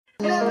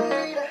Never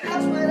need a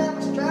house without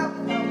a strap.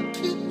 I'ma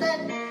keep that.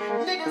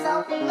 Niggas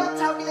out the block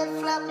talking that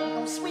flap.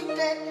 I'm sweet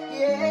that.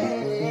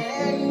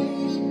 Yeah.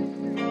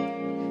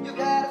 You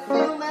gotta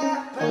feel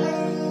my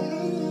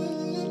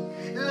pain.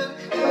 Look,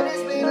 and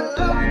it's been a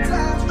long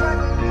time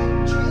struggling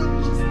in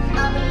dreams.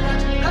 I've been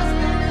watching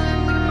hustling,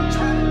 nigga,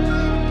 trying to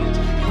get rich.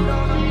 You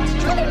don't know my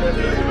struggle.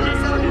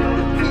 So you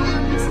don't feel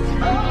this.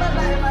 All my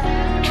life I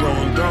had.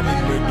 John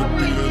Diamond made the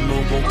beat and no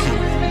gon' kill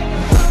me.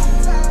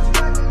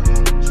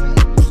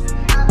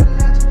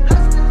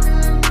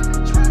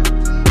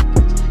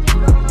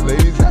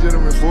 Ladies and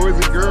gentlemen, boys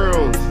and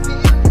girls,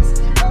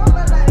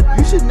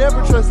 you should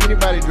never trust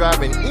anybody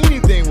driving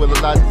anything with a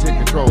Logitech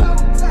controller.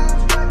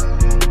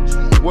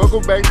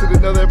 Welcome back to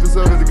another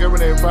episode of the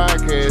Government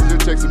Podcast, your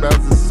checks and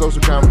balances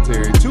social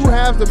commentary. Two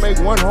halves to make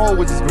one whole,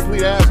 which is a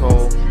complete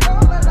asshole.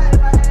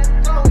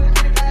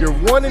 Your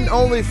one and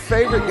only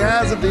favorite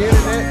guys of the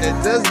internet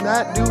that does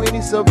not do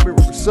any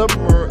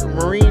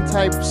submarine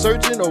type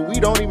searching, or we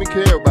don't even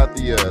care about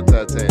the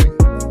Titanic.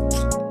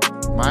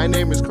 My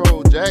name is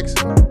Cole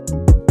Jackson.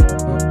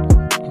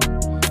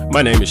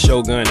 My name is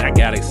Shogun. I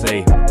gotta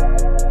say,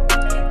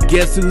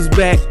 guess who's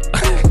back?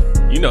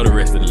 You know the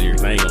rest of the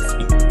lyrics. I ain't gonna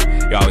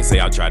sing. You always say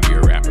I'll try to be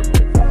a rapper.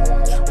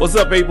 What's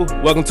up, people?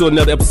 Welcome to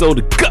another episode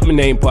of Government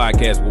Name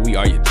Podcast, where we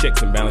are your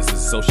checks and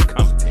balances social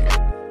commentary.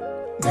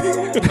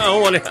 I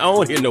don't want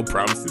to hear no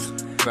promises.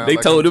 They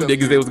like told them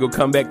niggas they was gonna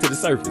come back to the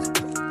surface.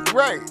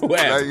 Right. Wow.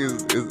 Like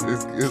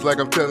it's like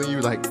I'm telling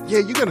you, like, yeah,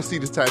 you're gonna see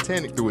this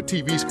Titanic through a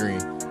TV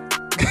screen.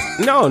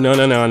 No.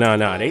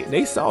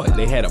 They saw it.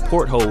 They had a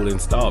porthole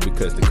installed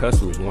because the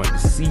customers wanted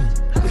to see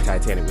the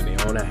Titanic with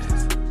their own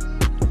eyes.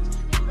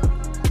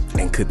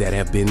 And could that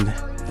have been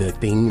the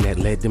thing that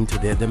led them to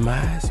their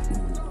demise?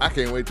 I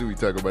can't wait till we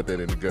talk about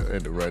that in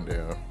the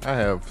rundown. I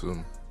have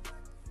some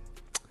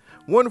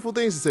wonderful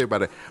things to say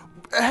about it.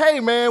 Hey,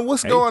 man,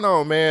 what's going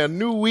on, man?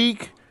 New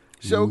week.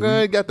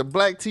 Shogun got the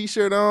black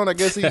T-shirt on. I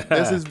guess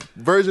that's his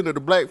version of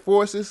the Black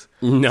Forces.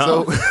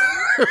 No. So,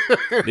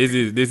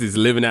 This is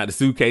living out the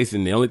suitcase,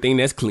 and the only thing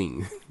that's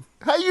clean.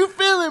 how you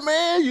feeling,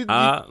 man?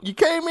 You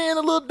came in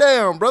a little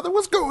down, brother.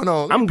 What's going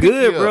on? I'm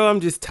good, bro. I'm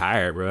just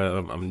tired,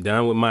 bro. I'm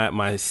done with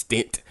my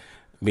stint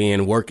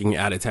working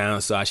out of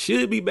town, so I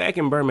should be back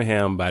in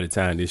Birmingham by the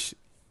time this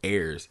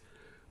airs.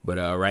 But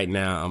right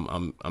now,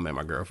 I'm at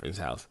my girlfriend's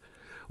house.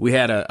 We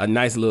had a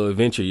nice little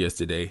adventure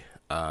yesterday.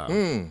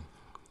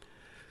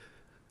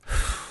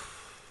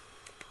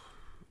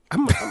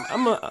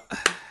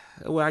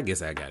 Well, I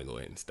guess I gotta go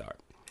ahead and start.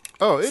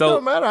 Oh, it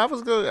don't matter. I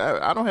was good.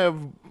 I don't have.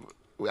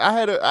 I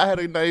had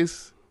a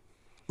nice.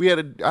 I had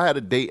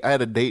a date. I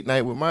had a date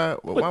night with my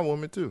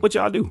woman too. What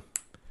y'all do?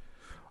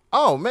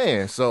 Oh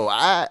man, so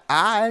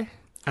I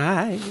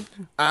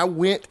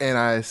went and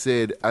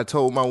I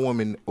told my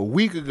woman a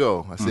week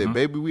ago. I said,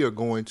 baby, we are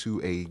going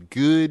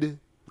to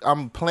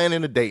I'm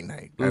planning a date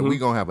night. Right? We're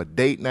gonna have a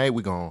date night.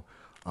 We're gonna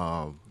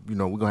we're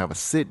gonna have a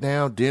sit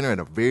down dinner at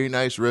a very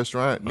nice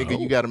restaurant.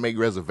 Nigga, you gotta make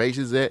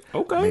reservations at.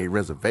 Okay. Made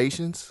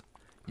reservations.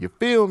 You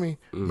feel me?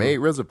 Made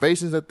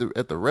reservations at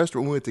the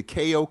restaurant. We went to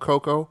K.O.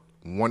 Coco.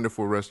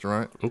 Wonderful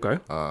restaurant. Okay.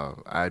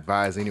 I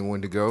advise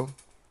anyone to go.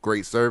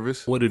 Great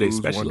service. What do they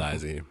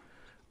specialize in?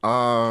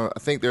 I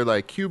think they're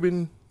like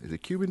Cuban. Is it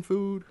Cuban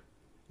food?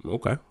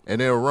 Okay.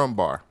 And then a rum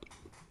bar.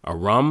 A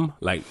rum,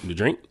 like the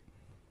drink?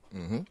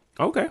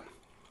 Okay.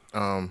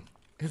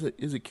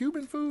 Is it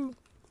Cuban food?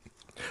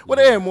 Well,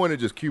 they had more than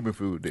just Cuban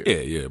food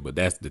there. Yeah, but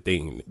that's the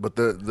thing. But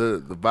the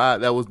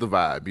vibe, that was the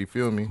vibe. You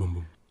feel me?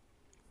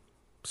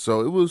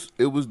 So it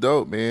was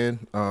dope,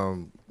 man.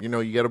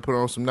 You got to put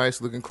on some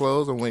nice looking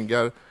clothes. I went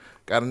and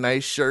got a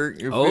nice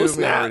shirt. You feel me?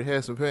 Snap. I already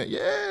had some pants.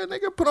 Yeah,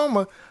 nigga, put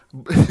on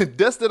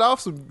dusted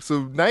off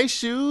some nice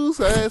shoes.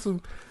 I had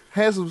some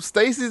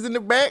Stacy's in the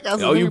back. I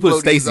said, you put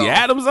Stacey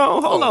Adams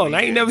on? Hold on,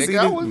 I ain't never seen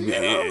this.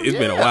 It's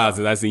been a while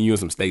since I seen you in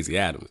some Stacey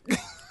Adams.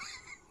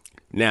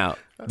 Now,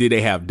 did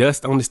they have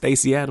dust on the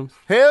Stacey Adams?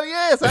 Hell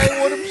yes, I ain't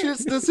want them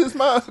shits since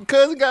my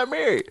cousin got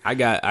married. I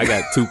got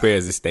two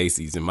pairs of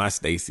Stacey's, and my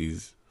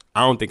Stacey's,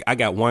 I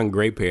got one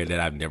gray pair that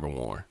I've never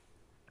worn.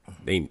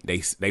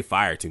 They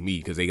fire to me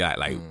because they got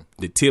like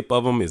the tip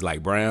of them is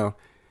like brown.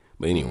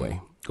 But anyway,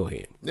 go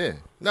ahead. Yeah,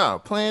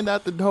 no, planned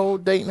out the whole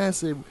date, and I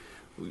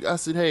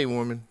said, hey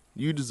woman,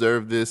 you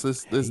deserve this.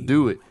 Let's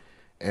do it.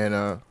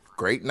 And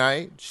great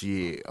night.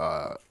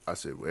 I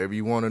said, whatever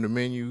you want on the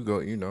menu,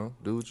 go.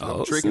 Do what you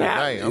I'm tricking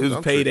tonight. It was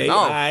payday.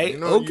 Off. Right.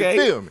 Okay.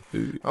 You feel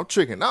me? I'm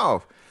tricking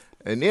off.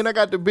 And then I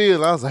got the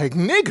bill. I was like,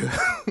 nigga.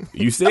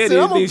 You said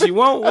anything she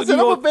want. I said,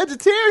 I'm a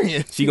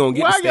vegetarian. She gonna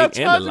get the steak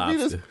and the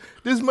lobster.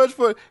 This much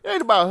for it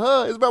ain't about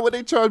her. It's about what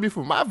they charge me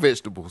for my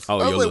vegetables. Oh,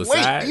 your little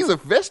wait, sides? These are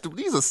vegetables.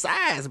 These are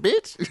sides,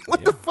 bitch.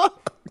 What the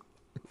fuck?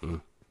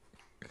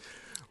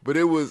 But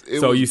it was.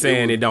 So you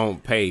saying it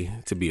don't pay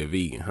to be a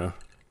vegan, huh?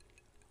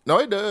 No,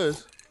 it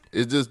does.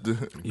 It's just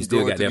you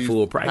still got that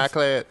full price.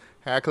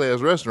 High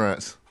class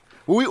restaurants.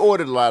 Well, we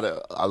ordered a lot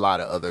of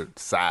other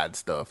side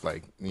stuff.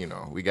 Like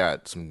we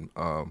got some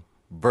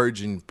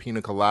virgin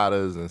pina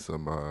coladas and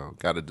some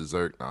got a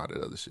dessert and all that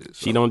other shit.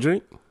 So. She don't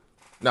drink?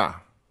 Nah.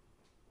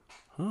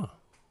 Huh.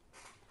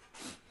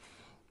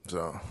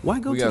 So why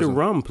go to the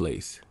rum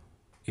place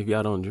if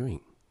y'all don't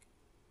drink?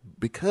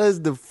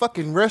 Because the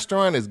fucking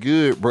restaurant is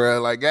good,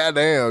 bro. Like,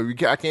 goddamn,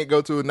 I can't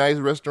go to a nice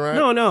restaurant.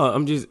 No,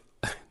 I'm just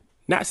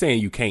not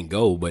saying you can't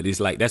go, but it's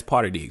like that's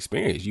part of the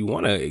experience. You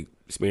want to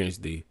experience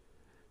the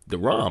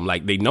rum,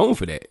 like they known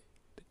for that.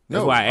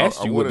 That's why I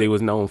asked you what they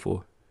was known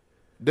for.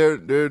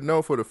 They're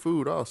known for the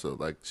food also.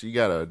 Like, she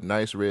got a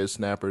nice red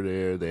snapper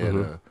there. They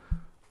had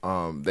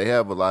they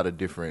have a lot of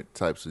different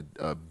types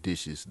of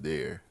dishes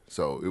there.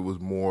 So it was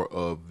more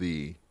of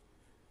we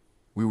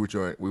were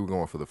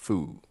going for the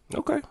food.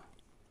 Okay.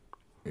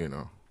 You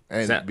know,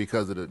 and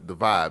because of the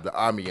vibe, the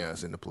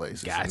ambiance in the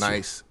place. Gotcha. It's a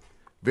nice,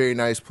 very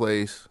nice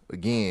place.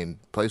 Again,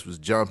 place was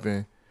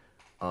jumping.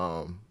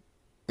 You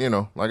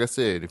know, like I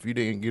said, if you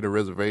didn't get a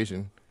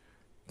reservation,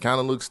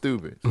 kind of looks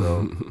stupid.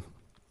 So,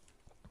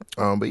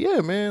 but yeah,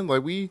 man,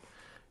 like we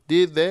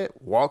did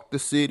that, walked the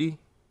city,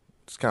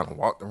 just kind of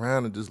walked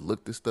around and just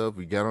looked at stuff.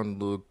 We got on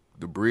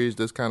the bridge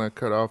that's kind of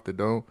cut off that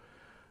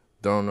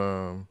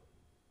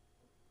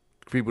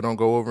people don't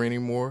go over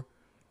anymore.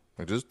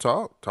 And just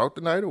talk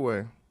the night away.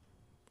 It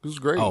was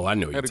great. Oh, I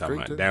know what you're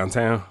talking about.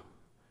 Downtown?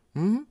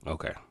 Mm-hmm.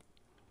 Okay.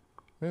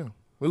 Yeah.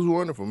 It was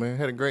wonderful, man.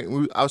 Had a great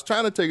I was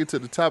trying to take it to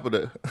the top of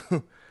the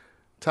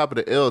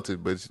Elton,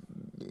 but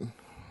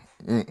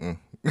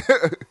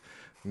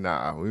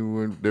nah,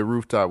 the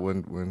rooftop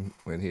wasn't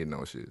hitting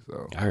no shit.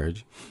 So I heard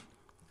you.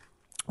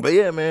 But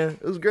yeah, man,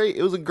 it was great.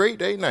 It was a great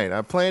date night.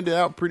 I planned it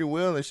out pretty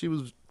well, and she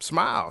was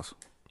smiles.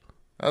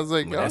 I was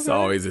like, that's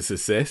always a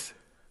success.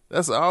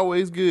 That's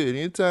always good.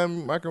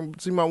 Anytime I can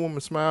see my woman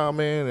smile,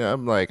 man,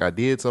 I'm like, I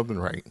did something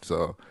right.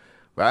 So,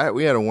 but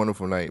we had a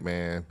wonderful night,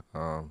 man.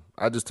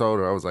 I just told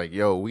her, I was like,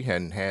 yo, we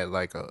hadn't had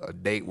like a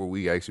date where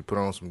we actually put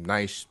on some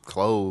nice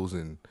clothes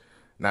and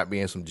not be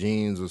in some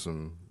jeans or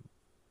some,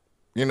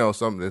 you know,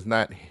 something that's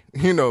not,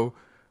 you know,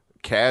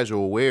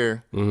 casual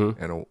wear.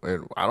 Mm-hmm.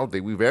 And I don't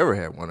think we've ever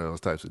had one of those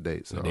types of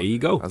dates. So there you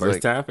go.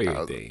 First time for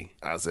everything.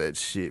 I said,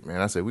 shit,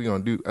 man. I said, we're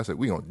going to do it. I said,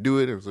 we're going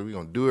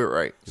to do it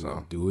right.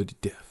 So do it to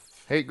death.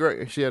 Hey,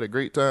 great. She had a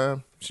great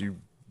time.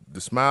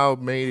 The smile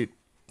made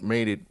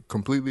it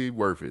completely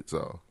worth it.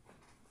 So,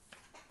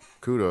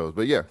 kudos.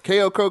 But yeah,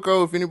 KO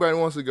Coco. If anybody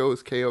wants to go,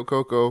 it's KO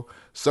Coco.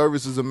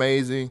 Service is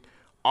amazing.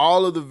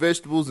 All of the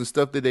vegetables and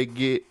stuff that they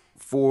get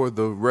for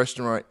the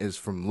restaurant is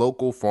from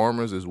local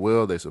farmers as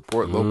well. They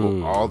support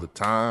local all the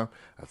time.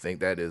 I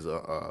think that is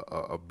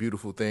a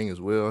beautiful thing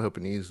as well,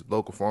 helping these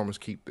local farmers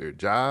keep their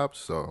jobs.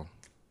 So,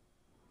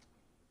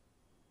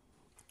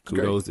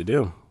 kudos to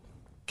them.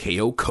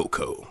 KO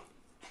Coco.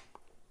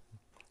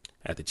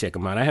 I have to check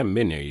them out. I haven't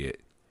been there yet.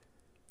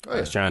 Oh, yeah. I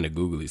was trying to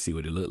Google it, see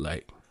what it looked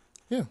like.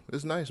 Yeah,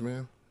 it's nice,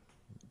 man.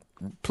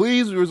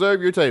 Please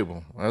reserve your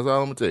table. That's all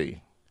I'm going to tell you.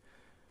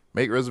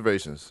 Make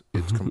reservations.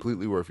 It's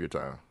completely worth your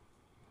time.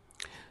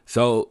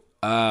 So,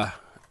 I'm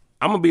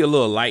going to be a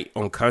little light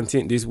on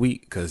content this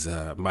week because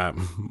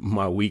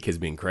my week has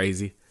been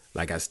crazy.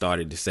 Like I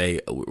started to say,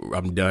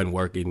 I'm done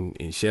working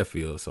in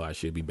Sheffield, so I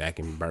should be back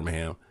in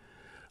Birmingham.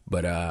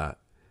 But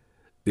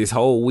this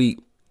whole week,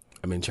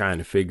 I've been trying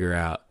to figure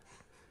out.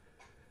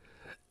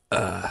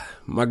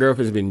 My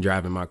girlfriend's been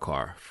driving my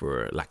car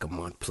for like a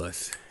month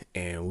plus,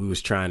 and we was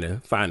trying to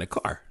find a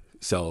car.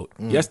 So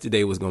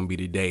yesterday was going to be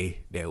the day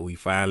that we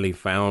finally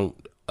found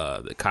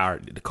the car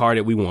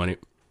that we wanted,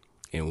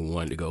 and we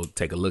wanted to go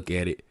take a look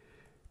at it,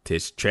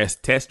 test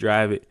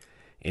drive it,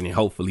 and then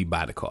hopefully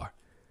buy the car.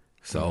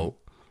 So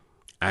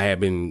I have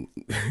been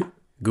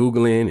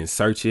Googling and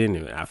searching,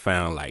 and I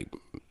found like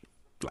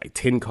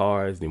 10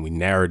 cars. Then we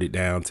narrowed it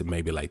down to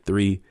maybe like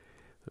 3.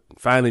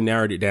 Finally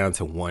narrowed it down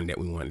to one that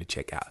we wanted to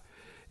check out.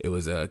 It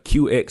was a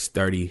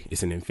QX30.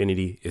 It's an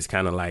Infiniti. It's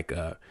kind of like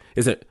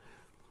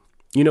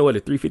you know what a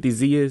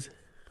 350Z is?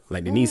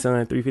 Like the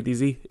Nissan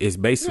 350Z? It's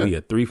basically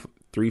a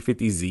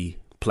 350Z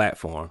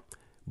platform,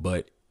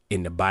 but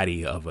in the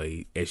body of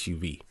a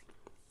SUV.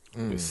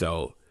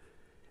 So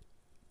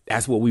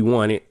that's what we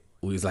wanted.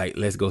 We was like,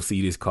 let's go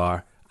see this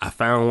car. I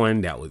found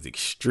one that was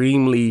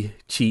extremely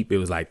cheap. It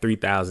was like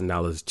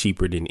 $3,000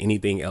 cheaper than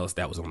anything else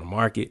that was on the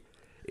market.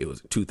 It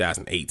was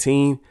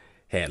 2018,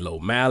 had low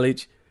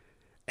mileage,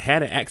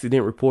 had an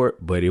accident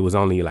report, but it was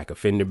only like a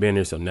fender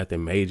bender, so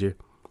nothing major.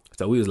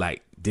 So we was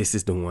like, this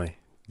is the one.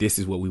 This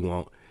is what we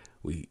want.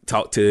 We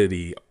talked to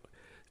the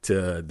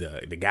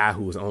guy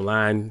who was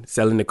online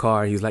selling the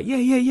car. He was like,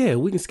 yeah.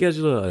 We can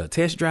schedule a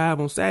test drive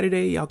on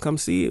Saturday. Y'all come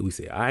see it. We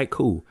said, all right,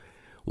 cool.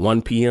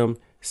 1 p.m.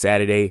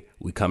 Saturday,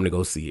 we come to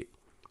go see it.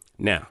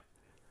 Now,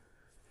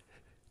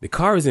 the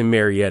car is in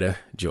Marietta,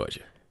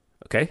 Georgia.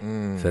 Okay?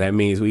 So that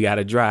means we got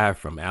to drive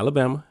from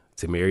Alabama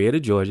to Marietta,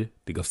 Georgia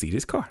to go see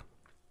this car.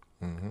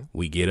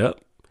 We get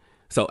up.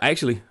 So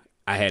actually,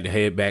 I had to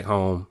head back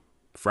home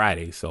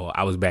Friday. So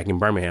I was back in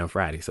Birmingham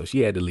Friday. So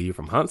she had to leave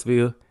from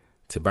Huntsville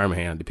to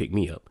Birmingham to pick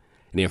me up.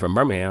 And then from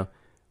Birmingham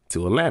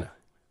to Atlanta,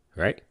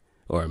 right?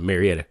 Or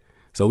Marietta.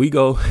 So we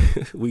go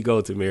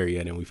to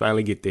Marietta, and we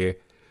finally get there.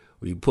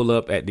 We pull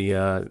up at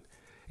the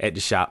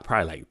shop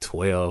probably like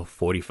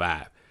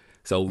 12:45.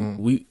 So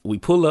we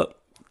pull up.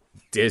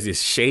 There's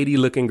this shady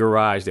looking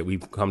garage that we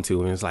come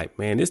to, and it's like,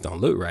 man, this don't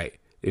look right.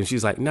 And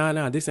she's like,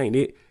 nah, this ain't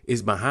it.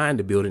 It's behind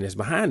the building. It's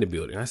behind the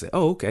building. I said,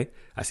 oh, okay.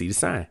 I see the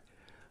sign.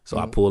 So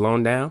I pull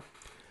on down.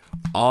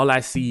 All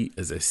I see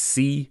is a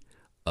sea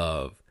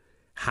of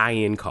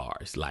high-end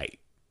cars, like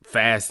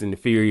Fast and the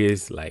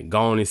Furious, like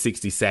Gone in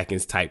 60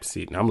 Seconds type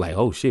shit. And I'm like,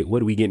 oh, shit,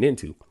 what are we getting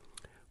into?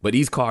 But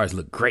these cars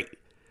look great.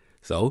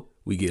 So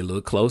we get a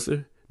little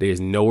closer. There's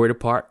nowhere to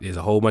park. There's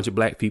a whole bunch of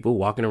black people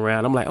walking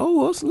around. I'm like, oh,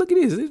 well, look at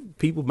this. There's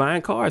people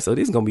buying cars. So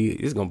this is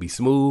gonna be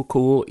smooth,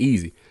 cool,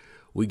 easy.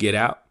 We get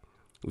out.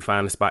 We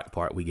find a spot to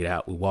park. We get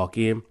out. We walk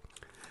in.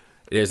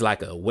 There's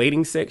like a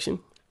waiting section.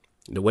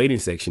 The waiting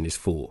section is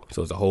full.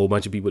 So it's a whole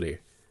bunch of people there.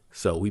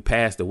 So we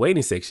pass the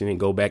waiting section and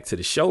go back to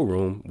the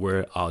showroom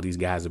where all these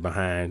guys are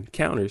behind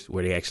counters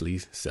where they actually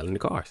selling the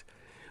cars.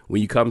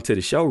 When you come to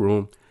the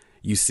showroom,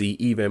 you see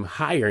even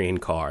higher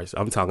end cars.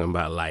 I'm talking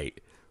about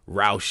like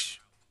Roush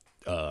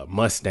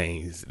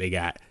Mustangs. They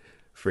got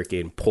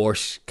freaking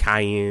Porsche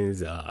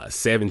Cayennes,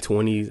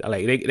 720s.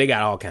 Like they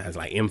got all kinds,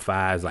 like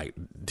M5s, like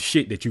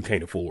shit that you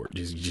can't afford.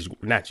 Just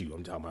not you.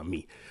 I'm talking about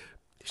me.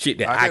 Shit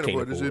that I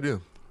can't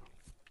afford.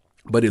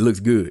 But it looks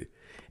good.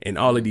 And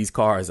all of these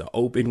cars are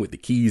open with the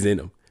keys in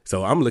them.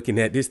 So I'm looking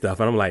at this stuff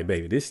and I'm like,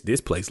 baby,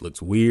 this place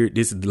looks weird.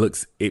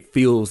 It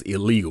feels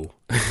illegal.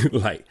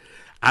 Like,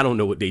 I don't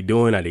know what they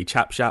doing. Are they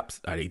chop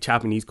shops? Are they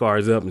chopping these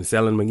cars up and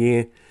selling them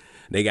again?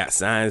 They got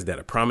signs that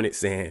are prominent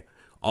saying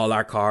all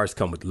our cars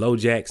come with low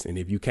jacks. And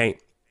if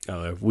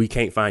we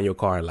can't find your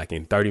car like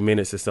in 30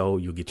 minutes or so,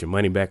 you'll get your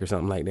money back or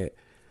something like that.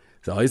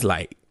 So it's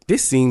like,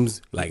 this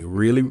seems like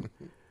really,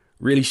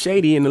 really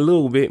shady in a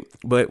little bit,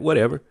 but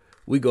whatever.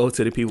 We go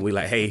to the people. We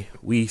like, hey,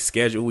 we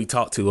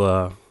talk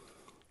to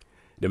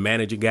the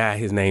manager guy.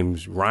 His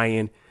name's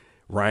Ryan.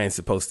 Ryan's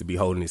supposed to be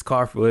holding his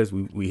car for us.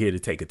 We here to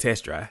take a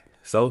test drive.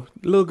 So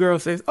the little girl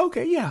says,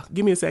 okay, yeah,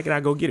 give me a second.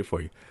 I'll go get it for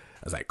you.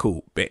 I was like,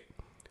 cool, bet.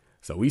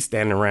 So we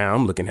standing around.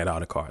 I'm looking at all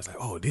the cars like,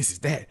 oh, this is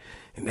that.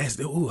 And that's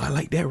I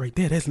like that right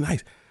there. That's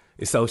nice.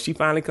 And so she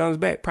finally comes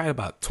back probably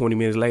about 20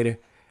 minutes later.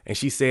 And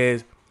she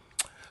says,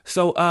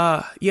 so,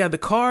 yeah, the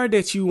car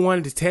that you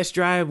wanted to test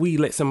drive, we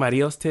let somebody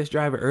else test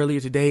drive it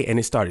earlier today and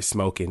it started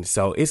smoking.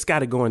 So it's got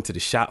to go into the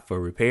shop for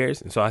repairs.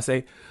 And so I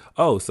say,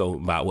 oh, so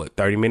about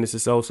 30 minutes or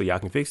so y'all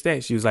can fix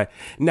that? She was like,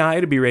 nah,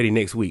 it'll be ready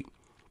next week.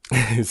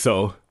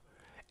 So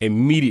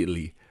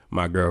immediately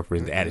my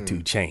girlfriend's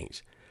attitude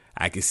changed.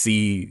 I could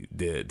see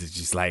the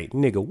just like,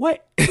 nigga,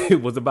 what?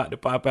 It was about to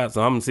pop out.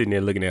 So I'm sitting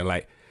there looking at it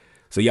like,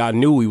 so y'all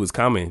knew we was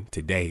coming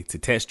today to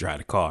test drive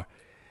the car.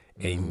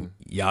 And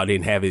y'all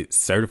didn't have it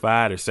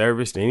certified or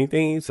serviced or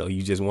anything. So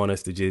you just want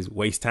us to just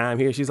waste time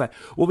here. She's like,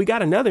 well, we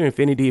got another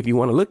Infiniti if you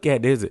want to look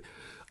at it.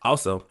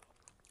 Also,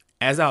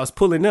 as I was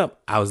pulling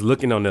up, I was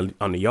looking on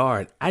the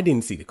yard. I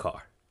didn't see the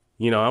car.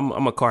 You know,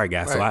 I'm a car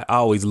guy, right. So I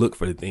always look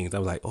for the things. I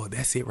was like, oh,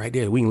 that's it right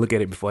there. We can look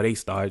at it before they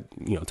start,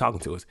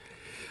 talking to us.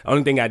 The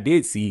only thing I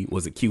did see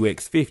was a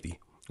QX50,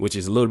 which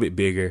is a little bit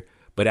bigger,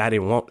 but I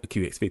didn't want the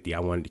QX50. I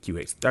wanted the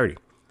QX30.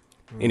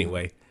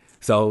 Anyway,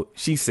 so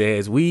she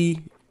says,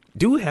 we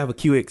do have a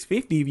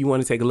QX50 if you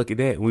want to take a look at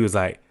that. And we was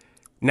like,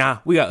 nah,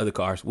 we got other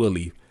cars. We'll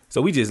leave.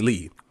 So we just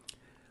leave.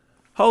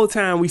 Whole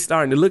time we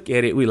starting to look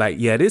at it, we like,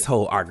 yeah, this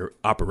whole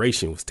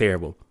operation was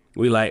terrible.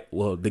 We like,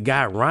 well, the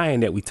guy Ryan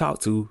that we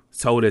talked to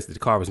told us that the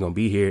car was going to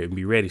be here and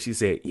be ready. She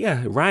said,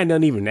 yeah, Ryan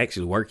doesn't even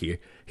actually work here.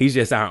 He's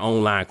just our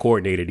online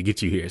coordinator to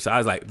get you here. So I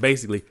was like,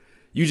 basically,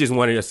 you just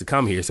wanted us to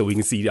come here so we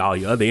can see all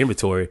your other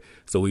inventory.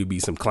 So we'd be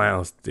some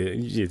clowns to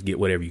just get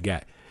whatever you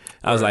got.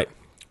 I was like,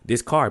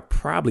 this car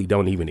probably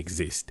don't even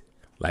exist.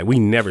 Like, we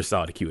never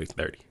saw the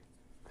QX30.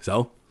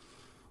 So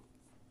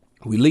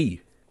we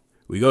leave.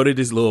 We go to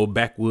this little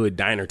backwood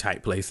diner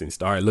type place and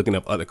start looking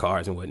up other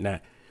cars and whatnot.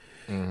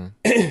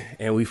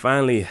 And we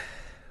finally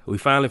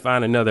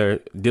find another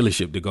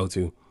dealership to go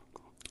to.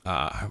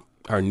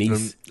 Her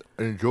niece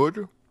in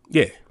Georgia.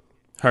 Yeah,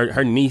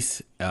 her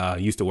niece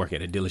used to work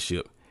at a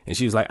dealership, and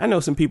she was like, "I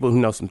know some people who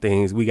know some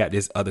things. We got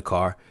this other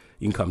car.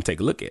 You can come take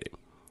a look at it."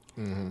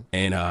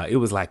 And it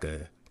was like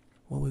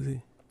what was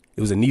it? It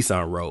was a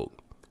Nissan Rogue.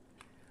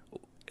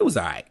 It was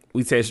all right.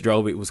 We test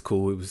drove it. It was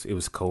cool. It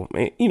was cool.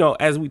 And,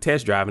 as we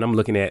test drive, and I'm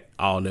looking at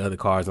all the other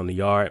cars on the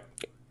yard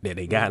that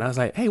they got, and I was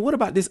like, "Hey, what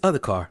about this other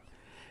car?"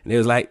 And it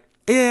was like,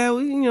 yeah,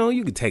 well,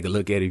 you can take a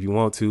look at it if you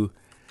want to.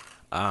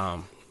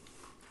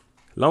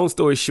 Long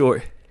story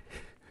short,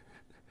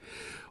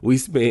 we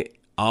spent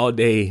all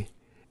day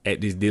at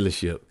this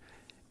dealership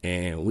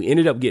and we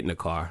ended up getting a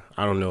car.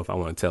 I don't know if I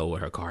want to tell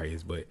what her car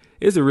is, but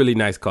it's a really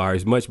nice car.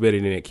 It's much better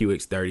than that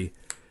QX30.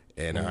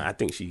 And I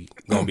think she's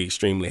going to be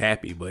extremely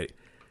happy. But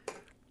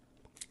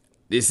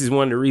this is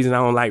one of the reasons I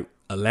don't like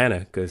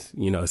Atlanta because,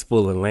 it's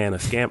full of Atlanta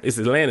It's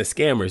Atlanta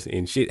scammers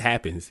and shit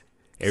happens.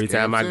 Every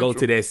time I go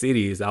to that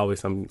city, it's always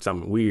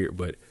something weird.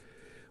 But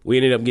we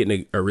ended up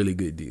getting a really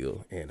good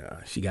deal, and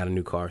she got a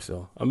new car.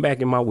 So I'm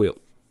back in my whip,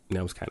 and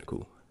that was kind of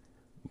cool.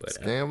 But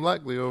scam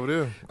likely over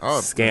there.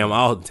 Scam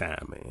all the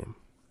time, man.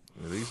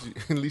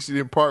 At least you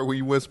didn't park where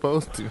you weren't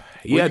supposed to.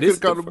 Yeah, you could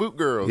have called the boot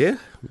girls. Yeah,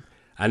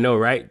 I know,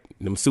 right?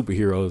 Them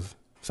superheroes,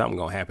 something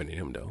gonna happen to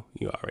them though.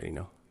 You already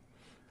know.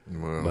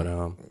 Well, but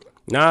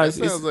it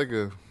sounds like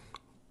a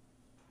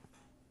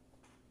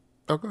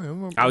go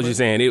ahead. I was just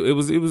saying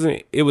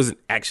it was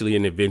actually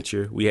an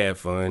adventure. We had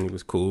fun. It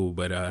was cool,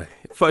 but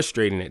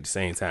frustrating at the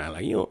same time.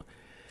 Like you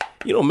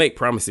don't make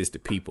promises to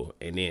people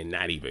and then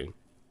not even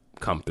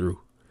come through.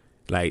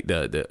 Like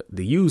the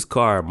used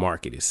car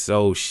market is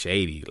so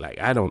shady. Like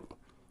I don't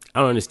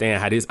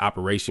understand how this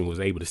operation was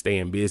able to stay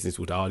in business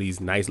with all these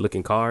nice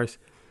looking cars.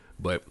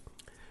 But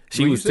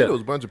she was there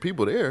was a bunch of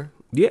people there.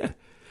 Yeah.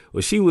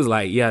 Well, she was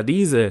like, yeah,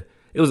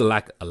 it was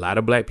like a lot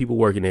of black people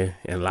working there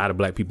and a lot of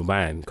black people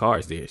buying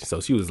cars there.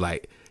 So she was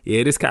like,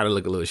 yeah, this kind of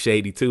look a little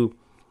shady too.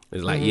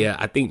 It's like, yeah,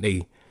 I think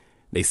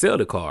they sell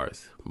the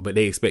cars, but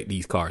they expect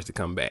these cars to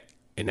come back.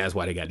 And that's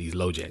why they got these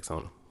low jacks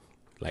on them.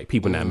 Like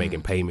people not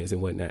making payments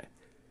and whatnot.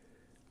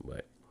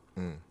 But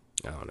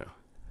I don't know.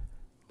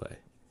 But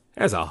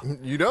that's all.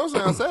 You don't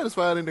sound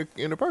satisfied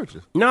in the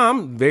purchase. No,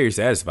 I'm very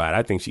satisfied.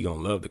 I think she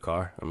gonna love the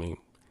car. I mean,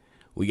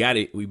 we got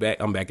it.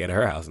 I'm back at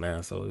her house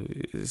now, so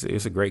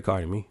it's a great car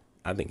to me.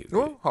 I think it's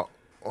good.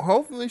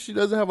 Hopefully she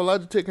doesn't have a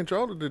Logitech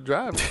controller to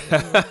drive.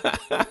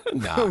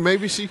 Nah,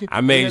 maybe she.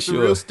 I made sure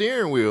the real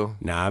steering wheel.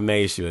 Nah, I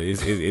made sure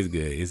it's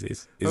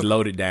good. It's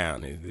loaded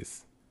down.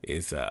 It's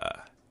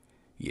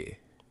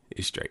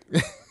straight.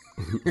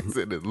 It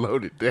said it's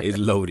loaded down. It's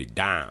loaded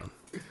down.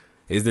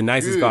 It's the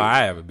nicest car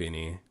I ever been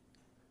in.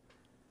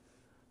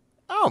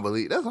 I don't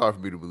believe that's hard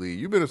for me to believe.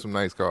 You've been in some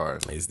nice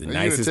cars. It's the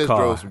nicest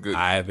car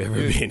I've ever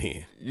been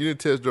in. You didn't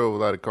test drove a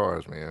lot of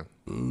cars, man.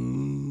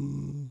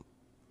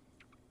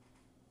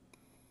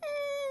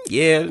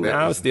 Yeah,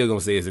 I'm still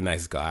gonna say it's the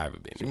nicest car I've ever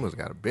been in. She must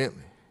have got a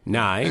Bentley.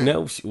 Nah, ain't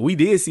no. We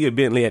did see a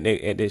Bentley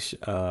at this.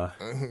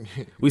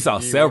 We saw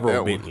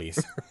several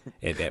Bentleys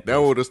at that.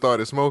 That would have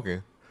started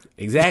smoking.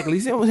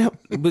 Exactly.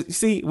 But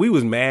see, we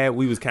was mad.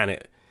 We was kind of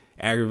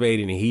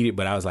aggravated and heated.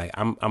 But I was like,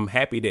 I'm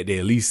happy that they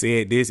at least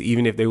said this,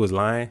 even if they was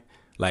lying.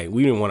 Like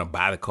we didn't want to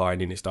buy the car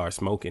and then it started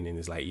smoking. And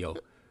it's like, yo,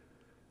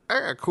 I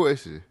got a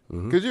question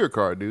because you're a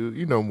car dude.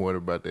 You know more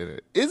about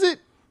that. Is it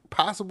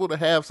possible to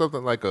have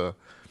something like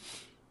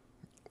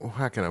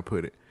how can I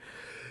put it?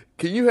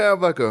 Can you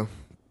have like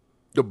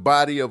the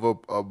body of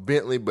a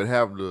Bentley, but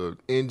have the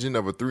engine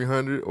of a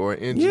 300 or an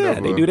engine? Yeah,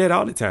 they do that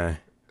all the time.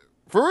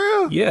 For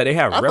real? Yeah, they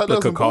have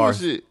replica cars.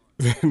 Bullshit.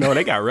 No,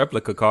 they got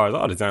replica cars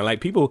all the time.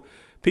 Like people.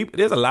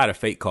 There's a lot of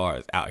fake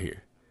cars out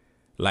here.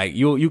 Like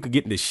you could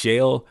get the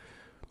shell.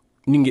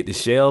 You can get the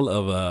shell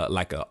of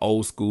like an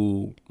old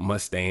school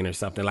Mustang or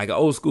something, like an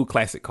old school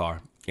classic car,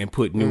 and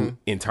put new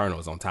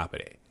internals on top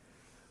of that.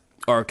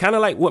 Or kind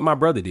of like what my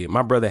brother did.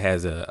 My brother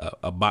has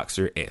a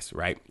Boxer S,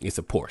 right? It's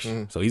a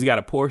Porsche. So he's got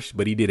a Porsche,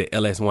 but he did an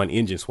LS1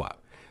 engine swap.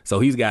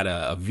 So he's got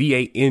a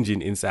V8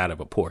 engine inside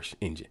of a Porsche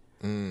engine.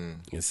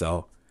 And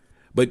so,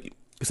 but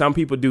some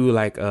people do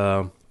like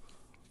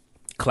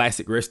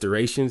classic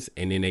restorations,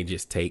 and then they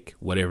just take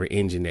whatever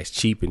engine that's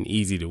cheap and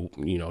easy to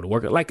to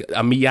work on, like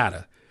a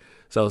Miata.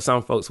 So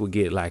some folks would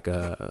get like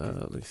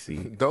let's see.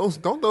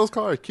 Don't those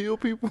cars kill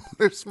people?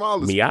 They're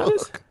small as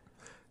Miatas?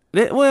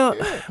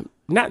 fuck.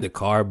 Not the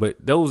car, but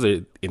those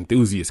are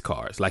enthusiast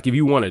cars. Like if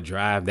you want to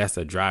drive, that's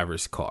a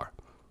driver's car.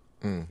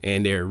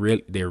 And they're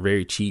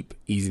very cheap,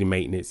 easy to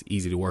maintenance,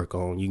 easy to work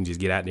on. You can just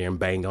get out there and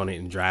bang on it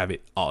and drive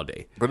it all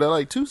day. But they're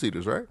like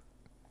 2-seaters, right?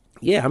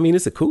 Yeah, I mean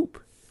it's a coupe.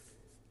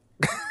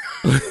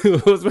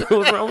 What's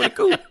wrong with a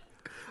coupe?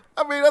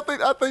 I mean, I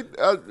think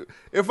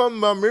if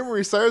my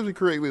memory serves me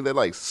correctly, they're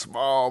like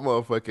small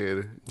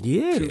motherfucking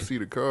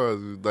 2-seater cars.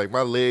 Like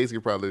my legs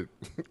could probably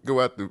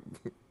go out the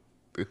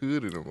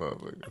hood of them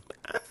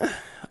motherfuckers.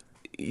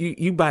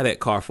 You buy that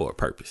car for a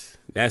purpose.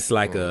 That's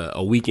like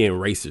a weekend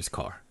racer's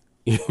car.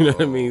 You know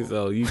what I mean?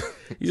 So you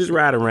just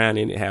ride around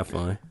in it, have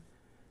fun.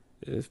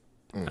 I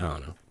don't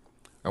know.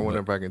 I wonder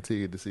if I can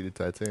take it to see the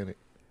Titanic.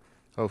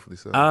 Hopefully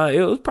so.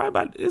 It was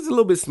probably it's a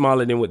little bit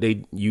smaller than what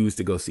they used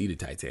to go see the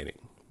Titanic.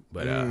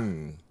 But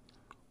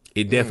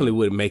it definitely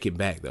would make it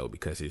back though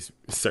because it's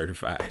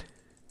certified.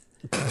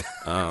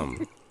 But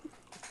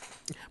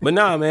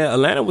nah, man,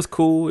 Atlanta was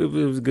cool. It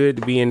was good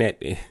to be in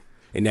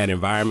that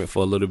environment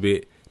for a little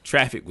bit.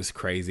 Traffic was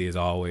crazy as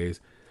always.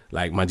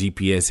 Like my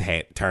GPS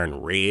had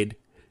turned red.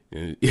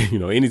 And,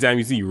 anytime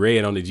you see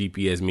red on the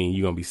GPS, mean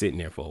you're gonna be sitting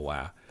there for a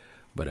while.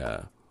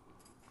 But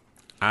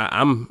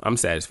I'm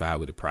satisfied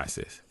with the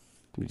process.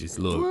 I'm just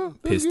a little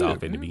pissed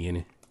off at the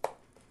beginning.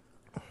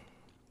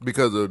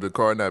 Because of the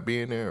car not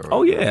being there? Or?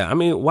 Oh, yeah. I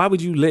mean, why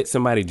would you let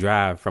somebody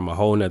drive from a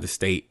whole nother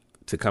state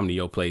to come to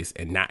your place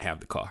and not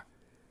have the car?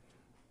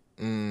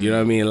 You know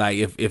what I mean? Like,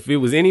 if it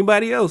was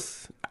anybody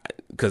else,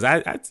 because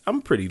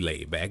I'm pretty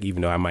laid back,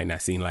 even though I might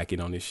not seem like it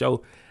on this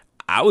show.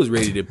 I was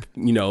ready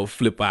to,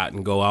 flip out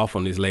and go off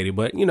on this lady.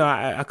 But,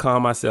 I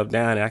calmed myself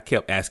down and I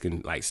kept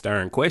asking, like,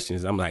 stern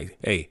questions. I'm like,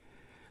 hey,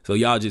 so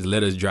y'all just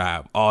let us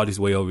drive all this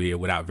way over here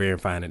without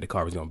verifying that the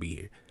car was going to be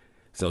here.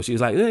 So she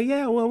was like,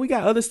 yeah, well, we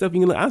got other stuff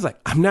you can look. I was like,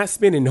 I'm not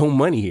spending no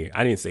money here.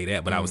 I didn't say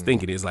that, but I was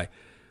thinking it's like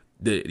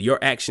your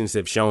actions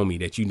have shown me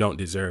that you don't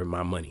deserve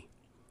my money.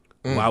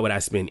 Why would I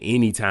spend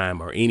any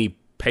time or any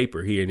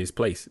paper here in this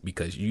place?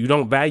 Because you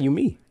don't value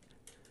me.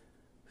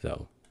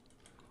 So,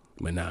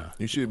 but nah.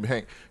 You should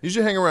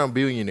hang around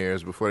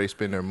billionaires before they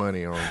spend their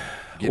money on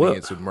getting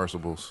into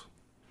submersibles.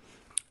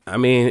 I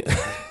mean,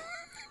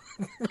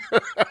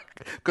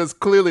 because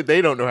clearly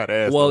they don't know how to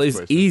ask. well, those it's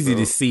questions, easy so.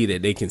 to see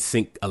that they can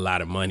sink a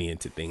lot of money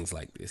into things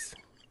like this.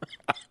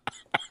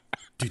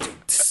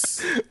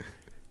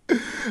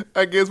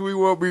 I guess we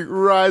won't be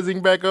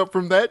rising back up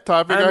from that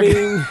topic. I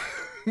mean,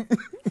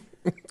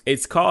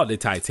 it's called the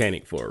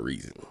Titanic for a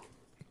reason.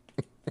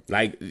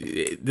 Like,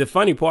 the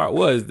funny part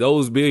was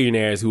those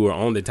billionaires who were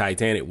on the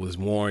Titanic was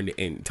warned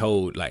and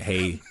told, like,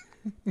 hey,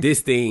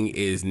 this thing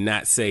is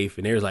not safe.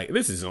 And they was like,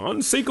 this is an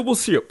unsinkable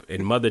ship.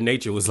 And Mother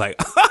Nature was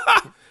like,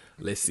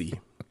 let's see.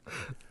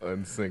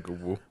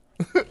 Unsinkable.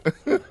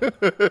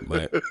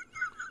 But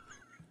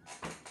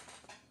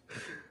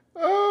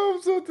Oh,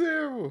 I'm so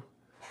terrible.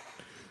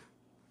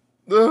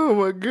 Oh,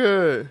 my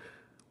God.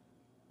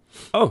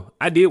 oh,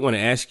 I did want to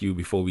ask you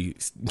before we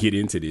get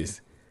into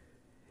this.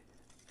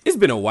 It's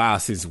been a while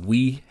since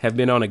we have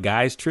been on a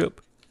guy's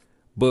trip,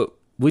 but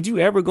would you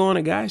ever go on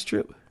a guy's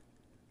trip?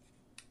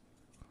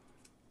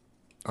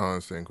 I don't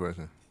understand the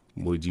question.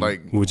 Would you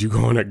Like- would you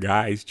go on a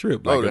guy's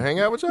trip? Oh, to hang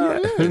out with y'all?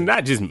 Yeah.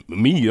 Not just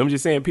me. I'm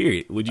just saying,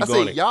 period. Would you I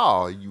go on say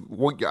y'all.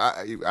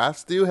 I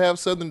still have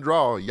Southern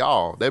drawl.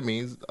 Y'all. That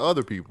means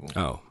other people.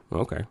 Oh,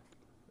 okay.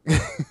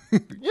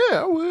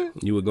 Yeah, I would.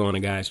 You would go on a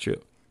guy's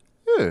trip.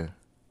 Yeah.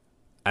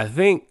 I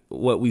think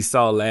what we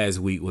saw last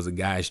week was a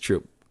guy's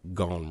trip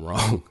gone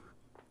wrong.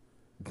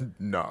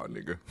 Nah,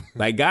 nigga.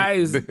 Like,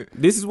 guys,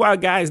 this is why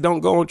guys don't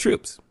go on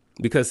trips.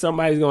 Because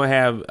somebody's going to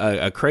have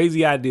a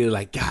crazy idea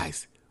like,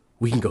 guys,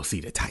 we can go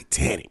see the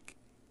Titanic.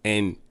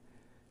 And,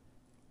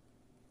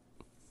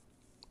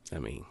 I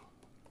mean,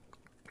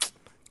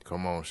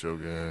 Come on,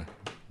 Shogun.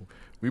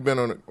 We've been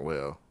on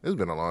it's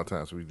been a long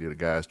time since we did a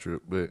guy's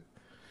trip, but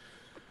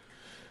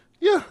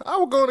yeah, I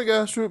would go on a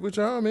guy's trip with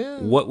y'all,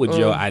 man. what would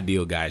your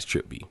ideal guy's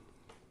trip be?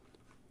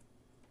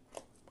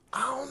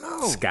 I don't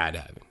know.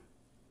 Skydiving.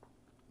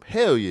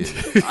 Hell yeah.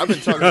 I've been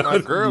talking to my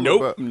girl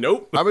about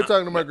Nope. I've been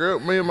talking to my girl.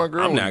 Me and my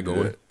girl. I'm wanna not do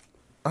going. that.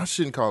 I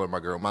shouldn't call her my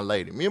girl, my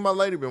lady. Me and my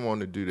lady been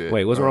wanting to do that.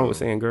 Wait, what's wrong with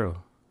saying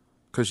girl?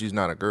 Because she's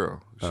not a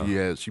girl.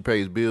 She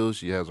pays bills.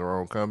 She has her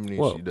own company.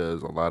 Whoa. She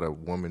does a lot of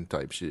woman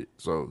type shit.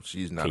 So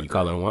she's not. Can a you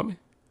girl. call her a woman?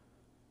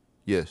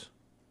 Yes.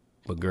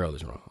 But girl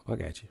is wrong. I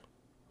got you.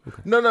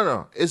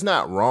 No. It's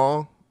not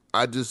wrong.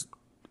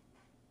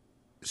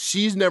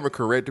 She's never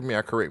corrected me.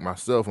 I correct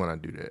myself when I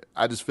do that.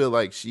 I just feel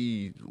like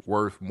she's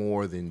worth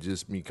more than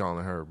just me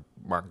calling her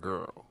my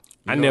girl.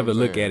 I never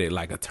look at it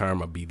like a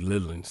term of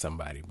belittling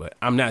somebody, but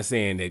I'm not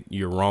saying that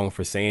you're wrong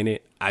for saying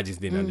it. I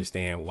just didn't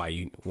understand why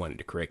you wanted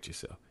to correct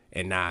yourself.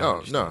 And now I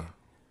understand. No.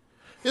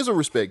 It's a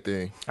respect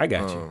thing. I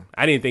got you.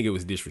 I didn't think it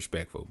was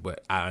disrespectful,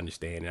 but I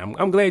understand. And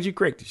I'm glad you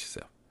corrected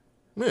yourself.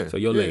 Yeah. So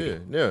your lady.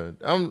 Yeah.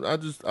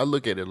 I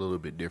look at it a little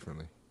bit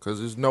differently. Because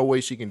there's no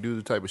way she can do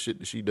the type of shit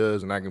that she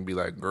does and I can be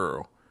like,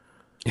 girl.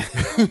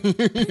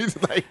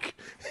 It's like,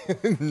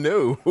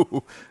 no.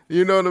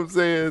 You know what I'm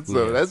saying?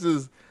 So that's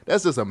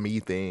just a me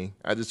thing.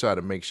 I just try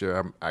to make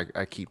sure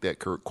I keep that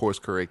course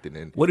corrected.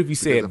 And What if you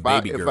said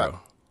baby if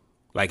girl?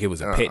 Like it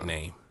was a pet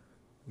name.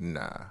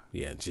 Nah.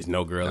 Yeah, just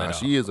no girl at all.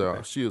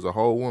 She is a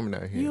whole woman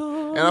out here.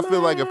 And I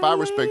feel like if I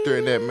respect her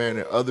in that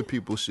manner, other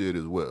people should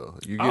as well.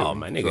 You get Oh, me?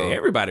 my nigga, So-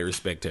 everybody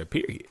respect her,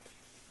 period.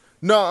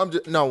 No,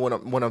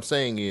 what I'm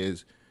saying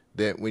is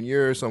that when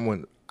you're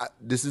someone,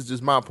 this is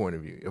just my point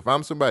of view. If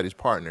I'm somebody's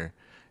partner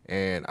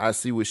and I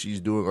see what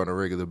she's doing on a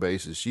regular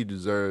basis, she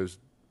deserves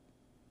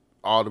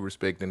all the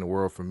respect in the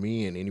world from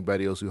me and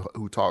anybody else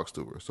who talks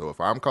to her. So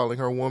if I'm calling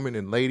her woman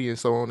and lady and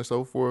so on and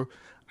so forth,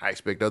 I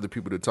expect other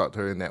people to talk to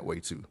her in that way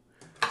too.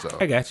 So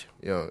I got you.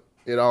 You know,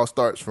 it all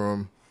starts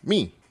from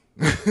me.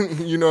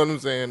 You know what I'm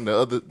saying?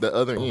 The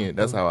other end.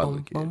 That's how I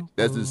look at it.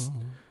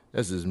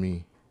 That's just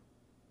me.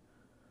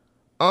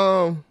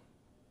 I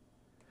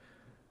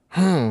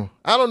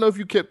don't know if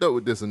you kept up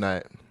with this or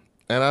not.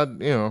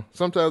 And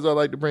sometimes I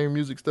like to bring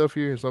music stuff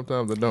here, and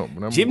sometimes I don't.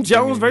 But Jim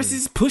Jones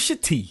versus Pusha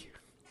T.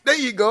 There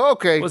you go.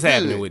 Okay, What's good.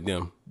 happening with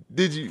them?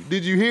 Did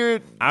you hear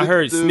it? I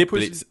heard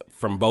snippets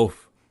from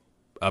both.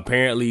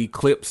 Apparently,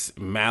 Clips,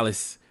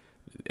 Malice,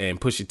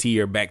 and Pusha T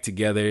are back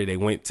together. They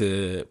went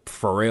to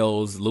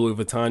Pharrell's Louis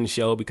Vuitton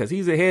show because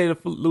he's the head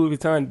of Louis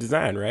Vuitton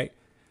design, right?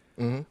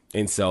 Mm-hmm.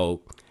 And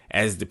so,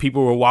 as the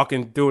people were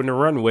walking through in the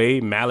runway,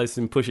 Malice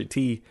and Pusha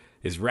T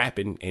is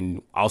rapping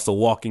and also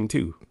walking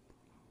too.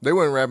 They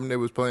weren't rapping; they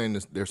was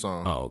playing their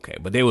song. Oh, okay,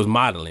 but they was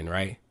modeling,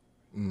 right?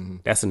 Mm-hmm.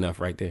 That's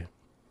enough right there.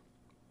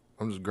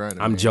 I'm just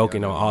grinding. I'm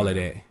joking on all of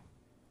that.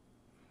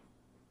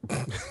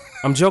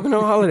 I'm joking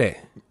on all of that.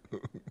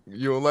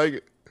 You don't like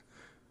it?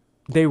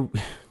 They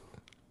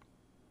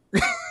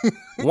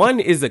one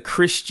is a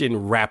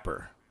Christian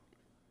rapper,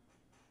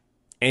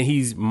 and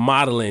he's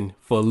modeling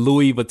for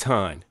Louis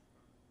Vuitton.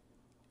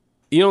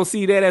 You don't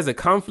see that as a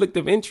conflict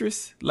of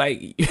interest?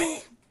 Like,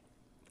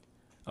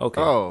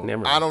 okay. Oh,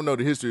 never mind. I don't know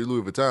the history of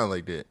Louis Vuitton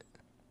like that.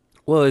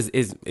 Well,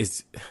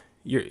 it's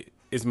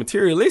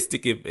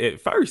materialistic at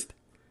first.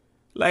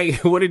 Like,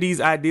 what are these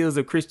ideals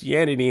of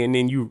Christianity, and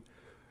then you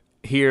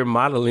hear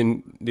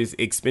modeling this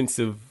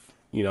expensive,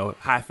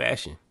 high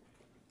fashion?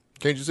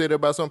 Can't you say that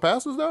about some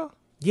pastors though?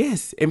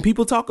 Yes, and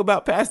people talk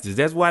about pastors.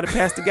 That's why the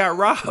pastor got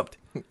robbed.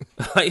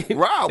 Like,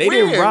 Robbed? they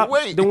didn't When? rob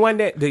Wait. the one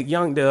that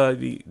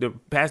the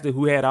pastor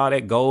who had all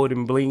that gold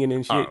and blinging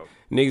and shit.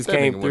 Niggas That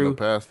came nigga wasn't through, no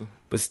pastor.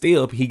 but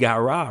still he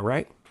got robbed,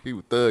 right? He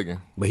was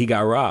thugging. But he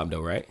got robbed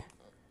though, right?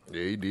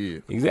 Yeah, he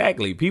did.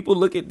 Exactly. People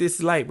look at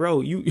this like,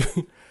 bro,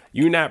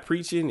 you're not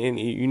preaching and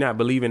you're not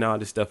believing all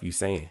the stuff you're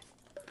saying.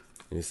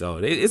 And so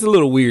it's a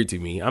little weird to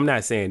me. I'm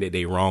not saying that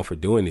they wrong for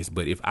doing this,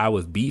 but if I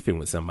was beefing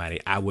with somebody,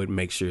 I would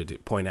make sure to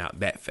point out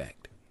that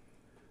fact.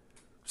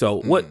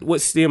 So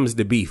what stems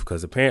the beef?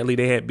 Because apparently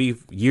they had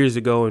beef years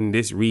ago and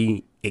this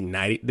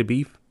reignited the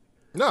beef.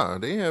 No,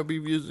 they had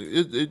beef.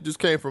 It just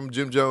came from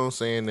Jim Jones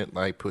saying that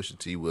like Pusha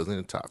T wasn't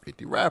a top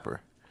 50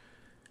 rapper.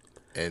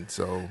 And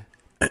so,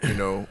 you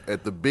know,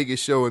 at the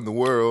biggest show in the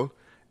world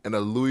and a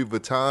Louis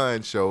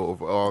Vuitton show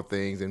of all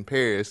things in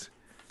Paris,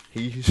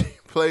 he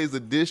plays a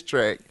diss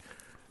track.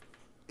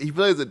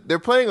 They're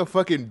playing a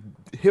fucking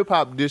hip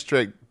hop diss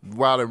track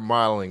while they're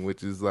modeling,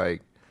 which is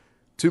like,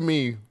 to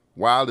me,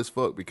 wild as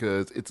fuck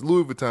because it's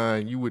Louis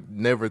Vuitton. You would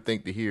never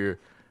think to hear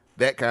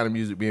that kind of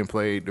music being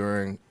played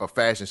during a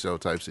fashion show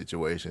type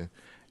situation.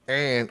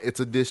 And it's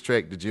a diss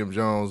track to Jim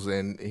Jones,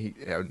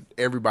 and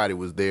everybody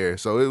was there.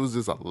 So it was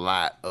just a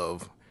lot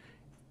of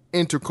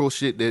integral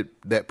shit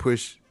that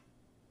Push,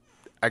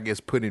 I guess,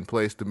 put in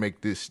place to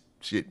make this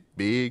shit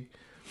big.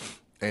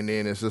 And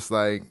then it's just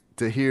like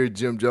to hear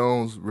Jim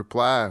Jones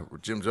reply,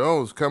 Jim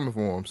Jones coming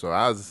for him. So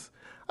I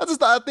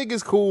think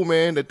it's cool,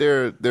 man, that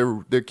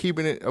they're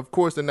keeping it. Of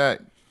course, they're not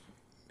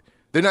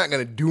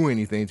gonna do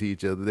anything to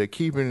each other. They're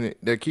keeping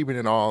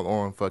it all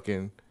on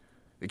fucking.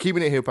 They're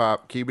keeping it hip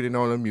hop, keeping it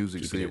on the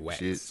music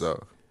shit.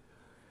 So,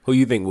 who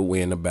you think will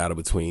win the battle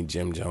between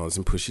Jim Jones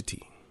and Pusha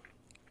T?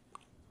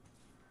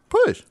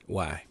 Push.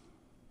 Why?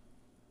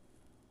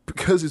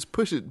 Because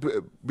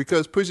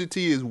Pusha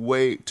T is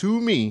way, to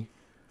me.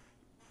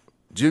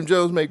 Jim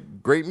Jones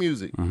make great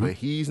music, but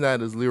he's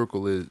not as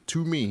lyrical as,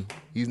 to me,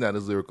 he's not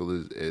as lyrical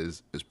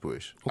as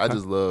Push. Okay. I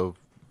just love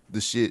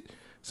the shit.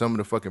 Some of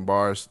the fucking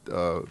bars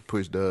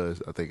Push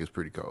does, I think is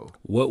pretty cold.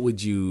 What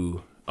would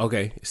you,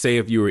 say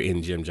if you were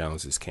in Jim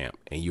Jones's camp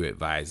and you're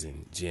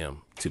advising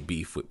Jim to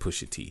beef with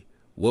Pusha T,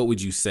 what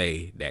would you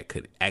say that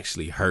could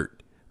actually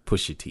hurt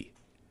Pusha T?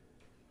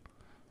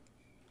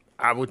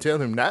 I would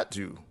tell him not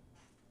to.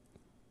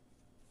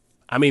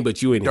 I mean,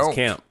 but you in his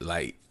camp,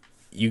 like,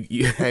 You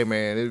Hey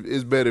man,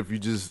 it's better if you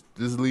just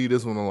leave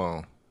this one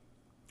alone.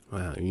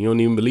 Wow, you don't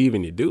even believe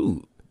in your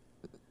dude.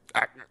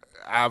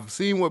 I've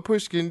seen what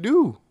Push can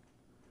do.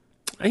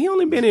 He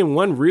only been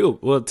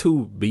in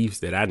two beefs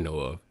that I know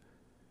of,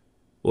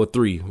 or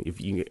three.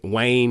 If you get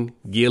Wayne,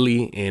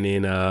 Gilly, and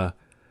then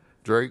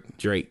Drake.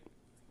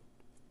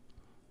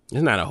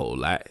 It's not a whole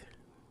lot,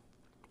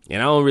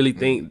 and I don't really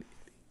think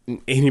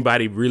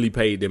anybody really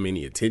paid them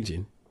any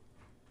attention.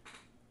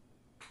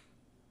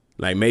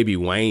 Like maybe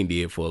Wayne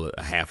did for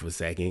a half a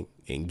second,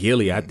 and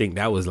Gilly, I think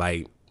that was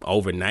like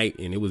overnight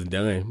and it was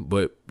done.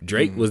 But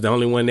Drake was the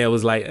only one that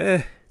was like,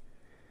 and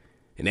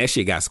that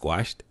shit got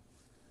squashed.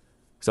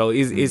 So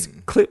is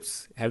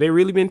clips, have they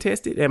really been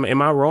tested?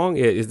 Am I wrong?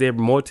 Is there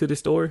more to the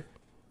story?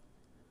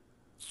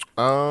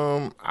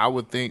 I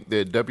would think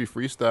that W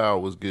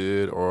Freestyle was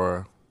good,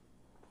 or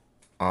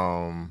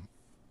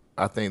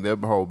I think that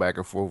whole back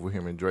and forth with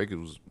him and Drake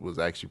was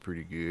actually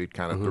pretty good.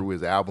 Kind of threw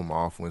his album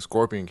off when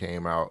Scorpion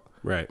came out.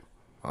 Right.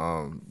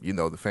 You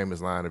know, the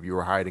famous line of "you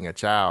were hiding a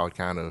child"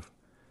 kind of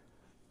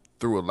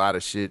threw a lot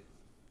of shit,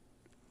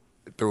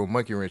 threw a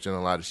monkey wrench in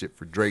a lot of shit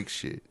for Drake's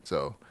shit.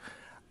 So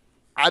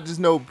I just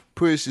know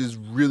Push is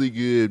really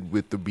good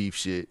with the beef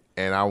shit,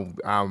 and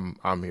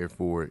I'm here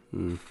for it.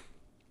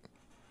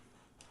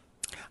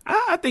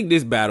 I think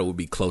this battle would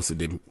be closer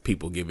than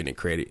people giving it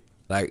credit.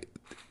 Like,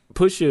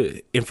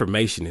 Pusha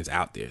information is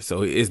out there,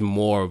 so it's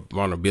more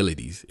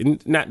vulnerabilities.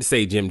 And not to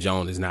say Jim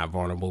Jones is not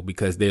vulnerable,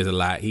 because there's a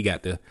lot. He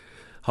got the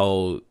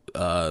whole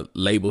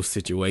label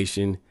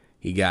situation.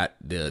 He got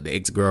the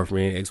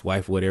ex-girlfriend,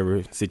 ex-wife,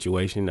 whatever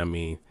situation. I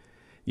mean,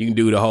 you can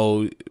do the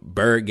whole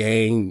Bird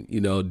Gang,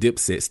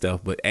 Dipset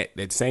stuff, but at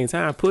the same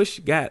time, Push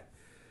got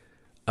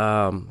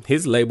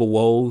his label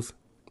woes.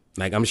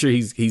 Like, I'm sure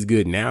he's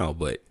good now,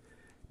 but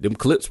them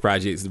Clips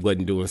projects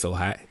wasn't doing so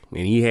hot.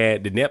 And he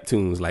had the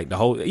Neptunes, like the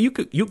whole, you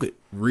could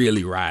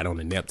really ride on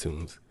the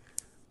Neptunes.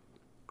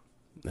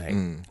 Like,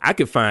 I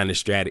could find a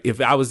strategy. If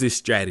I was this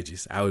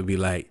strategist, I would be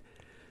like,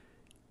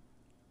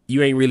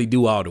 you ain't really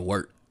do all the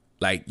work.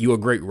 Like, you're a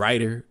great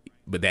writer,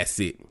 but that's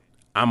it.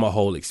 I'm a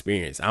whole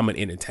experience. I'm an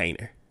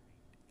entertainer.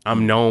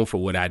 I'm known for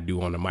what I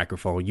do on the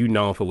microphone. You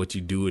known for what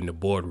you do in the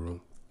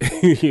boardroom,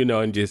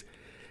 and just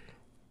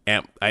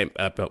amp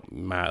up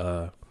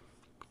my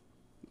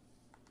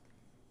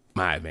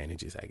my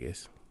advantages, I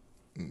guess.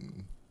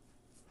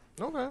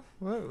 Okay.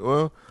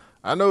 Well,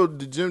 I know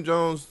the Jim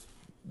Jones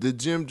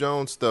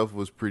stuff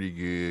was pretty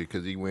good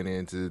because he went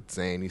into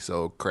saying he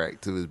sold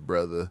crack to his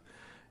brother.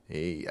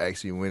 He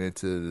actually went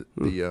into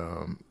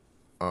the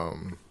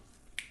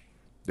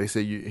they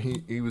say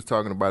he was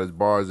talking about his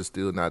bars are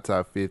still not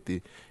top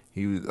 50.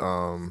 He was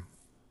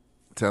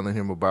talking to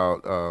him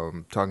about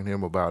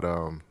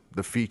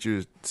the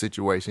feature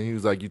situation. He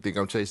was like, "You think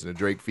I'm chasing a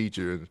Drake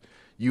feature? And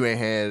you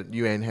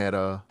ain't had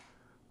a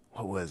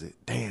what was it?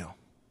 Damn,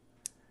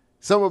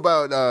 something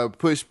about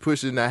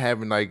Pusha not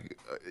having like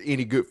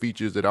any good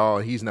features at all.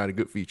 He's not a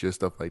good feature,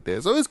 stuff like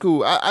that. So it's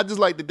cool. I just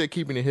like that they're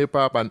keeping it hip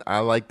hop. I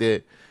like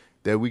that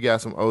we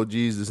got some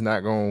OGs that's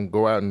not gonna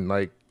go out and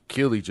like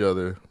kill each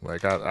other.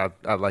 Like I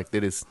like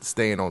that it's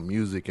staying on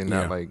music and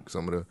not like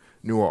some of the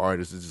newer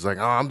artists. It's just like,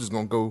 oh, I'm just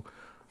gonna go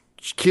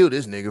kill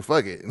this nigga.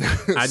 Fuck it.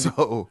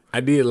 I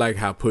did like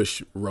how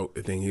Push wrote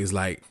the thing. He was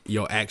like,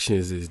 your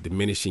actions is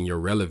diminishing your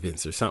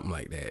relevance or something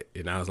like that.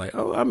 And I was like,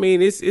 oh, I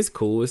mean, it's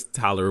cool. It's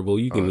tolerable.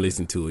 You can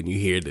listen to it and you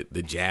hear that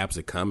the jabs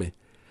are coming.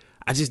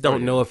 I just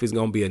don't know if it's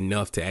going to be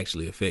enough to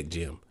actually affect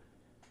Jim.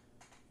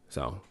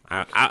 So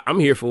I'm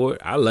here for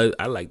it. I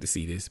like to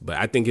see this, but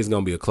I think it's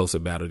going to be a closer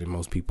battle than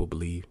most people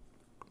believe.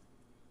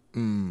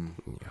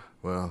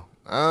 Well,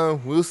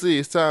 we'll see.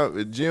 It's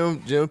time.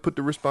 Jim put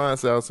the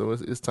response out, so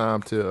it's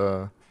time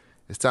to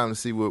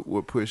see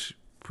what Push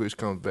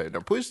comes back. Now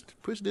Push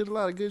did a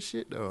lot of good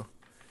shit though.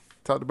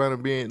 Talked about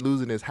him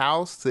losing his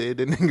house. Said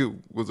that nigga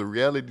was a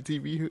reality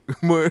TV.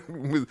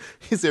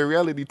 He said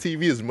reality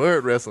TV is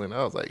mud wrestling.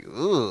 I was like,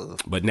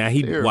 ugh. But now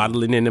he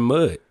waddling in the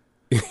mud.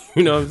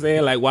 You know what I'm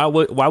saying? Like why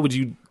would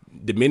you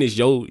diminish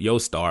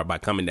your star by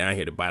coming down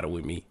here to battle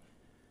with me?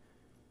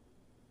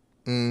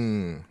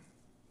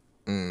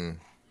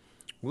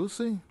 We'll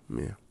see.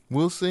 Yeah.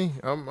 We'll see.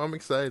 I'm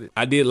excited.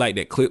 I did like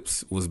that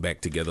Clips was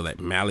back together, like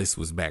Malice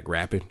was back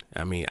rapping.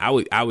 I mean, I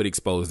would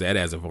expose that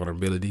as a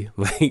vulnerability.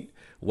 Like,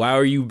 why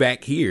are you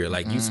back here?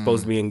 Like, you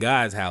supposed to be in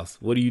God's house.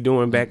 What are you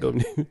doing back up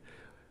there?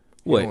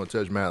 What? You don't want to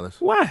touch Malice.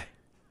 Why?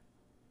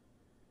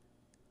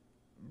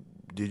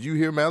 Did you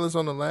hear Malice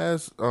on the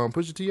last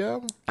Pusha T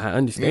album? I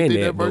understand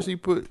that verse he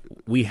put.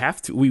 We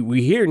have to.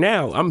 We here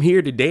now. I'm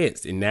here to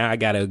dance, and now I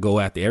gotta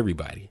go after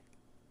everybody.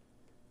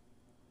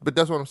 But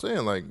that's what I'm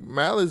saying. Like,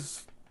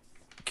 Malice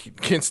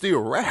can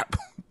still rap.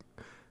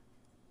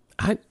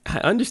 I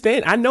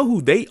understand. I know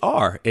who they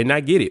are, and I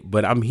get it.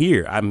 But I'm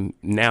here. I'm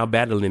now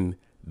battling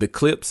the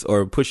Clips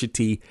or Pusha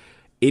T,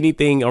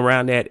 anything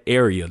around that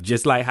area.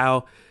 Just like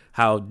how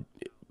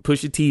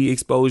Pusha T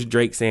exposed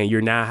Drake saying, you're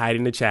now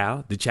hiding the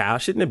child. The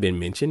child shouldn't have been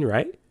mentioned,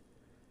 right?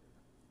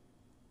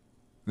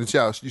 The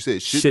child, you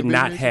said should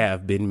not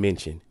have been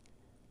mentioned.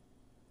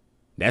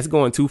 That's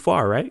going too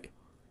far, right?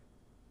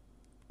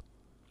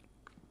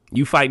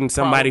 You fighting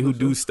somebody who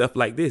do stuff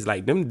like this,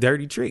 like them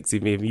dirty tricks.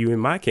 If you in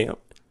my camp,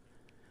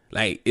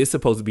 like it's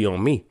supposed to be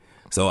on me.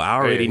 So I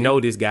already know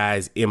this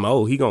guy's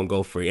MO. He gonna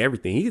go for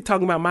everything. He's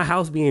talking about my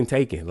house being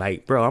taken.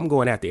 Like, bro, I'm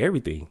going after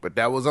everything. But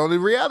that was on the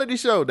reality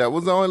show. That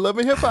was on Love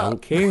and Hip Hop. I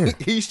don't care.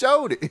 He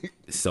showed it.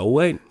 So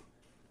what?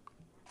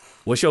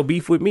 What's your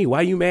beef with me?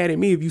 Why you mad at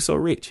me if you so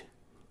rich?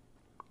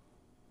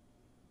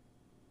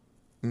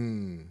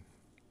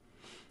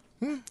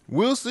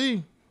 We'll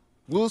see.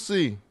 We'll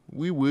see.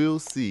 We will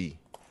see.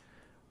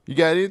 You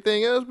got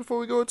anything else before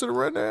we go into the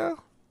rundown?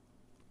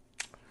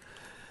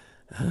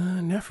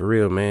 Not for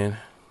real, man.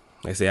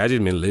 Like I say, I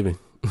just been living.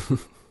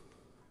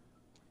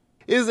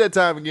 It's that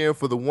time again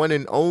for the one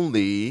and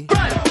only.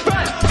 Let's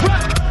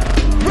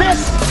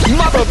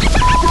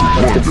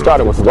get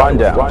started with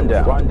rundown.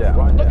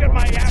 Look at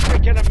my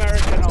African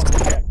American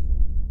over here.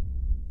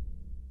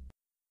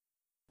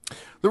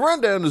 The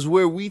rundown is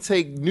where we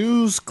take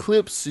news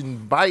clips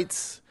and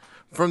bites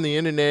from the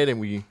internet and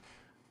we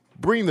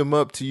bring them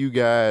up to you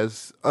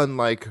guys,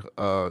 unlike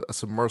a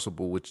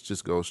submersible, which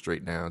just goes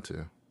straight down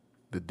to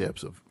the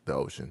depths of the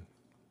ocean.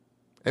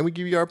 And we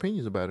give you our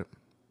opinions about it.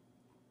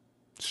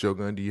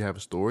 Shogun, do you have a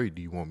story?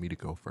 Do you want me to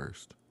go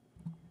first?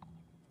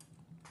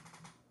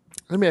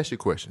 Let me ask you a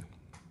question.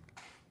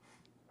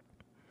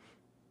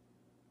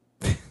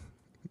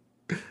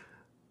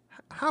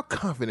 How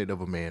confident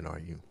of a man are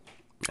you?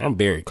 I'm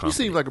very confident.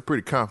 You seem like a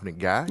pretty confident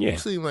guy. Yeah. You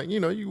seem like,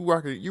 you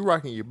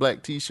rocking your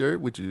black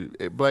T-shirt with your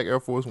black Air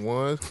Force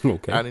Ones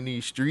out in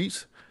these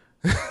streets.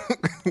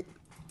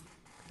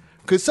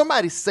 Could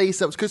somebody say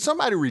something? Could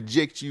somebody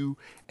reject you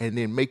and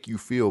then make you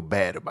feel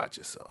bad about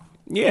yourself?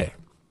 Yeah.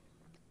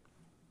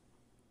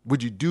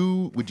 Would you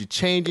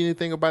change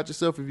anything about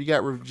yourself if you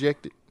got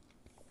rejected?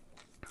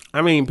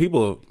 I mean,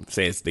 people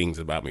said things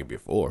about me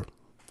before.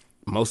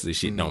 Most of the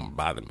shit don't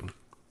bother me.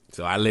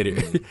 So I let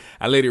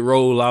it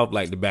roll off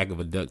like the back of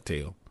a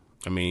ducktail.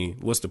 I mean,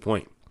 what's the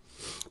point?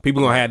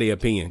 People gonna have their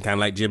opinion, kind of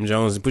like Jim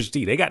Jones and Pusha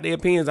T. They got their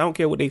opinions. I don't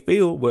care what they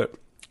feel, but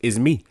it's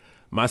me.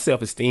 My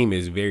self-esteem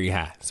is very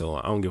high, so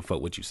I don't give a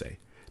fuck what you say.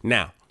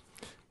 Now,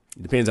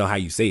 it depends on how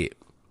you say it.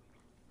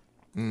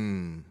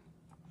 I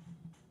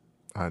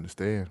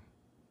understand.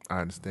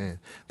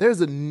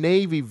 There's a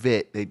Navy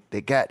vet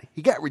that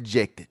got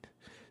rejected.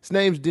 His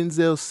name's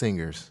Denzel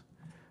Singers.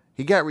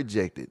 He got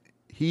rejected.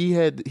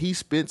 He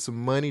spent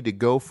some money to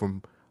go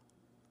from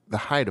the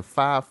height of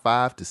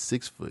 5'5" to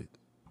 6 foot.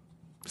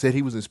 Said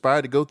he was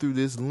inspired to go through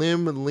this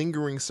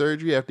limb-lingering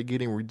surgery after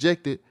getting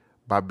rejected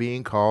by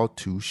being called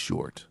too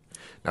short.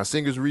 Now,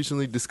 Singers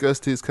recently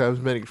discussed his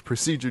cosmetic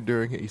procedure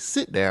during a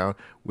sit-down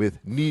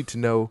with Need to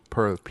Know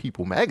per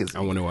People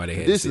magazine. I wonder why they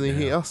had Additionally, to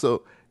sit down. he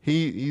also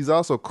He's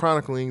also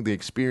chronicling the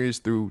experience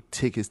through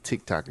his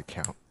TikTok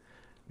account.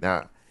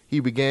 Now, he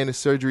began his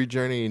surgery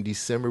journey in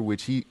December,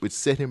 which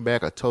set him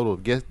back a total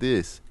of, guess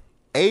this,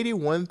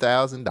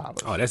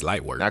 $81,000. Oh, that's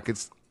light work. Now,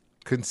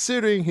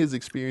 considering his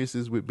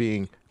experiences with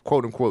being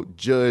quote unquote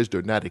judged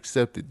or not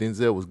accepted,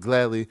 Denzel was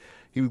gladly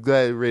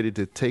ready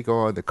to take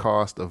on the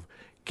cost of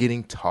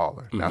getting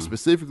taller. Now,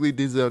 specifically,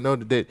 Denzel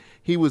noted that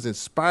he was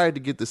inspired to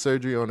get the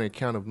surgery on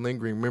account of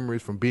lingering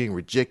memories from being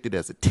rejected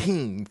as a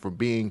teen, from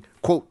being,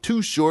 quote,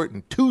 too short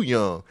and too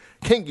young.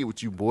 Can't get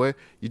with you, boy.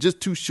 You're just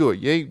too short.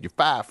 You're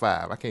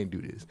 5'5". I can't do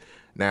this.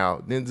 Now,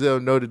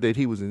 Denzel noted that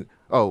he was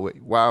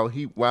while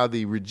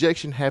the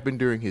rejection happened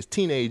during his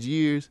teenage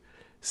years,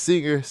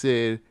 Singer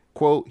said,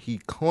 quote, he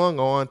clung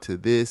on to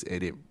this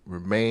and it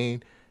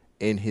remained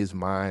in his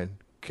mind,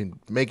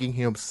 making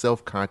him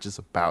self-conscious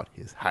about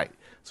his height.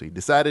 So he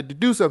decided to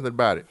do something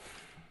about it.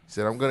 He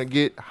said, I'm going to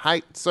get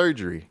height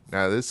surgery.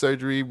 Now, this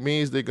surgery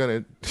means they're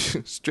going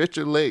to stretch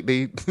your leg.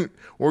 They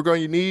work on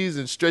your knees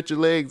and stretch your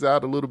legs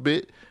out a little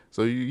bit.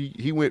 So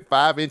he went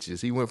 5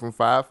 inches. He went from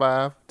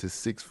 5'5" to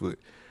 6 foot.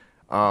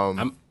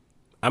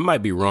 I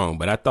might be wrong,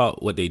 but I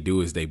thought what they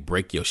do is they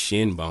break your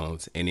shin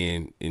bones and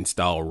then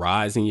install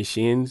rods in your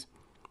shins.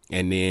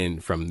 And then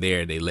from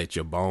there, they let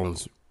your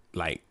bones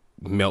like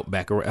melt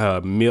back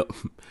around.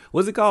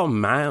 What's it called?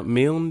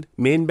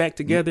 Mend back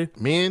together?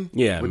 Men?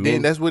 Yeah. But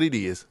then that's what it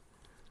is.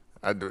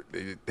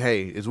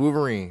 Hey, it's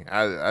Wolverine.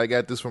 I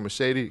got this from a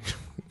shady.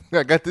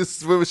 I got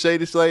this from a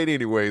shady slate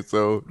anyway.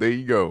 So there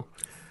you go.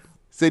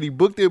 Said he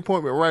booked the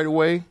appointment right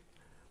away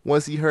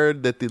once he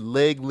heard that the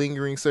leg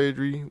lingering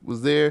surgery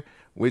was there,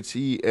 which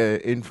he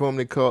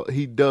informally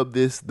he dubbed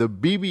this the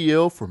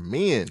BBL for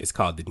men. It's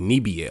called the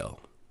NBL.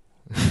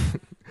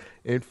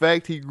 In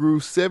fact, he grew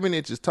 7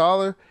 inches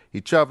taller. He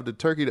traveled to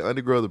Turkey to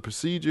undergo the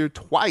procedure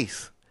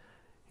twice.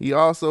 He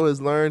also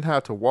has learned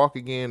how to walk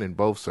again in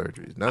both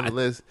surgeries.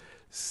 Nonetheless,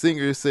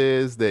 Singer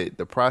says that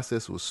the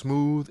process was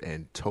smooth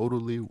and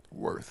totally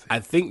worth it. I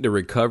think the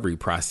recovery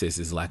process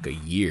is like a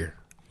year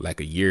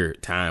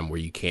time where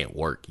you can't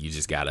work. You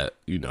just gotta,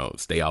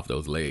 stay off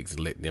those legs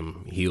and let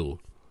them heal.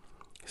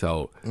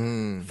 So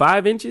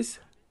 5 inches?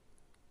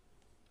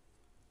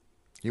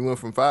 He went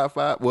from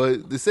 5'5". Well,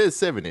 it says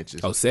 7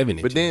 inches. Oh, 7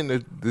 inches. But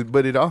then,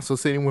 but it also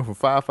said he went from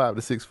 5'5"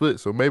 to 6 foot.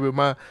 So maybe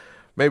I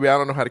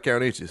don't know how to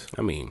count inches.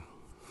 I mean,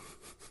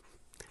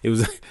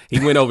 he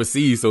went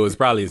overseas, so it's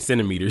probably in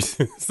centimeters.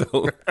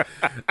 So,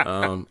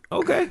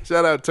 okay.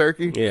 Shout out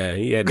Turkey. Yeah,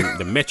 he had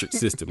the metric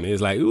system. It's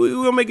like we're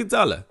gonna make it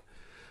taller.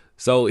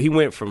 So he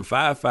went from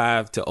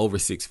 5'5" to over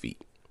 6 feet.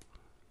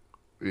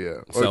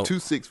 Yeah, or to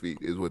 6 feet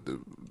is what the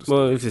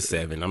well, it's just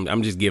 7.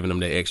 I'm just giving him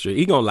the extra.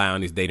 He gonna lie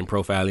on his dating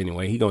profile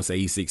anyway. He gonna say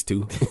he's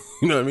 6'2".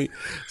 You know what I mean?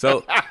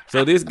 So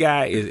this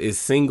guy is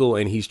single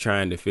and he's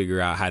trying to figure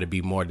out how to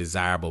be more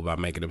desirable by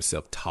making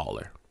himself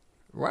taller.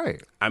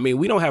 Right. I mean,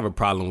 we don't have a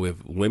problem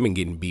with women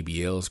getting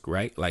BBLs,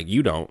 right? Like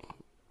you don't.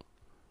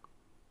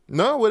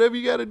 No, whatever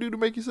you got to do to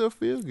make yourself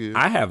feel good.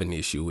 I have an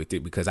issue with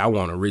it because I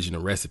want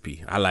original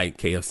recipe. I like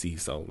KFC,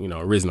 so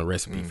original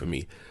recipe for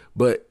me.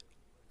 But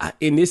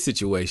in this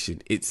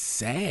situation, it's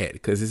sad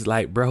because it's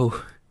like, bro,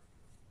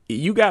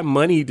 you got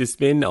money to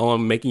spend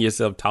on making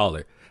yourself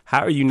taller. How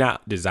are you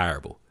not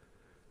desirable?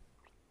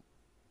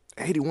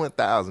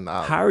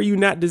 $81,000. How are you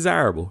not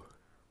desirable?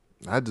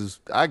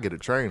 I get a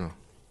trainer.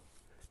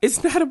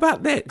 It's not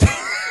about that.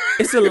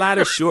 It's a lot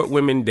of short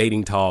women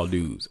dating tall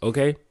dudes.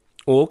 Okay.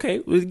 Well,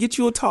 okay. Let's get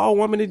you a tall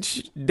woman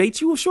to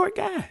date you a short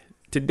guy.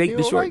 To date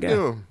the short guy.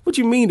 Them. What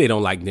you mean they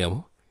don't like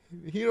them?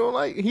 He don't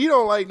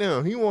like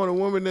them. He want a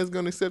woman that's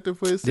gonna accept him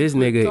for his. This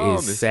nigga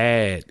is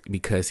sad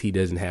because he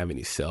doesn't have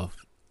any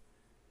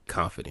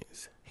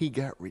self-confidence. He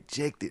got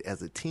rejected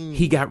as a teen.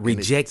 He got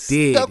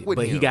rejected,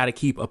 but he got to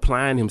keep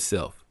applying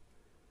himself.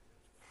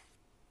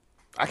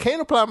 I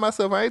can't apply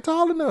myself. I ain't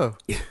tall enough.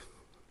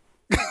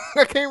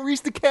 I can't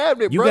reach the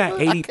cabinet, You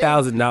brother. got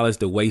 $80,000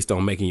 to waste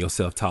on making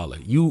yourself taller.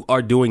 You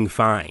are doing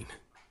fine.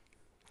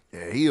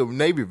 Yeah, he a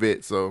Navy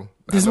vet, so.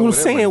 This is what I'm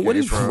saying. What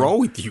is wrong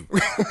with you?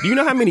 Do you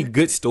know how many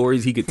good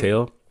stories he could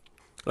tell?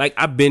 Like,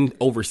 I've been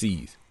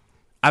overseas.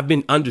 I've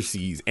been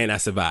underseas, and I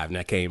survived, and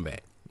I came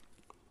back.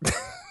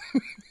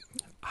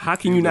 How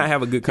can you not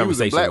have a good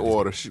conversation? He was in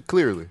Blackwater,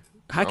 clearly.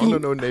 I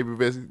don't know Navy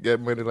vets got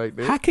money like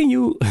that. How can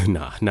you?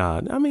 Nah.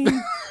 I mean,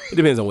 it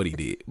depends on what he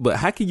did. But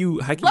how can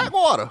you?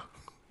 Blackwater.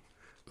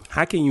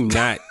 How can you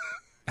not?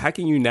 How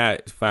can you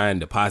not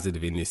find the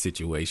positive in this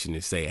situation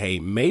and say, hey,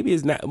 maybe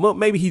it's not. Well,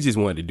 maybe he just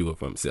wanted to do it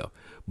for himself.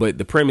 But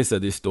the premise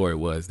of this story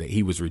was that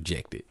he was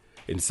rejected,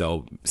 and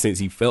so since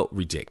he felt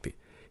rejected,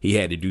 he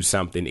had to do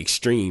something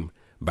extreme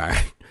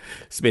by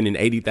spending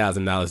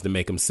 $80,000 to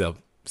make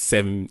himself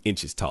 7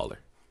 inches taller.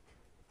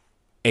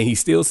 And he's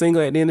still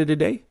single at the end of the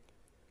day.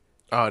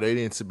 Oh, they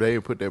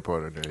didn't put that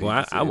part in there.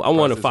 Well, I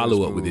want to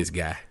follow up with this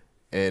guy,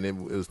 and it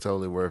was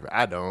totally worth it.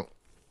 I don't.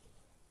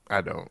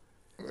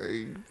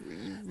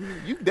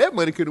 That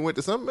money could have went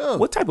to something else.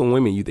 What type of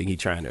women you think he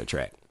trying to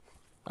attract?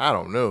 I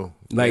don't know.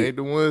 Like, they ain't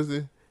the ones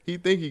that he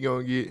think he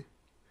gonna get.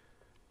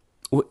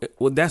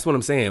 Well, that's what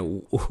I'm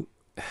saying.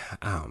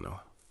 I don't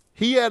know.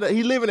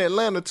 He live in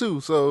Atlanta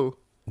too, so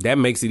that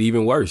makes it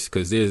even worse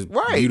because there's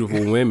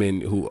beautiful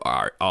women who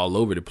are all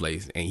over the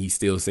place, and he's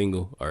still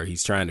single or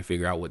he's trying to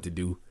figure out what to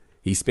do.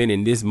 He's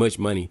spending this much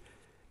money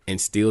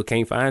and still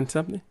can't find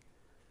something.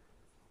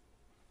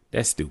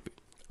 That's stupid.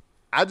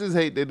 I just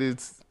hate that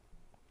it's.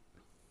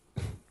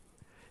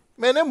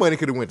 Man, that money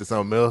could have went to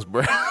something else,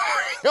 bro.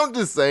 I'm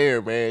just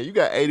saying, man. You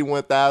got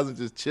 $81,000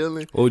 just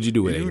chilling. What would you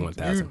do with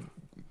 $81,000?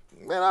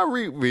 Man, I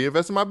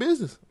reinvest in my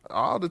business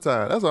all the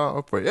time. That's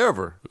all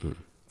forever.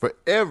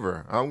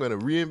 Forever. I'm gonna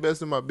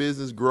reinvest in my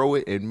business, grow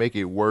it, and make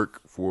it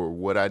work for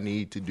what I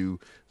need to do,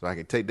 so I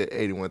can take that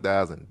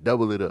 $81,000,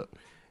 double it up.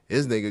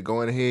 This nigga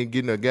going ahead and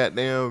getting a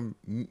goddamn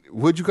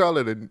what'd you call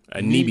it? A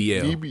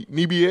NBL.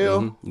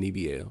 NBL?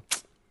 NBL.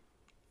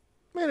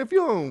 Man, if you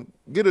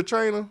don't get a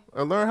trainer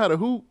and learn how to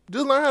hoop,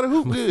 just learn how to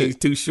hoop good. He's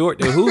too short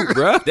to hoop,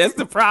 bro. That's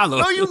the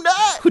problem. No, you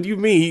not. What do you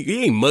mean?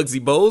 He ain't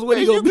Muggsy Bowles. What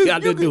he gonna be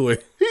out there doing?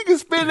 He can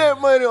spend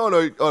that money on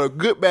a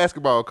good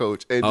basketball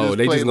coach. And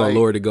they just gonna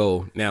lower the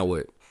goal. Now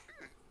what?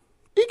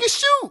 He can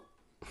shoot.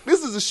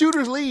 This is a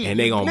shooter's league. And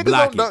they gonna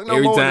block it.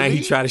 Every time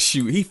he try to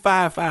shoot. He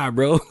 5'5",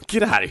 bro.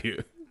 Get out of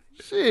here.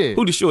 Shit.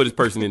 Who the shortest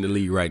person in the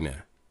league right now?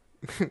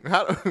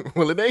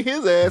 Well, it ain't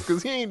his ass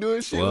because he ain't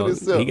doing shit with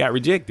himself. He got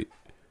rejected.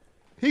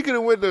 He could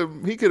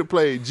have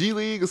played G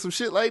League or some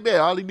shit like that.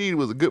 All he needed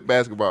was a good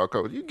basketball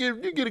coach. You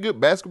get a good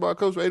basketball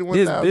coach for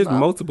 $81,000. There's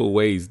multiple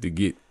ways to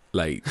get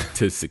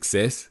to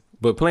success,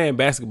 but playing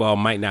basketball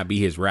might not be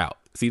his route.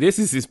 See, this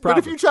is his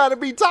problem. But if you try to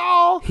be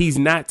tall, he's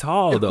not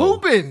tall though.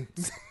 Hooping.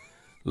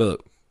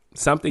 Look,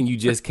 something you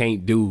just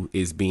can't do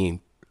is be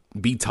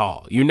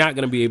tall. You're not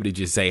gonna be able to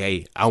just say,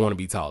 "Hey, I want to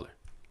be taller."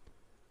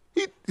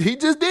 He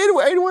just did it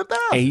with $81,000,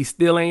 and he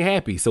still ain't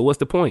happy. So what's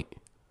the point?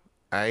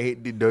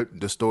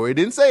 The story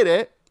didn't say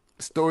that.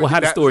 How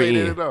the story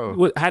end?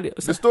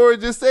 The story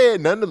just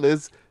said,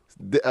 nonetheless,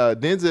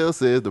 Denzel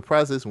says the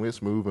process went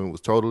smooth and was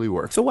totally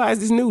worth it. So why is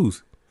this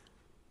news?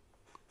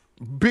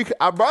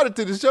 I brought it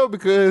to the show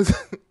because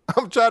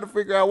I'm trying to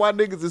figure out why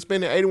niggas is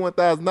spending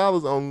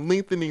 $81,000 on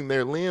lengthening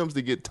their limbs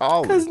to get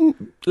taller. Because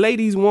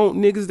ladies want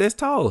niggas that's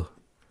taller.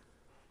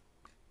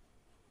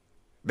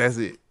 That's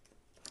it.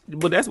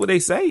 But that's what they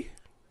say.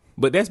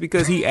 But that's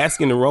because he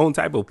asking the wrong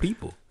type of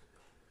people.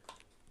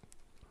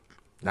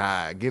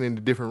 Nah, get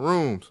into different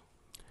rooms.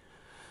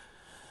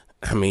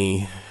 I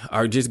mean,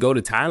 or just go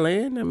to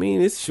Thailand. I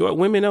mean, it's short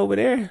women over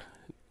there.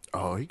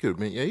 Oh, he could have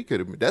been. Yeah, he could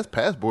have been. That's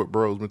Passport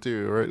Bros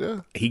material right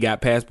there. He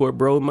got Passport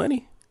Bro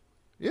money.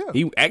 Yeah.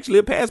 He actually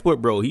a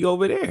Passport Bro. He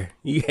over there.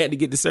 He had to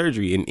get the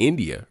surgery in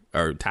India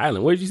or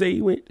Thailand. Where did you say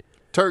he went?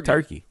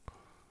 Turkey.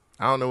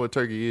 I don't know what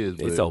Turkey is,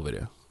 but it's over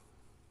there.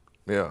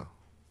 Yeah.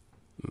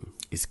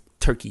 It's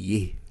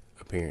Turkey,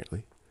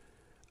 apparently.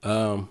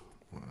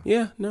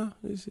 Yeah, no.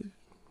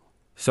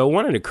 So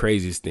one of the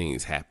craziest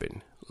things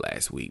happened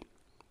last week.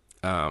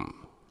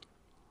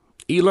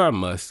 Elon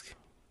Musk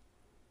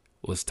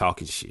was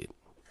talking shit.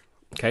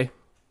 Okay?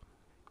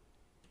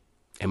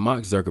 And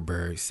Mark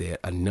Zuckerberg said,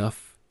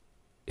 enough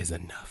is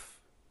enough.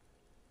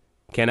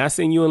 Can I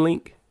send you a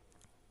link?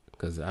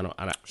 Because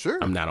Sure.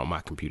 I'm not on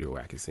my computer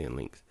where I can send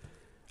links.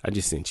 I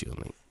just sent you a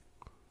link.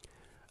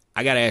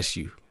 I got to ask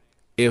you,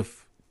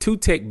 if two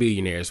tech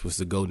billionaires was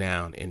to go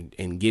down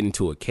and get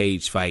into a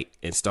cage fight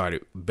and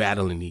started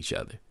battling each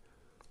other,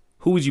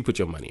 who would you put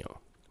your money on?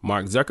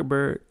 Mark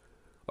Zuckerberg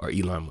or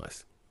Elon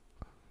Musk?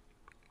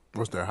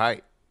 What's their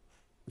height?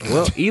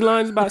 Well,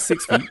 Elon's about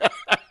 6 feet.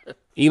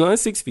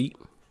 Elon's 6 feet.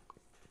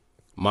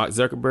 Mark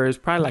Zuckerberg's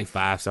probably like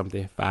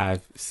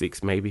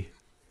 5'6" maybe.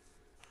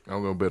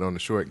 I'm going to bet on the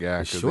short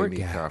guy because they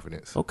need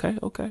confidence. Okay.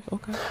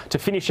 To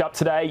finish up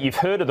today, you've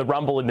heard of the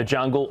rumble in the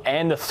jungle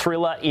and the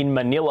thriller in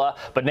Manila,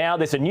 but now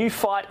there's a new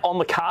fight on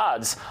the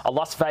cards, a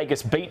Las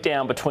Vegas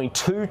beatdown between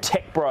two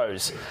tech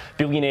bros.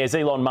 Billionaires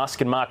Elon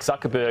Musk and Mark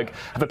Zuckerberg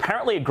have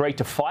apparently agreed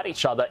to fight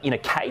each other in a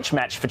cage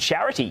match for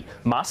charity.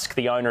 Musk,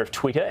 the owner of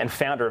Twitter and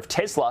founder of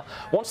Tesla,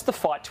 wants the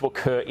fight to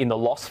occur in the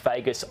Las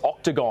Vegas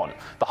Octagon,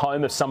 the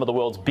home of some of the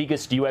world's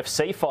biggest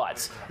UFC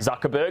fights.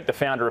 Zuckerberg, the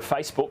founder of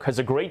Facebook, has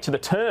agreed to the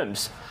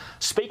terms.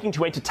 Speaking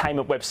to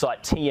entertainment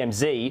website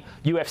TMZ,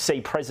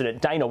 UFC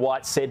President Dana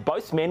White said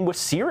both men were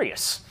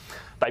serious.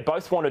 They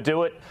both want to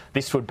do it.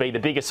 This would be the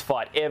biggest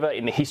fight ever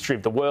in the history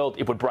of the world.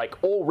 It would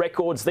break all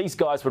records. These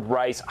guys would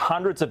raise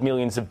hundreds of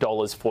millions of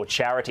dollars for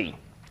charity.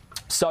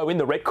 So in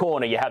the red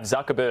corner, you have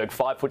Zuckerberg,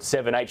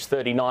 5'7", age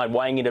 39,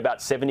 weighing in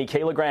about 70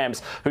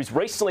 kilograms, who's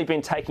recently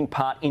been taking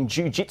part in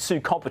jiu-jitsu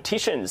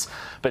competitions.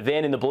 But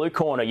then in the blue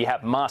corner, you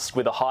have Musk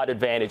with a height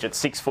advantage at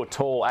 6 foot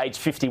tall, age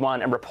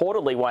 51, and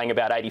reportedly weighing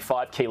about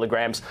 85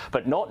 kilograms,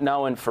 but not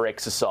known for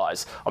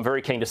exercise. I'm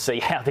very keen to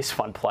see how this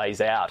one plays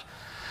out.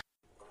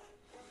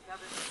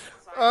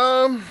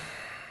 I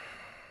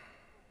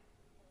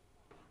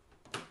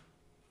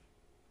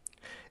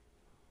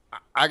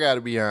got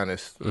to be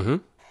honest.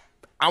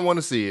 I want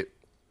to see it.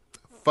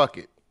 Fuck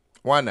it.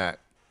 Why not?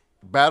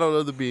 Battle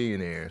of the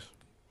Billionaires.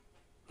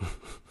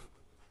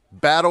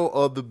 Battle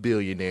of the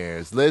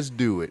Billionaires. Let's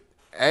do it.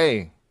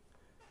 Hey,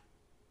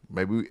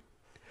 maybe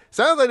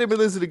sounds like they've been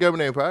listening to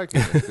Government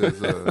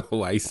Podcast.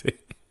 Why you say?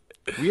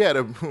 We had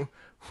a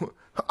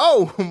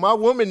my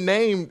woman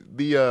named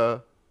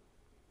the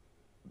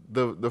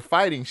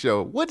fighting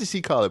show. What did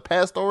she call it?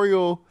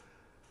 Pastoral.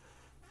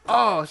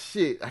 Oh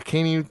shit, I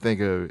can't even think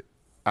of it.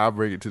 I'll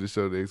bring it to the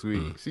show next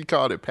week. She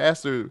called it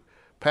Pastor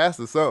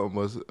something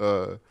was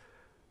what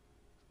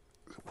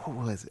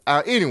was it?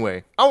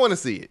 Anyway, I want to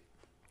see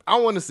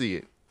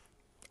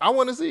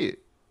it.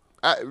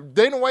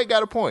 Dana White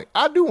got a point.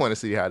 I do want to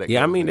see how that goes.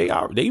 Yeah, I mean, they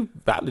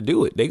about to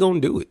do it. They gonna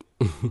do it.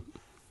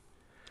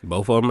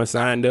 Both of them are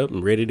signed up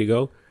and ready to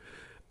go.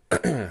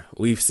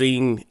 We've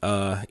seen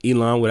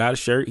Elon without a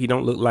shirt. He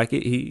don't look like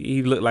it.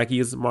 He looked like he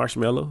is a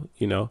marshmallow,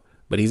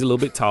 but he's a little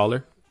bit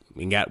taller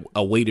and got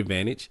a weight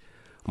advantage.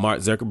 Mark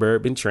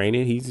Zuckerberg been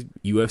training. He's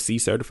UFC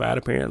certified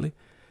apparently,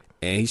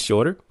 and he's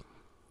shorter.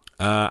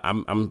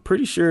 I'm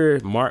pretty sure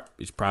Mark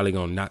is probably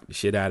gonna knock the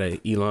shit out of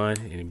Elon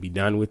and be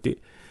done with it.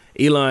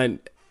 Elon.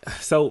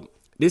 So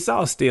this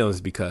all stems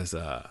because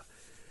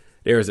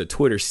there was a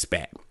Twitter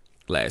spat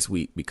last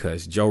week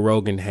because Joe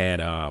Rogan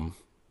had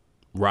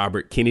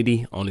Robert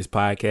Kennedy on his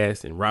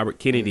podcast, and Robert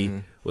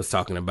Kennedy was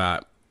talking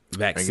about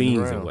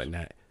vaccines and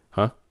whatnot.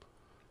 Huh?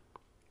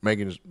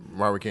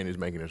 Robert Kennedy's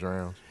making his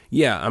rounds.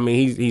 Yeah, I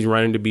mean he's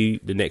running to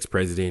be the next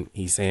president.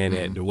 He's saying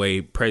that the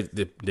way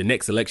the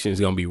next election is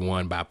going to be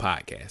won by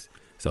podcasts.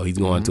 So he's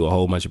going to a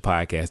whole bunch of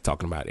podcasts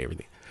talking about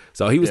everything.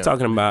 So he was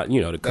talking about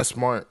that's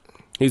smart.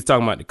 He was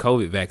talking about the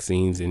COVID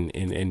vaccines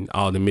and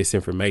all the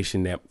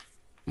misinformation that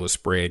was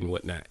spread and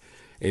whatnot.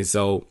 And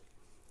so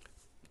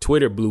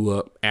Twitter blew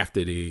up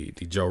after the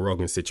Joe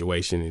Rogan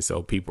situation. And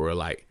so people were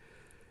like,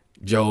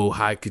 Joe,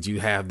 how could you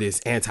have this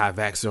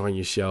anti-vaxxer on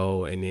your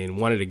show? And then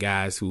one of the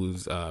guys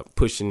who's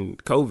pushing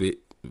COVID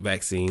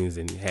vaccines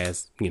and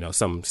has,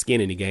 some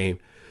skin in the game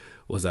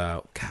was,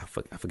 I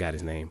forgot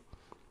his name.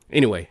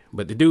 Anyway,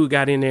 but the dude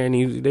got in there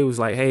and they was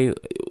like, hey,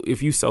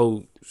 if you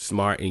so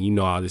smart and you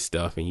know all this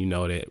stuff and you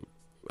know that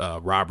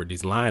Robert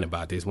is lying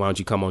about this, why don't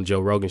you come on Joe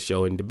Rogan's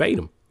show and debate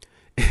him?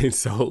 And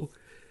so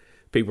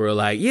people were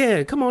like,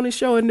 yeah, come on this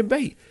show and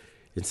debate.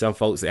 And some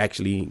folks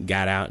actually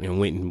got out and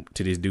went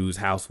to this dude's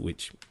house,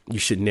 which you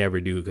should never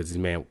do because this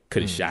man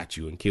could have shot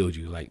you and killed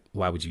you. Like,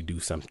 why would you do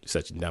such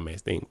a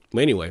dumbass thing?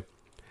 But anyway,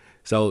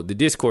 so the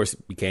discourse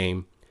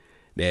became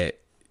that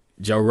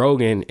Joe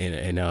Rogan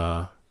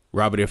and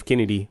Robert F.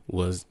 Kennedy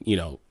was,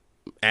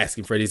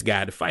 asking for this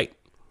guy to fight.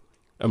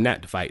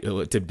 Not to fight,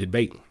 to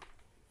debate.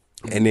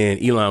 And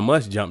then Elon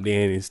Musk jumped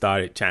in and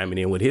started chiming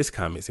in with his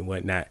comments and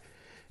whatnot.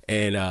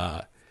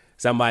 And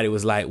somebody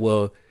was like,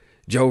 well,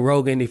 Joe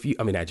Rogan,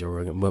 not Joe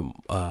Rogan, but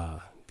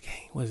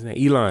what's his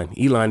name?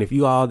 Elon, if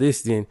you all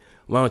this, then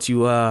why don't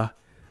you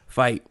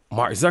fight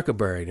Mark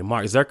Zuckerberg? And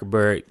Mark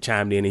Zuckerberg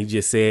chimed in and he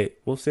just said,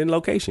 well, send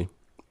location.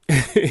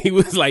 He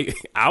was like,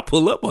 I'll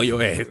pull up on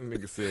your ass.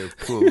 Nigga said,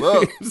 pull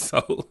up.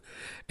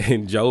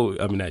 And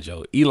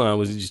Elon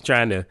was just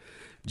trying to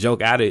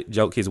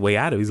joke his way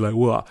out of it. He's like,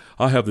 well,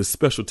 I have this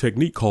special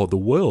technique called the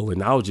well,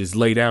 and I'll just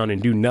lay down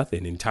and do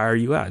nothing and tire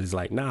you out. It's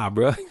like, nah,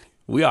 bro,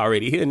 we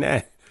already here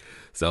now.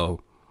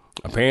 So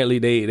apparently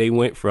they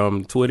went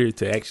from Twitter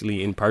to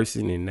actually in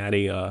person, and now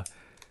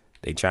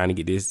they trying to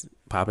get this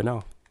popping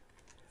off.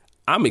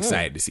 I'm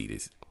excited to see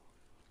this.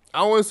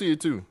 I want to see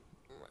it too,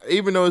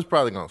 even though it's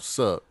probably gonna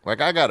suck.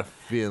 Like I got a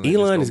feeling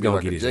Elon is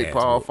gonna get a his Jake ass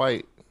Paul whooped.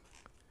 fight.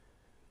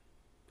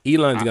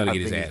 Elon's gonna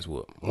get his ass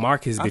whooped.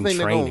 Mark has been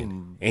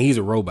training, and he's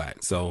a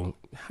robot. So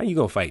how you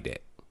gonna fight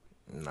that?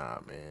 Nah,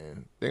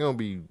 man, they're gonna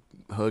be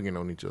hugging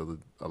on each other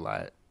a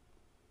lot.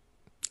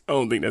 I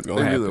don't think that's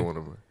gonna happen. One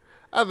of them.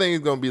 I think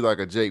it's gonna be like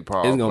a Jake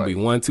Paul. It's gonna be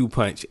 1-2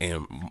 punch,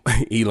 and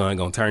Elon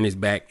gonna turn his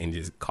back and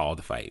just call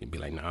the fight and be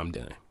like, "Nah, I'm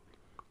done."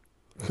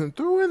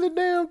 Throw in the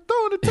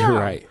towel.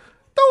 Right.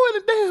 Throw in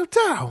the damn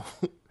towel.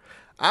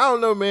 I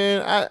don't know,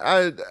 man.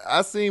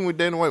 I seen what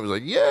Dana White was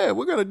like, yeah,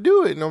 we're gonna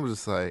do it, and I'm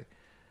just like,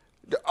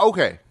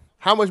 okay,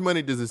 how much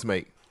money does this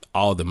make?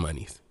 All the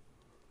monies.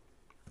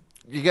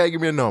 You gotta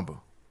give me a number.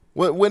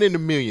 What in the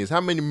millions?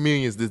 How many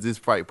millions does this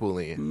fight pull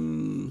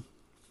in?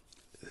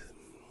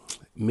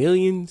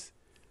 Millions?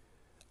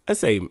 I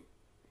say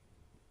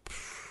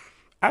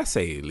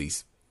at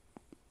least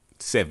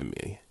 7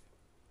 million.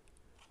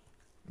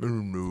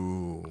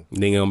 No.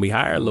 Think gonna be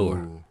higher or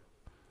lower?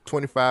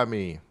 25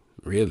 million.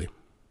 Really?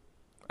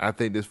 I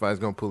think this fight's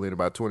gonna pull in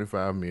about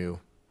 25 mil.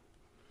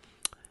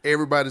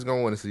 Everybody's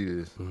gonna want to see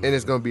this, and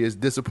it's gonna be as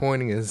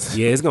disappointing as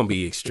it's gonna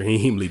be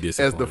extremely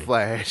disappointing as the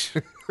Flash.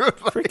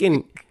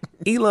 Freaking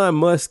Elon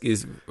Musk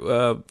is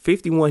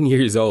 51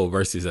 years old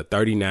versus a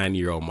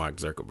 39-year-old Mark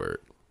Zuckerberg.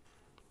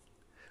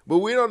 But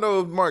we don't know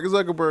if Mark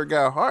Zuckerberg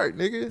got heart,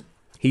 nigga.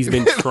 He's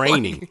been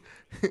training.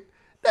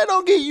 That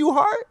don't get you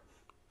heart.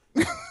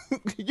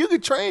 You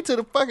can train to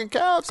the fucking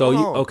cows.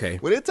 So okay.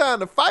 When it's time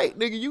to fight,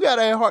 nigga, you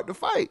gotta have heart to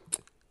fight.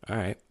 All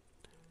right.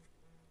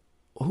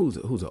 Who's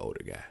an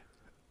older guy?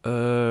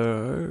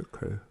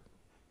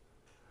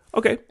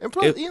 Okay. And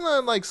plus,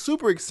 Elon like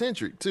super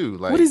eccentric too.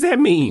 Like, what does that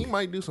mean? He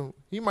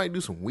might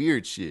do some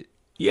weird shit.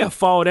 Yeah,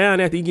 fall down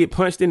after you get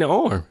punched in the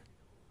arm.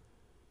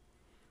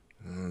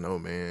 I don't know,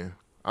 man.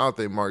 I don't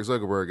think Mark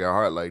Zuckerberg got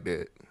heart like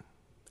that.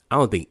 I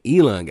don't think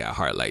Elon got a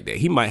heart like that.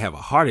 He might have a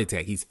heart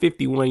attack. He's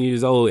 51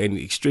 years old and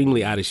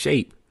extremely out of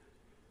shape.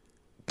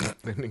 That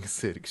nigga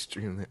said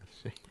extremely out of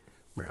shape.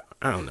 Bro,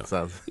 I don't know.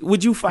 Sounds-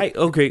 Would you fight?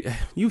 Okay,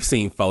 you've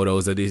seen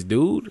photos of this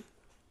dude.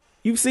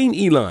 You've seen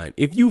Elon.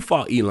 If you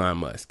fought Elon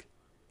Musk,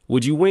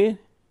 would you win?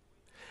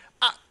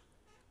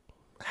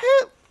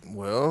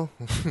 Well,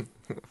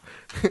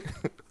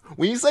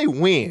 when you say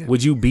win,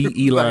 Would you beat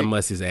Elon Like-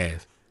 Musk's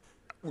ass?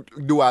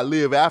 do I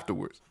live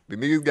afterwards? The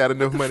niggas got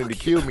enough money to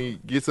kill me,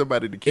 get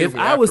somebody to kill If me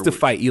I was to afterwards.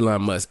 fight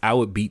Elon Musk, I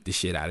would beat the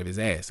shit out of his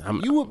ass.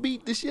 You would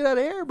beat the shit out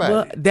of everybody.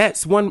 Well,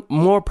 that's one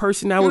more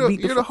person I would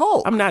beat. You're the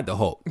Hulk. I'm not the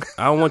Hulk.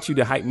 I don't want you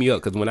to hype me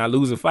up because when I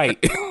lose a fight,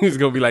 it's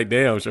gonna be like,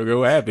 damn, sugar,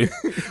 what happened?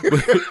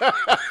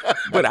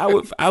 But I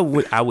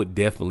would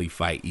definitely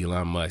fight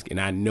Elon Musk, and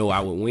I know I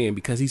would win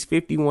because he's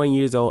 51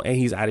 years old and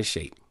he's out of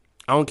shape.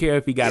 I don't care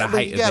if he got Yeah, a but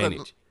height he got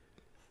advantage.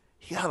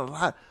 He got a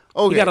lot.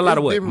 Oh, He got a lot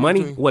of what?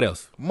 Money? What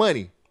else?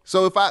 Money.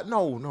 So if I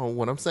no,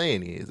 what I'm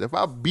saying is, if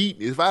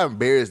I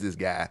embarrass this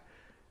guy,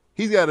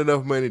 he's got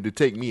enough money to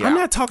take me out. I'm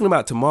not talking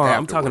about tomorrow.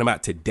 I'm Afterward. talking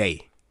about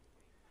today.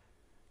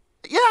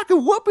 Yeah, I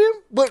can whoop him,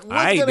 but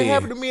what's Aight, gonna then.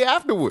 happen to me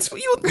afterwards?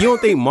 You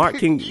don't think Mark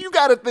can? You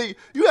gotta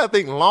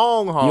think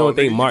long haul. You don't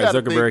think nigga. Mark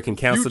gotta Zuckerberg think can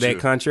cancel that future.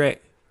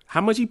 contract?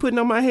 How much he putting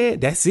on my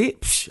head? That's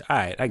it. Psh, all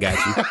right, I got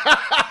you.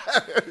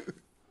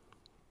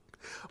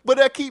 But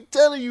I keep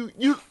telling you,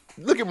 you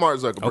look at Mark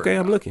Zuckerberg. Okay,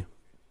 I'm looking.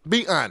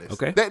 Be honest.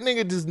 Okay. That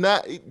nigga does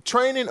not,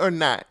 training or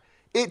not,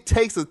 it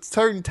takes a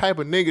certain type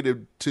of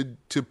nigga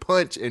to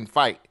punch and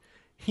fight.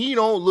 He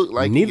don't look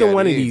like Neither he got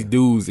one it of in these him.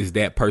 dudes is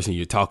that person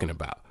you're talking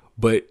about.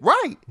 But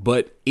Right.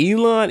 But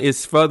Elon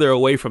is further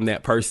away from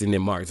that person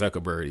than Mark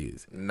Zuckerberg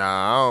is.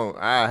 No,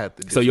 I have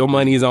to. So your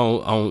money is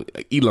on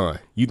Elon.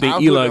 You think I'll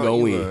put it Elon on gonna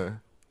win? Elon.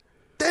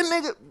 That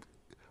nigga,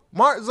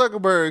 Mark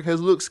Zuckerberg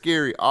has looked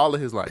scary all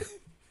of his life.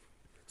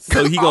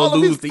 So he all gonna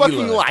of lose his to fucking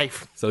Elon.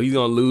 life. So he's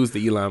gonna lose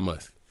to Elon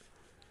Musk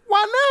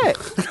Why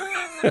not?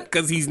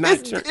 because he's not.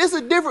 It's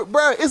a different,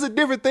 bro. It's a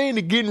different thing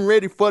to getting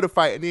ready for the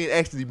fight and then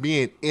actually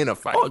being in a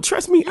fight. Oh,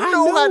 trust me, You I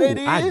know how that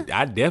is.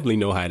 I definitely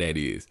know how that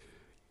is,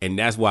 and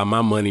that's why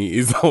my money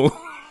is on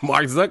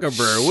Mark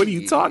Zuckerberg. What are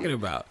you talking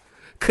about?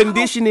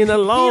 Conditioning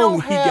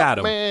alone, he got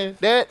him. Man,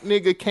 that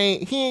nigga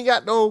can't. He ain't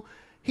got no.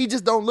 He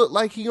just don't look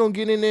like he gonna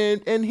get in there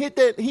and hit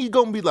that. He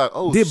gonna be like,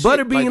 oh. Did shit,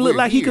 Butterbean look we're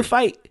like he here. could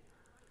fight?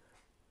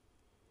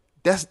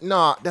 That's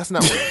not what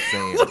I'm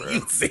saying, What bro. are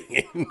you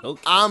saying?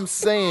 Okay. I'm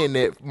saying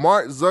that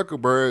Mark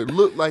Zuckerberg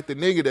looked like the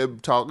nigga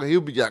that talking.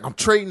 He'll be like, I'm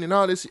trading and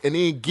all this, and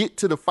then get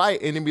to the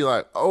fight and then be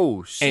like,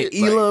 oh shit.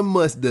 And like, Elon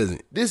Musk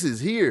doesn't. this is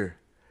here.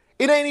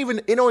 It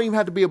don't even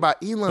have to be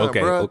about Elon, Okay,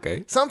 bro.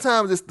 okay.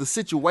 Sometimes it's the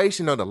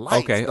situation or the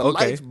lights. Okay, the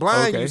okay, lights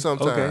blind okay, you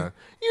sometimes. okay.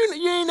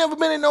 You ain't never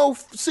been in no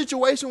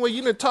situation where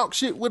you done talk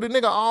shit with a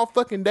nigga all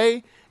fucking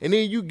day, and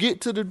then you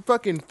get to the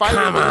fucking fight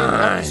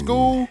after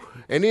school,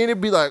 and then it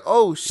be like,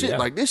 oh shit, Yeah.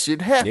 like this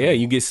shit happened. Yeah,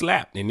 you get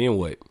slapped, and then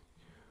what?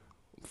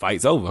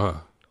 Fight's over, huh?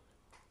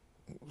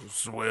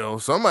 Well,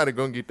 somebody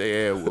gonna get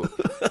their ass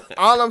whooped.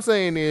 All I'm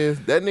saying is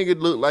that nigga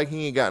look like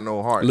he ain't got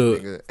no heart,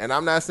 Look. nigga. And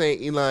I'm not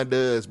saying Elon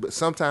does, but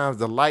sometimes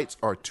the lights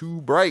are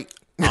too bright.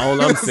 All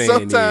I'm saying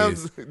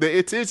sometimes is the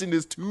attention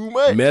is too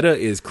much. Meta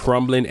is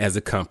crumbling as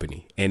a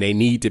company, and they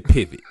need to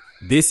pivot.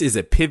 This is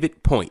a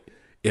pivot point.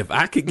 If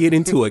I could get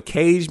into a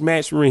cage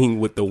match ring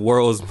with the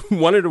world's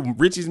one of the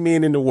richest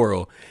men in the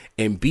world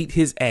and beat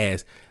his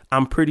ass,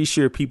 I'm pretty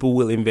sure people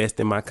will invest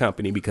in my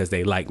company because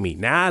they like me.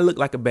 Now I look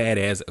like a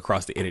badass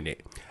across the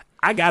internet.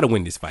 I gotta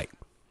win this fight.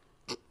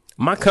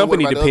 My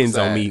company about the depends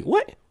other on me. side?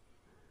 What?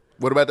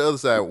 What about the other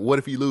side? What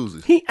if he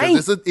loses? He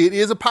 'Cause ain't. it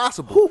is a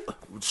possible.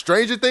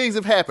 Stranger things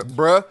have happened,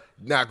 bruh.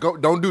 Now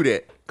don't do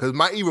that. Cause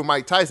even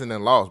Mike Tyson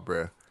done lost,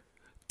 bruh.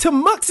 To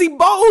Muxie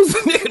Bowles?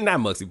 Not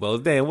Muxie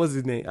Bowles. Damn, what's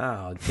his name?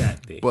 Oh, God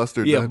damn.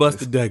 Buster Yeah, Douglas.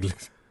 Buster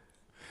Douglas.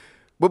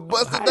 But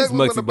Buster How is Douglas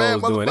was Muxie a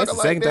bad Bowles doing? That's the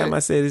motherfucker second like time I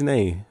that. said his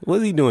name.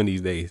 What's he doing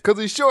these days? Cause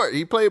he's short.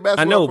 He played I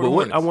basketball. know, for but the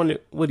what I Hornets. wonder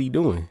what he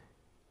doing.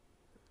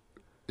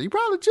 He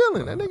probably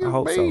chilling. That I nigga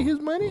hope made so. his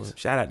money. Well,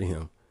 shout out to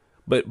him.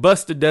 But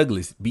Buster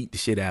Douglas beat the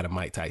shit out of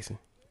Mike Tyson.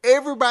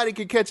 Everybody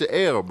can catch an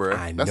L, bruh.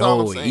 I That's all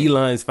know. I'm saying.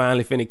 Elon's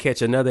finally finna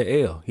catch another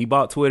L. He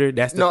bought Twitter.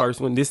 That's the No.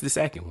 first one. This is the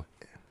second one.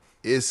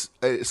 It's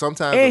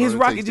sometimes And it his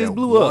only rocket takes just that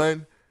blew up.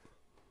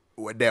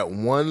 with that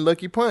one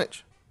lucky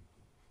punch.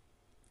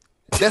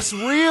 That's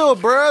real,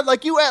 bruh.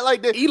 Like you act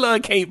like that.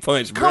 Elon can't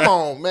punch, bro. Come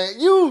on, man.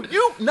 You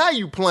now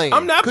you playing.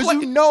 I'm not because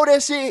playing. you know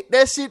that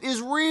shit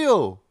is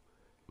real.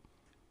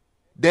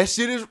 That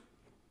shit is.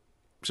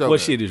 Show What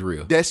me. shit is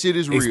real? That shit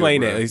is real.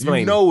 Explain bruh. that. Explain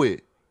You it. know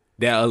it.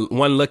 That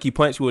one lucky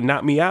punch will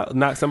knock me out,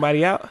 knock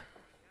somebody out.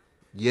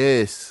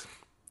 Yes.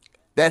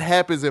 That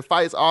happens in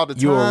fights all the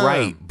time. You're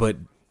right, but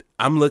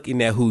I'm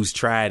looking at who's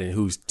tried and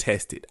who's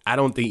tested. I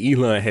don't think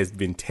Elon has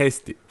been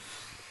tested.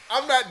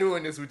 I'm not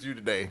doing this with you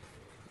today.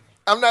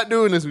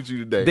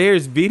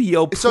 There's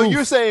video proof. So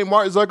you're saying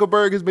Mark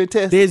Zuckerberg has been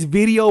tested? There's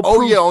video Oh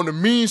proof. yeah, on the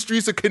mean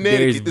streets of There's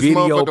Connecticut, this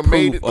video motherfucker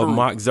made proof it of through.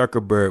 Mark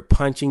Zuckerberg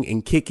punching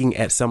and kicking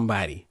at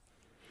somebody.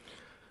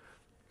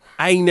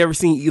 I ain't never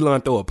seen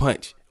Elon throw a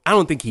punch. I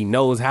don't think he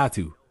knows how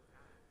to.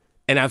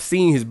 And I've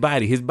seen his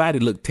body. His body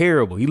looked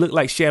terrible. He looked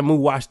like Shamu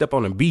washed up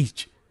on a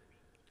beach.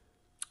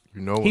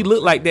 You know, he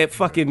looked like that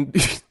fucking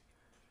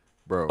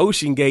bro.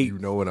 Ocean Gate. You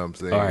know what I'm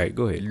saying? All right,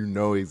 go ahead. You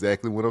know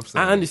exactly what I'm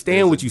saying. I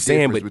understand what you're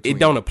saying, but it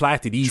don't apply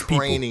to these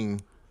training.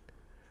 people.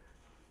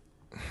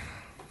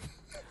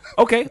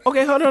 Okay,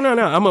 hold on,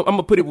 no. I'm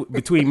gonna put it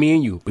between me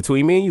and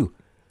you.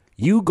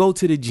 You go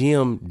to the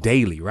gym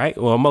daily, right?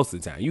 Well, most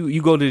of the time.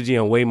 You go to the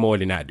gym way more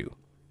than I do,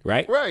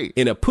 right? Right.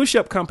 In a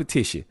push-up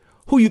competition,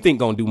 who you think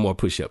gonna do more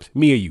push-ups?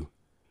 Me or you?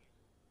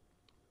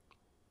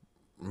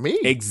 Me.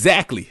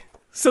 Exactly.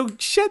 So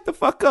shut the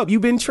fuck up.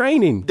 You've been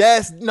training.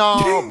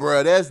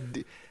 Bro.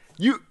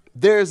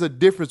 There's a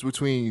difference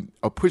between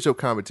a push-up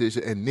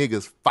competition and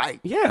niggas fight.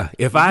 Yeah.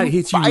 If I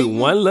hit you with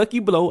one lucky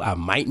blow, I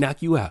might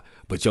knock you out.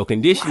 But your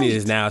conditioning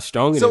is now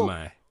stronger than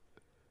mine.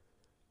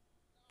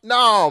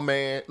 No,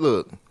 man.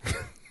 Look.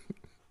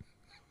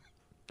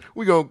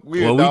 we doing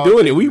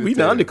it. We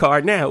the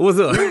undercard now. What's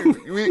up?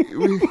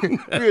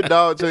 we a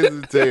dog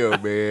chasing the tail,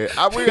 man.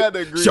 We got to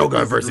agree.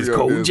 Shogun versus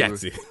Cole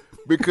Jackson.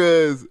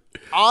 Because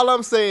all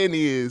I'm saying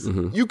is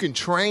you can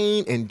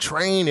train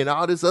and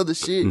all this other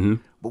shit,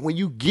 but when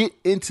you get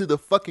into the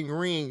fucking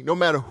ring, no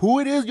matter who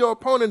it is your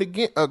opponent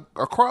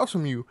across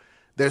from you,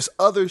 there's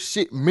other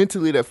shit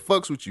mentally that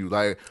fucks with you.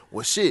 Like,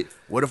 well, shit,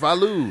 what if I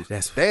lose?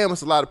 Damn,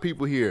 it's a lot of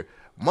people here.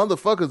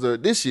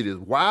 Motherfuckers this shit is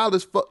wild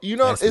as fuck. You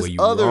know, it's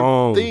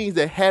other things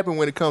that happen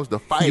when it comes to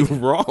fighting. You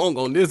wrong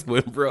on this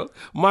one, bro.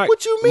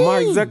 What you mean?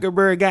 Mark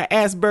Zuckerberg got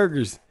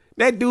Asperger's.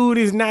 That dude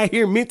is not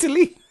here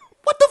mentally.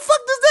 What the fuck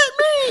does that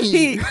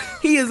mean?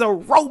 He is a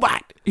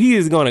robot. He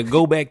is going to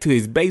go back to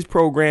his base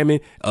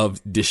programming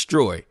of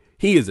destroy.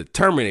 He is a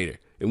Terminator.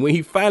 And when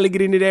he finally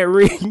get into that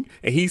ring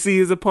and he see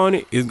his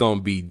opponent, it's going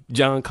to be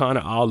John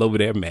Connor all over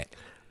that mat.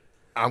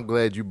 I'm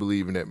glad you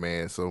believe in that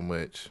man so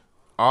much.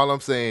 All I'm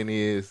saying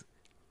is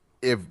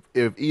if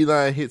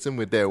Elon hits him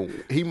with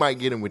that, he might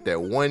get him with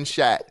that one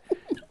shot.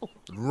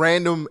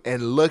 Random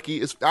and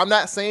lucky. I'm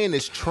not saying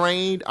it's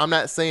trained. I'm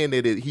not saying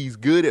that he's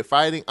good at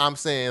fighting. I'm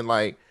saying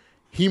like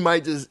he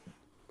might just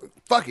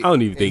fuck it. I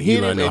don't even think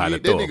Elon know how to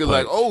throw a punch. That nigga's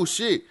like, oh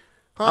shit.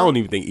 Huh? I don't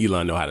even think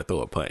Elon know how to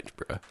throw a punch,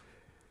 bro.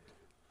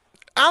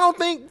 I don't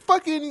think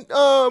fucking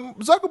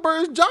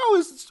Zuckerberg's jaw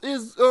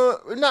is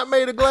not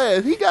made of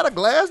glass. He got a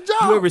glass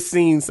jaw. You ever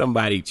seen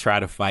somebody try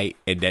to fight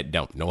and that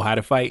don't know how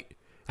to fight?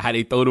 How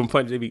they throw them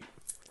punches? They be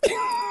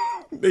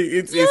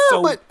it's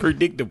so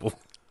predictable.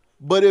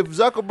 But if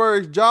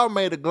Zuckerberg's jaw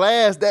made of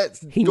glass,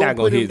 he not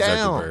gonna hit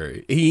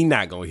Zuckerberg. He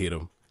not gonna hit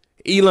him.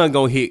 Elon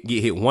gonna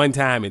get hit one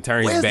time and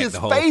turn his back the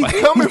whole fight. Where's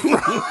his face coming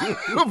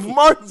from?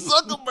 Mark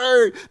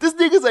Zuckerberg. This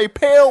nigga's a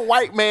pale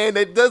white man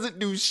that doesn't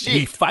do shit.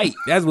 He fight.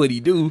 That's what he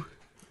do.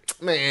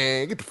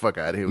 Man, get the fuck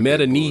out of here.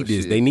 Meta need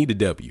this. They need a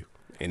W.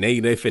 And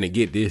they finna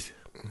get this.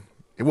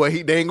 Well,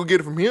 they ain't gonna get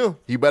it from him.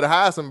 He better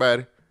hire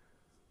somebody.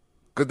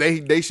 Cause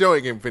they sure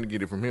ain't finna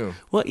get it from him.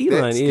 Well,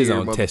 Elon is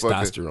on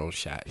testosterone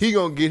shots. He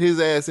gonna get his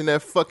ass in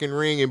that fucking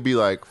ring and be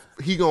like,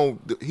 he gonna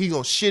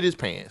shit his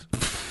pants.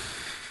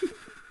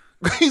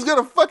 He's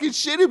gonna fucking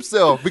shit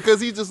himself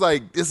because he's just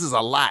like, this is a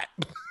lot.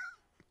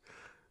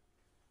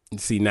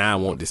 See, now I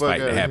want this fight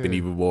to happen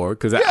even more.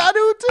 Cause I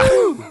do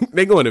too.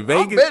 They going to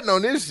Vegas. I'm betting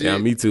on this shit. Yeah,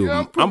 me too.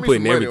 Yeah, I'm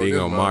putting everything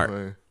on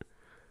Mark.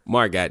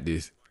 Mark got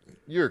this.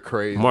 You're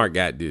crazy. Mark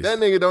got this. That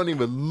nigga don't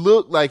even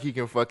look like he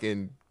can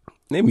fucking.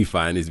 Let me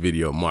find this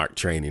video of Mark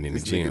training in the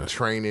gym.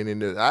 Training in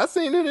the. I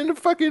seen it in the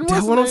fucking.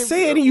 That's what I'm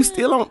saying. And you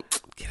still on.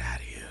 Get out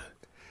of here.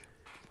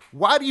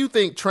 Why do you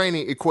think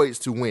training equates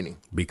to winning?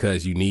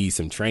 Because you need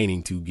some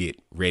training to get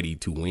ready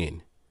to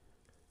win.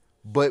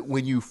 But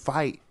when you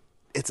fight,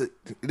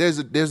 there's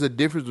a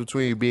difference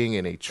between being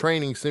in a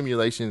training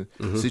simulation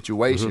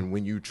situation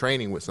when you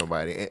training with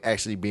somebody and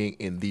actually being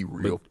in the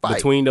real fight.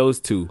 Between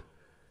those two,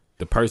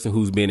 the person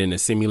who's been in a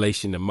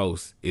simulation the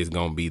most is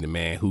gonna be the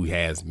man who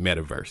has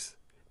metaverse.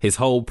 His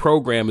whole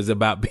program is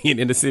about being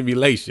in a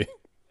simulation.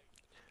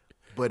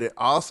 But it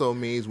also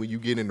means when you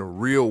get in the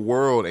real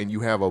world and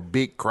you have a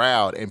big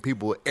crowd and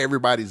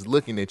everybody's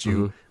looking at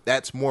you,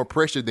 that's more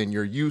pressure than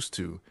you're used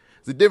to.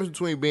 The difference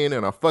between being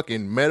in a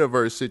fucking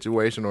metaverse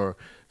situation or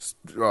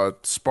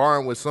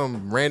sparring with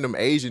some random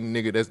Asian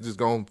nigga that's just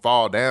gonna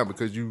fall down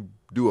because you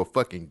do a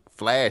fucking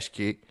flash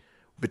kick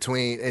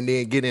and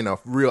then get in a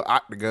real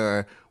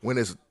octagon when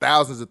there's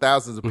thousands and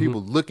thousands of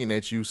people looking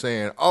at you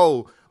saying,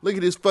 oh, look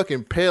at this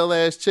fucking pale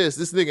ass chest.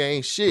 This nigga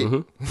ain't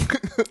shit.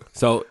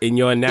 So in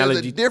your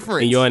analogy,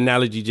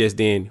 just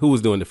then, who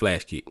was doing the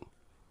flash kick?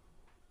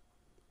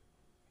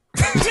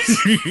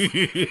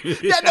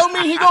 That don't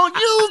mean he gonna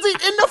use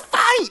it in the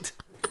fight.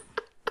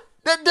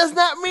 That does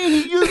not mean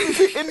he uses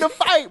it in the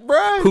fight,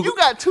 bro. You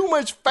got too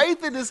much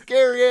faith in this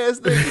scary ass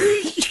nigga.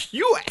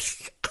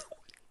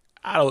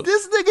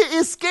 This nigga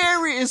is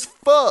scary as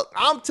fuck.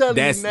 I'm telling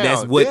you now.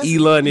 That's what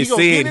Elon is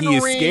saying. He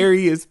is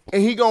scary as...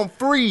 And he gonna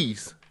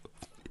freeze.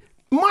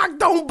 Mark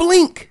don't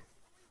blink.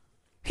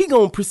 He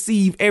gonna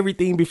perceive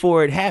everything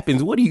before it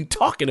happens. What are you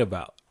talking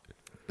about?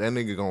 that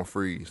nigga gonna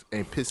freeze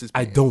and piss his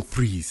I pants. don't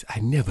freeze. I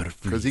never freeze.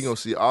 Because he gonna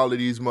see all of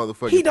these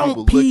motherfucking He people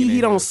don't pee. looking at He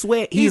him. don't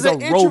sweat. He's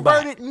an a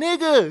robot. introverted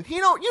nigga.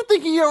 You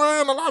think he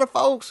around a lot of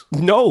folks?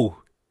 No.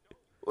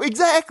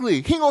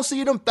 Exactly. He gonna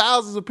see them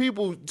thousands of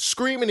people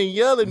screaming and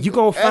yelling. You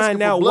gonna asking find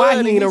for out blood, why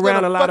and he ain't he's around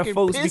gonna a lot of fucking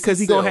folks, piss because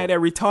he gonna himself.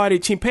 have that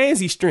retarded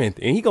chimpanzee strength,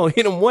 and he gonna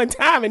hit him one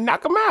time and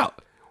knock him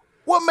out.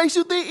 What makes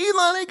you think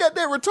Elon ain't got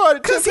that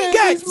retarded? 'Cause he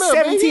chimpanzee got smell,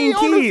 man? 17 He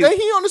on the- kids.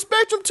 He on the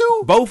spectrum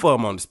too. Both of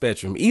them on the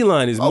spectrum.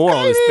 Elon is more Okay,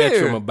 on the then.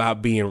 spectrum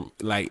about being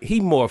like he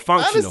more I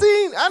functional.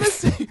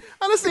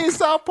 done seen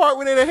South Park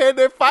when they done had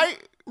that fight.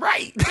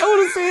 Right. That's what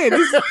I'm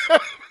saying.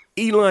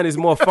 Elon is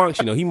more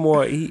functional. He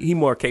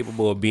more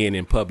capable of being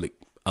in public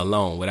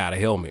alone without a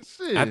helmet.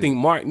 Shit. I think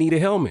Mark need a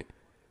helmet.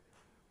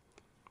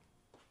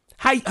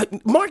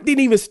 Mark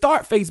didn't even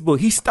start Facebook.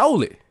 He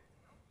stole it.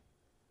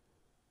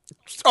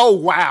 Oh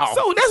wow!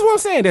 So that's what I'm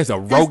saying. There's a he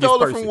roguish stole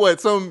person. it from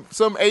what?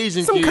 Some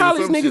Asian Some kid or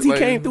college some niggas shit he like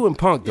came that. through and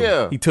punked him.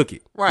 Yeah. He took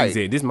it. Right. He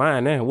said, "This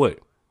mine now." What?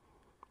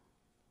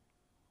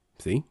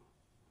 See,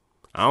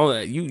 I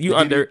don't. You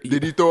under?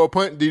 Did he throw a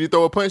punch? Did he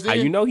throw a punch? How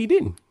you know he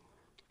didn't?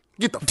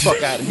 Get the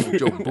fuck out of here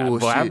with your bullshit.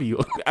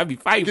 Boy, I be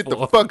fighting Get for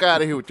the him. fuck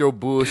out of here with your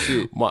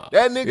bullshit.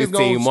 That nigga's it's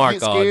gonna Team Mark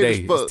get all scared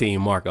day. as fuck. It's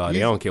Team Mark all day.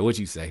 I don't care what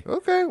you say.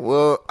 Okay,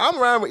 well, I'm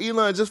riding with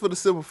Elon just for the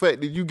simple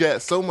fact that you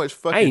got so much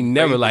fucking. I ain't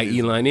never faith liked in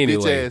this Elon bitch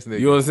anyway. ass nigga.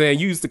 You know what I'm saying?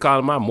 You used to call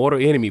him my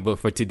mortal enemy, but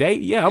for today,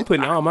 yeah, I'm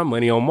putting all my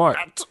money on Mark.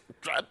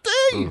 I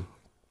tell you.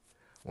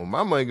 Well,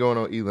 my money going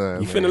on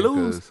Elon. You finna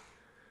lose. 'cause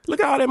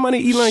Look at all that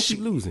money Elon keep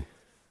losing.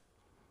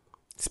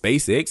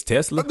 SpaceX,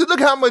 Tesla. Look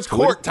how much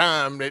court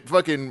time that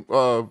fucking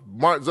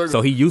Mark Zuckerberg.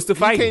 So he used to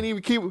fight. He can't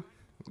even keep.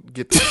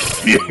 Get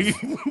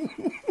the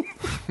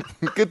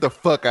get the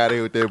fuck out of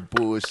here with that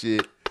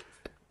bullshit.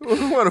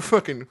 What a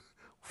fucking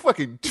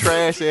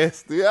trash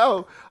ass dude.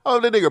 Oh,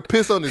 that nigga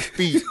piss on his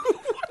feet.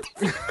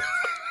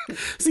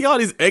 See all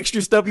this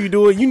extra stuff you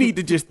doing? You need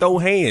to just throw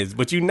hands,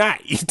 but you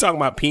not. You talking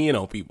about peeing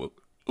on people.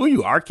 Who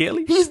you, R.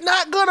 Kelly? He's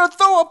not gonna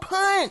throw a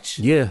punch.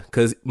 Yeah,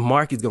 because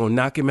Mark is going to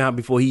knock him out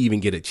before he even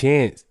get a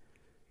chance.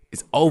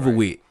 It's over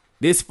with.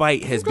 This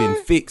fight has been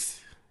fixed.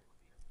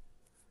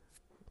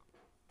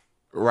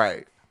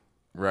 Right.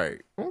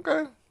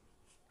 Okay.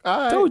 All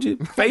right. Told you.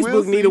 Facebook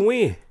We'll need see. a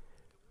win.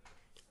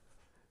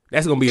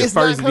 That's going to be the It's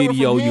not first coming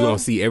video from you're him. going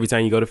to see every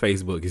time you go to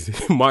Facebook. Is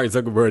Mark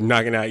Zuckerberg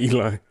knocking out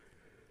Elon.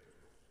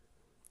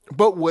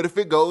 But what if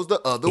it goes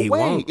the other It way?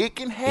 won't. It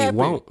can happen. It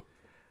won't.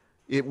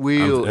 It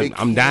will.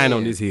 I'm dying on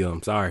can. this hill.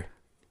 I'm sorry.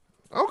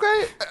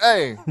 Okay,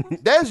 hey,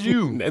 that's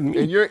you That's me.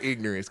 and your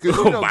ignorance. Because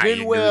you Oh, know my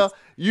good well,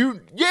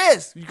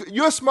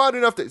 you're smart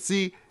enough to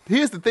see.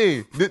 Here's the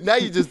thing. Now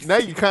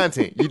you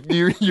content.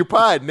 You're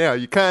pod now.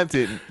 You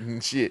content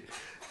and shit.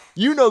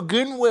 You know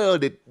good and well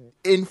that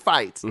in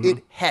fights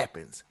it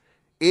happens.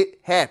 It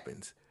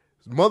happens.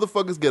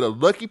 Motherfuckers get a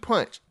lucky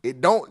punch.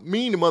 It don't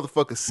mean the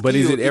motherfuckers skilled. But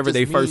is it ever just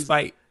their first means-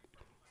 fight?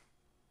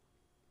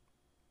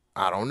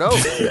 I don't know.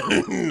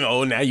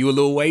 No, now you a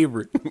little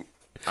wavering.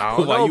 I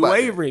don't Why know you about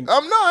wavering?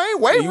 that. No, I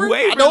ain't wavering. You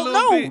wavering I don't a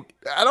little know. bit.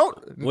 I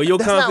don't. Where your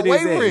that's not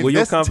confidence at? wavering. Where your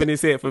That's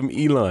confidence at from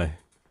Elon?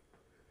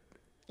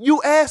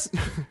 You asked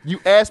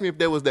me if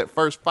there was that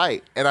first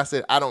fight, and I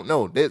said I don't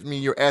know. That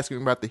means you're asking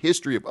me about the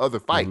history of other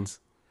fights.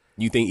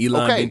 You think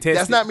Elon Okay, been tested?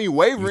 that's not me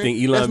wavering. You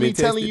think Elon that's me been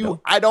telling tested, you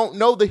though? I don't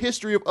know the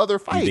history of other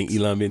fights. You think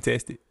Elon been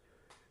tested?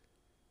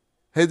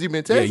 Has he been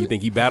Yeah, tested? you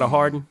think he battle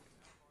hardened?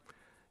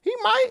 he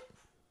might?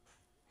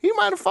 He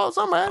might have fought I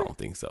somebody. don't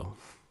think so.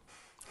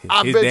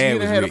 I His bet you dad he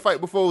was done had a rich.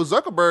 fight before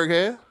Zuckerberg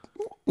had.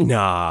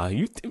 Nah,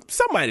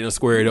 somebody done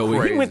squared up with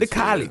him. He Crazy went to shit.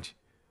 college.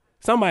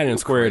 Somebody done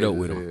squared up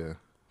with him. Yeah.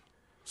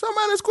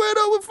 Somebody done squared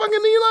up with fucking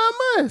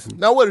Elon Musk.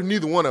 Now what if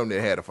neither one of them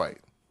that had a fight?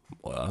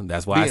 Well,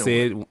 that's why I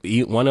Damn.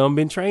 said one of them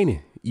been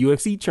training,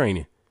 UFC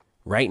training.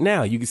 Right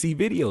now, you can see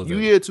videos. You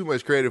of it. hear too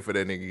much credit for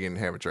that nigga getting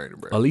hammer training,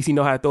 bro. At least he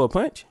know how to throw a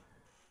punch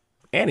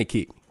and a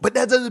kick. But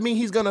that doesn't mean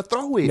he's gonna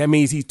throw it. That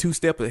means he's 2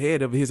 steps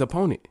ahead of his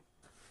opponent.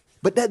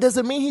 But that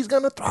doesn't mean he's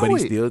gonna throw But it.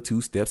 he's still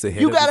 2 steps ahead.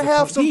 You of his gotta have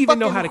opponent. some He even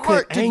know fucking how to cut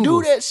heart to do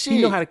angles. that shit.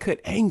 He know how to cut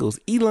angles.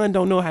 Elon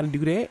don't know how to do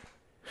that.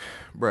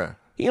 Bruh.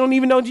 He don't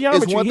even know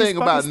geometry. It's one His thing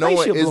about fucking knowing.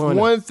 spaceship It's blowing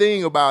up. one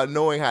thing about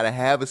knowing how to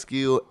have a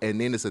skill,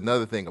 and then it's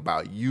another thing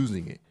about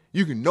using it.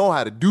 You can know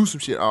how to do some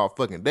shit all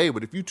fucking day,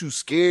 but if you too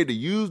scared to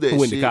use that Who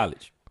went shit, to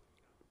college?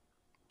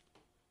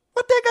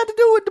 what that got to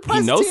do with the He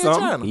price knows of tea in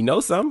something. China? He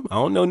knows something. I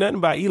don't know nothing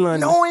about Elon.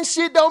 Knowing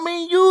shit don't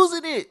mean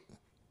using it.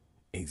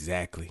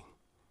 Exactly.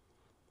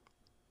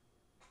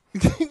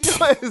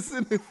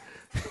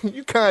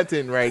 You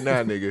content right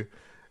now, nigga.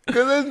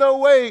 Because there's no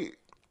way.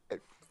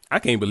 I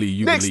can't believe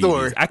you Next believe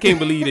story. this. I can't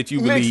believe that you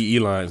Next-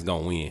 believe Elon's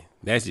gonna win.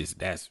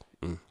 That's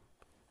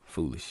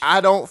foolish. I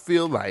don't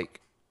feel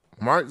like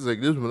Mark Zuckerberg.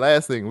 This is the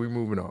last thing. We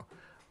moving on.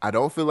 I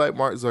don't feel like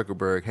Mark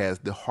Zuckerberg has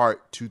the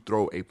heart to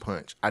throw a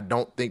punch. I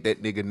don't think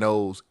that nigga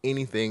knows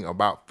anything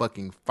about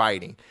fucking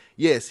fighting.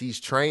 Yes, he's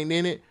trained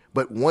in it,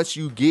 but once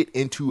you get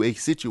into a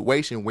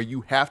situation where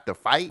you have to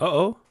fight,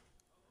 Uh-oh.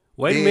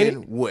 Wait a then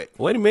minute. what?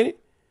 Wait a minute.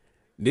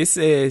 This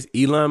says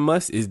Elon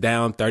Musk is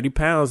down 30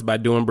 pounds by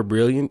doing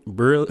Brazilian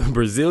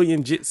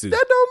jiu-jitsu.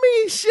 That don't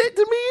mean shit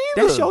to me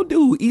either. That's your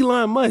dude,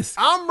 Elon Musk.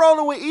 I'm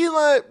rolling with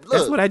Elon. Look,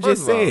 That's what I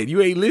just first of all, said.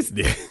 You ain't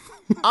listening.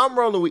 I'm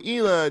rolling with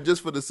Elon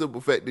just for the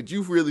simple fact that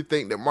you really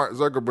think that Mark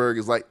Zuckerberg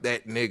is like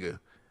that nigga.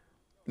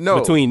 No.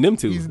 Between them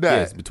two. He's not.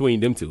 Yes, between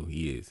them two,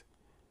 he is.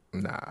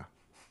 Nah.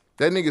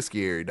 That nigga's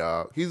scary,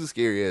 dog. He's a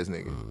scary ass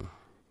nigga.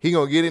 He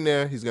gonna get in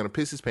there, he's gonna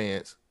piss his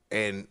pants,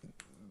 and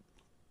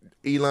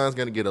Elon's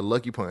gonna get a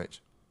lucky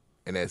punch,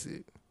 and that's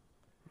it.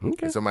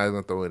 Okay. And somebody's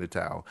gonna throw in the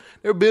towel.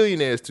 They're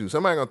billionaires too.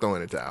 Somebody gonna throw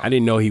in the towel. I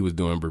didn't know he was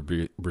doing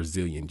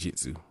Brazilian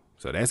Jiu-Jitsu,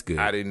 so that's good.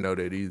 I didn't know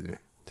that either.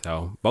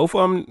 So both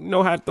of them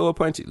know how to throw a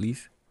punch at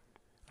least.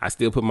 I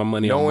still put my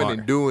money on Knowing Mark.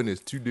 and doing is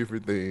two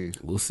different things.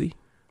 We'll see.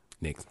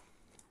 Next.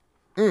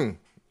 All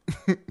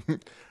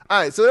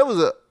right, so there was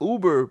a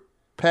Uber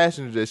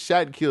passenger that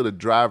shot and killed a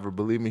driver,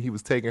 believing he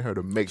was taking her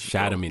to Mexico.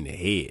 Shot him in the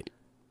head.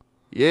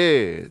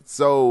 Yeah.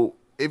 So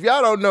if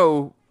y'all don't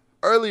know,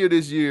 earlier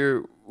this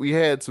year we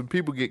had some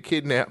people get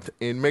kidnapped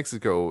in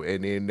Mexico,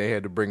 and then they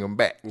had to bring them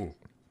back.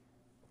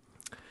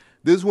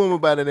 This woman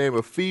by the name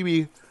of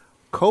Phoebe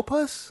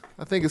Copas,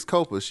 I think it's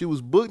Copas. She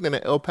was booked in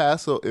El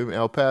Paso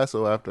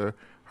after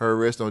her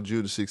arrest on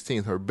June the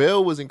 16th. Her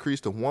bail was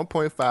increased to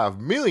 $1.5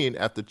 million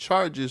after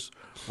charges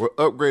were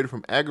upgraded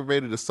from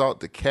aggravated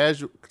assault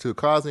to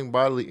causing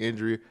bodily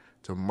injury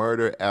to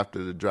murder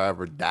after the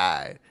driver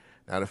died.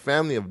 Now, the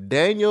family of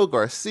Daniel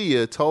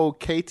Garcia told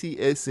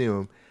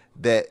KTSM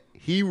that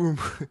he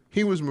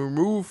was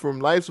removed from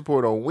life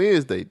support on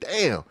Wednesday.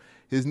 Damn.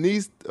 His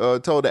niece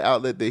told the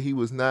outlet that he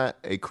was not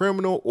a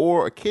criminal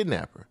or a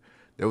kidnapper.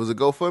 There was a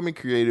GoFundMe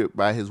created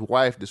by his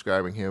wife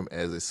describing him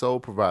as a sole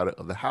provider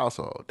of the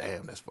household.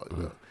 Damn, that's fucked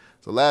up.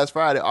 So last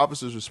Friday,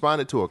 officers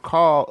responded to a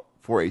call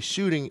for a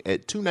shooting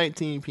at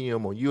 2:19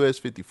 p.m. on US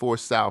 54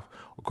 South,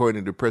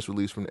 according to the press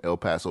release from the El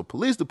Paso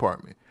Police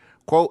Department.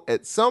 Quote,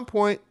 at some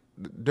point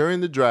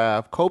during the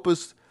drive,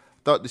 Copas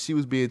thought that she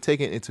was being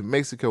taken into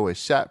Mexico and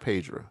shot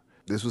Pedro.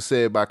 This was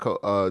said by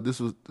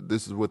this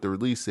is what the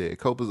release said.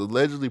 Copas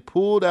allegedly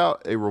pulled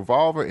out a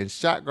revolver and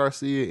shot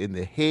Garcia in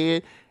the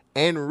head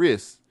and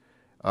wrist.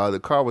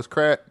 The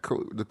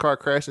car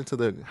crashed into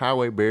the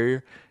highway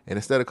barrier, and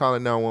instead of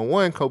calling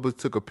 911, Copas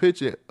took a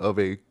picture of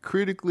a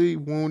critically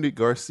wounded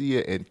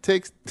Garcia and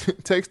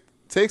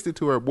texted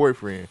to her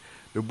boyfriend.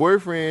 The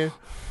boyfriend,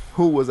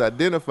 who was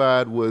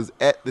identified, was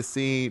at the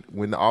scene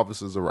when the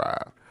officers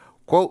arrived.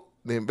 Quote,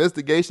 the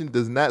investigation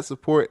does not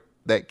support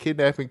that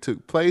kidnapping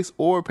took place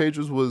or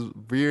Pedro was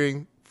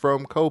veering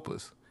from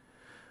Copas.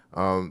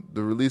 The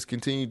release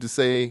continued to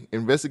say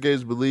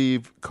investigators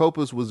believe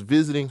Copas was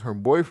visiting her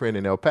boyfriend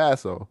in El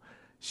Paso.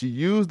 She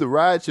used the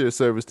rideshare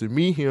service to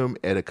meet him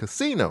at a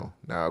casino.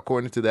 Now,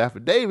 according to the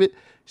affidavit,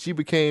 she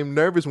became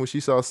nervous when she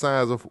saw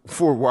signs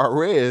for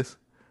Juarez,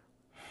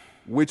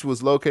 which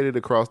was located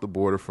across the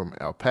border from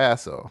El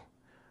Paso.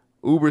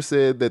 Uber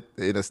said that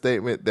in a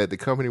statement that the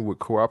company would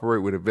cooperate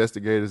with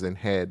investigators and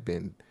had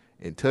been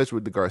in touch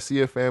with the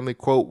Garcia family.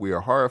 Quote, we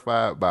are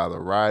horrified by the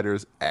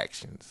rider's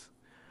actions.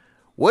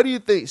 What do you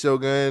think,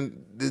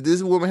 Shogun? Did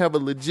this woman have a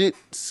legit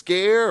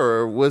scare,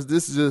 or was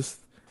this just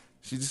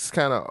she just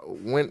kind of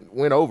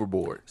went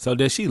overboard? So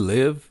does she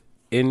live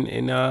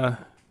in where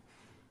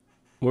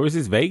was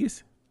this,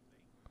 Vegas?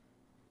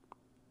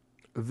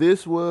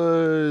 This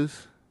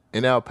was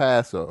in El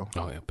Paso.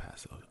 Oh, El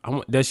Paso.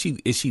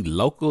 Is she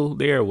local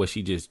there, or was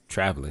she just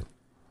traveling?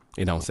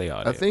 It don't say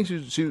all that. I think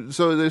she.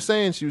 So they're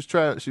saying she was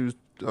traveling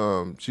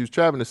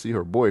to see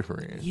her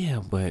boyfriend.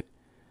 Yeah, but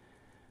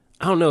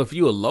I don't know, if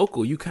you a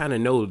local, you kind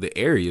of know the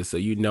area, so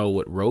you know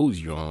what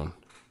roads you're on,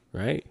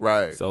 right?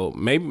 Right. So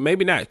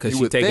maybe not, because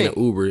she's taking an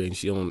Uber and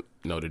she don't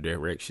know the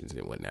directions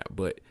and whatnot.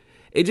 But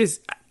it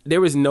just,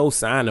 there was no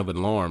sign of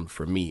alarm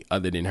for me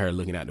other than her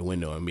looking out the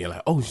window and being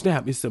like, "Oh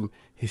snap! It's some."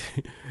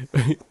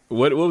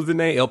 What was the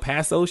name? El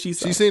Paso. She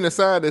seen a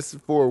sign that's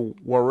for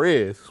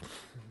Juarez,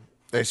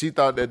 and she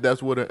thought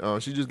that's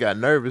what. She just got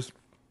nervous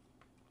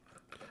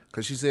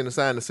because she seen a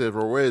sign that said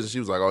Juarez, and she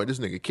was like, "Oh, this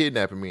nigga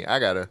kidnapping me. I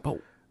gotta." Oh.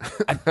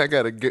 I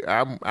gotta get.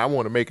 I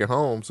want to make it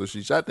home, so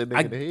she shot that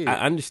nigga in the head. I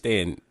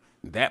understand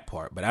that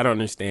part, but I don't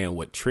understand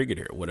what triggered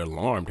her, what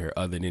alarmed her,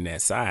 other than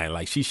that sign.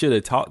 Like, she should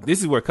have talked. This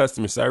is where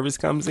customer service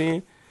comes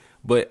in,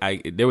 but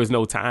there was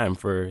no time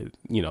for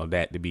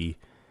that to be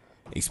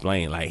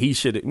explained. Like, he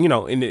should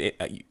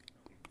have.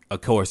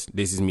 Of course,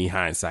 this is me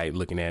hindsight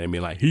looking at him and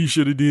being like, he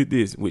should have did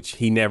this, which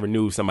he never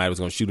knew somebody was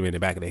gonna shoot him in the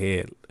back of the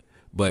head.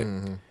 But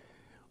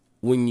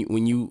when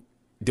you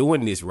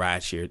doing this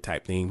rideshare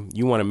type thing,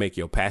 you want to make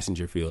your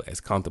passenger feel as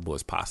comfortable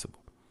as possible.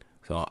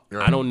 So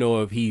I don't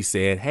know if he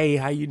said, "Hey,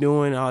 how you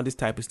doing?" All this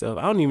type of stuff.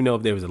 I don't even know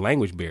if there was a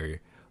language barrier.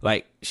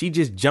 Like, she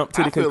just jumped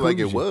to the conclusion. I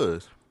feel like it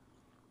was.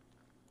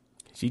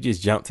 She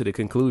just jumped to the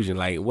conclusion.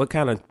 Like, what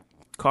kind of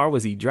car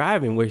was he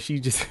driving? Where she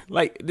just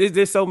like,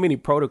 there's so many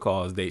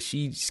protocols that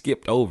she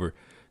skipped over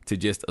to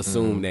just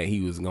assume that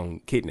he was gonna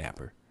kidnap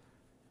her.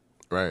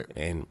 Right.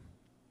 And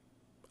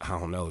I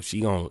don't know. She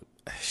gonna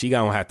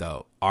have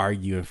to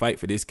argue and fight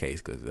for this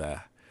case, because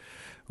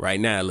right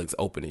now it looks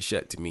open and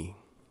shut to me.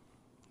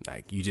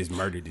 Like, you just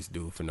murdered this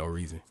dude for no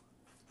reason.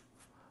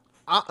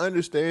 I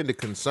understand the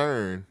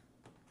concern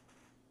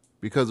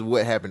because of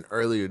what happened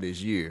earlier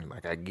this year.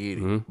 Like, I get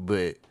it,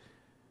 but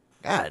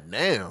god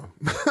damn,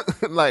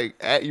 like,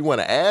 you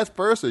want to ask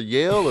first or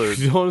yell or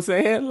You know what I'm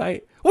saying?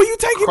 Like, what you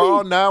taking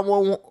call me?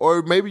 911,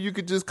 or maybe you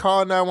could just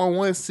call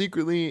 911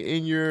 secretly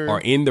in your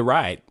Or end the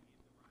ride.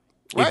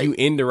 Right. If you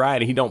end the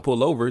ride and he don't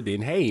pull over,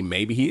 then hey,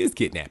 maybe he is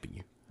kidnapping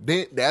you.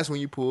 Then that's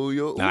when you pull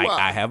your Like, ooh-ah.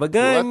 I have a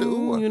Pull out gun. the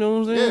ooh-ah. You know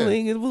what I'm saying? Yeah.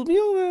 Like, it pull me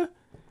over.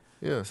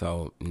 Yeah.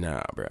 So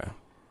nah, bruh.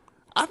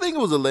 I think it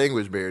was a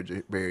language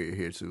barrier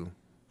here too.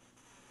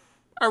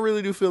 I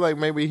really do feel like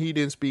maybe he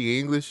didn't speak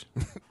English,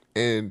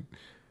 and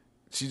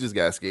she just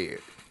got scared.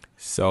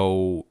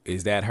 So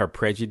is that her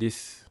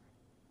prejudice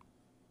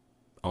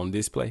on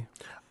display?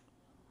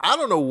 I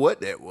don't know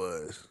what that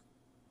was,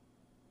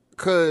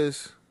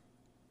 cause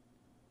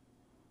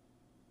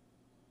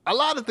a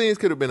lot of things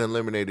could have been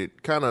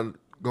eliminated. Kind of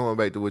going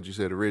back to what you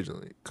said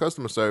originally,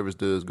 customer service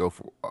does go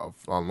for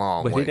a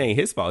long But way. it ain't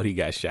his fault he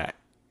got shot.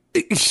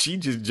 She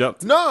just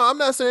jumped. No, I'm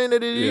not saying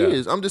that it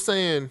is. Yeah. I'm just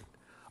saying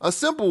a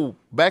simple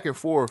back and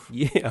forth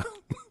Yeah.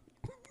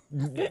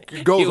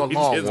 goes It a was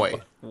long just way.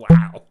 like,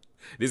 wow.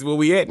 This is where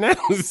we at now?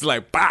 It's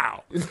like,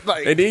 pow. It's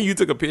like- and then you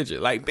took a picture.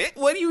 Like, "Bitch,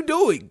 what are you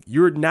doing?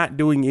 You're not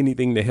doing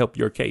anything to help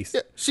your case.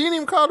 Yeah, she didn't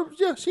even call him.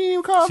 Yeah, she didn't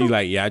even call him. She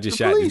like, yeah, I just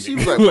the shot police. this She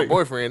was nigga. like, my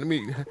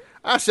boyfriend.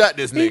 I shot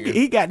this nigga.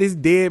 He got this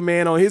dead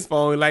man on his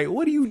phone. Like,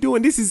 what are you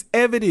doing? This is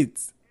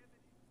evidence.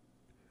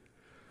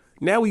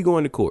 Now we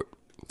going to court.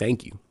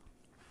 Thank you.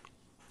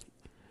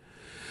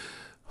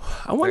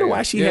 I wonder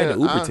why she had to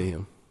Uber to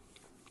him.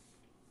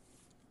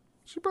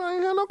 She probably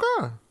ain't had no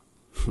car.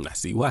 I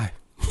see why.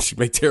 She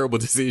made terrible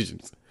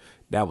decisions.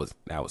 That was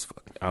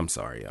fucking. I'm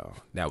sorry, y'all.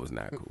 That was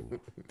not cool.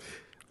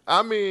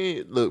 I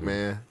mean, look,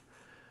 man.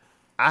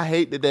 I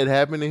hate that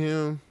happened to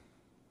him,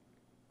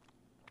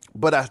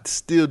 but I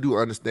still do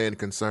understand the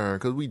concern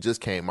because we just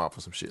came off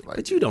of some shit like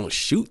But that. you don't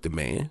shoot the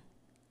man.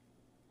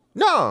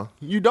 No,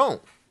 you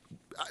don't.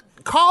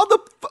 Call the.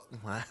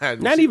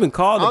 Not even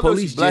call I the don't know if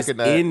police. she's black Just or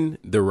not. in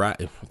the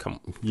right. Come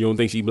on. You don't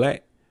think she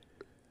black?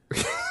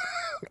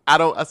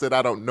 I said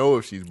I don't know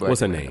if she's black.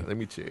 What's her or not. name? Let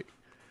me check.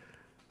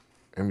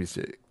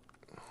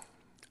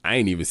 I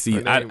ain't even see.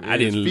 Her I name is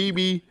didn't.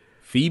 Phoebe.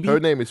 Phoebe. Her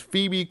name is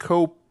Phoebe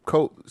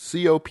Copas.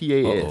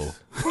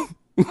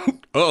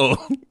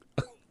 Oh,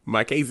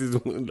 my case is.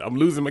 I'm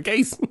losing my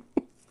case.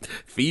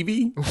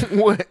 Phoebe.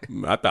 What?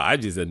 I thought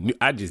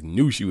I just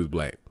knew she was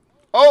black.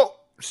 Oh,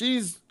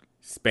 she's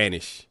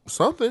Spanish.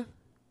 something.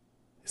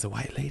 It's a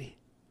white lady.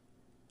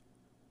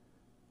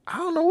 I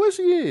don't know what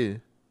she is.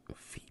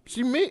 Phoebe.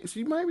 She mixed.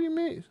 She might be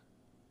mixed.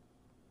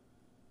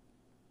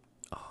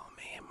 Oh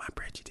man, my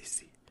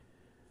prejudice.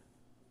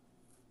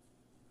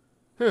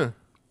 Huh.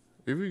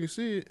 If you can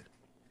see it.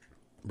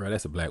 Bro,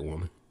 that's a black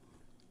woman.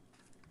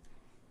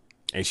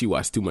 And she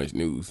watched too much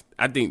news.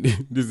 I think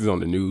this is on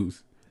the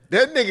news.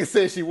 That nigga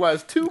said she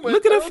watched too much.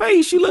 Look at her Don't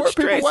face. She you looks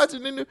support people stressed.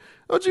 watching the news?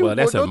 Don't you, Well,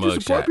 that's a don't you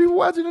support mugshot. people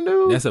watching the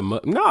news? That's a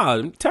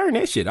no. Turn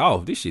that shit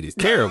off. This shit is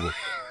terrible.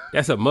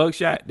 That's a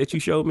mugshot that you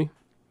showed me.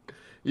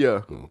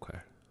 Yeah. Okay.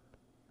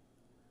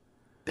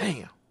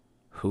 Damn.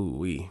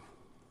 Hoo-wee.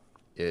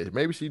 Yeah,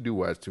 maybe she do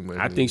watch too much.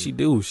 I think she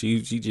do.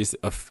 She just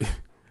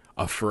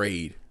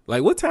afraid.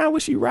 Like, what time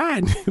was she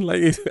riding?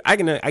 Like, I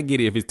get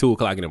it if it's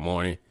 2:00 in the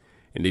morning,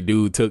 and the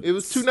dude took. It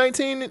was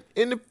 2:19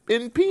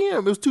 in PM.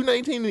 It was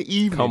 2:19 in the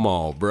evening. Come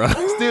on, bro.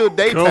 Still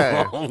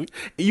daytime. Come on.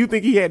 You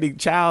think he had the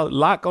child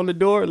lock on the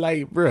door?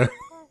 Like, bro,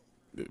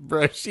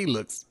 she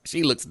looks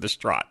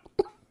distraught.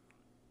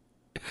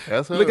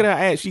 That's her. Look at her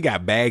ass. She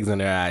got bags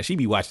under her eyes. She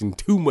be watching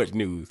too much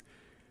news.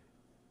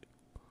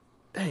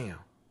 Damn.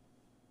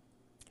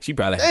 She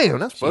probably Damn,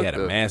 that's she had fucked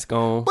a up. mask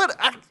on. But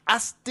I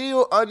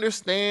still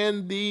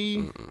understand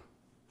the.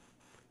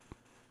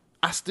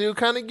 I still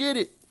kind of get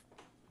it.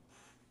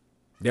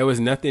 There was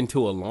nothing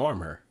to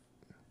alarm her.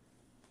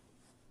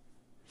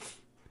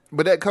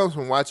 But that comes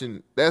from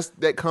watching.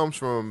 That comes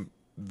from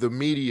the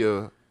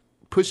media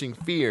pushing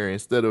fear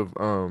instead of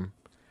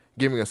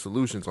giving us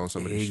solutions on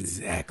some of this shit.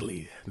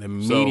 Exactly. The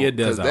media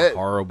does 'cause a that-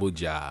 horrible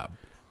job.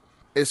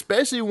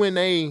 Especially when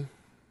they.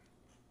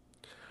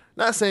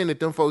 Not saying that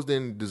them folks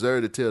didn't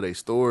deserve to tell their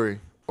story,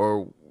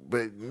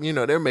 but you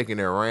know they're making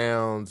their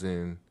rounds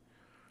and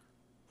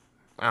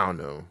I don't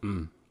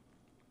know.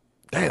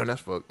 Damn,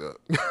 that's fucked up.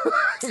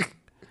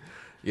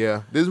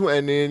 Yeah, this one,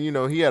 and then you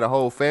know he had a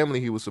whole family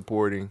he was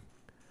supporting.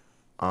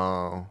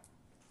 So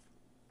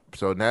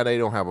now they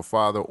don't have a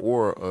father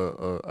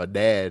or a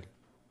dad.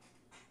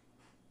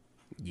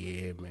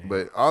 Yeah, man.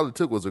 But all it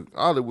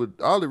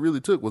really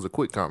took was a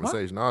quick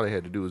conversation. All they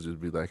had to do was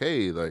just be like,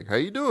 "Hey, like, how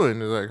you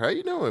doing?" It's like, "How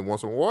you doing? Want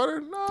some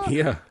water?" No,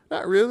 Yeah.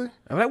 not really.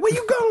 I'm like, where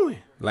you going?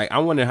 Like, I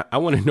want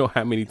to know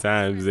how many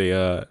times they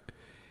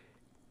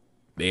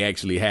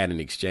actually had an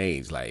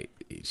exchange. Like,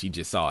 she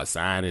just saw a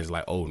sign and is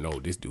like, oh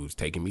no, this dude's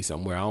taking me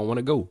somewhere I don't want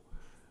to go.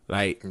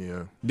 Like,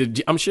 Yeah,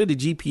 I'm sure the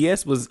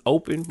GPS was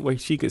open where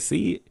she could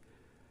see it.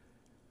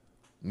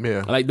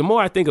 yeah. Like, the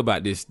more I think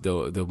about this,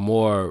 the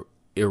more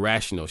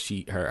irrational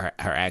her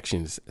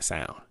actions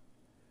sound.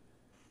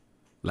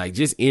 Like,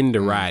 just end the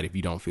ride if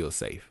you don't feel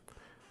safe.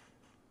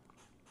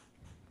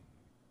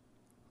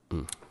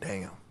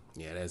 damn.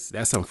 Yeah,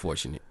 that's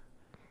unfortunate.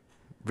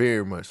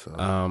 Very much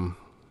so.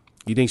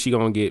 You think she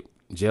gonna get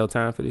jail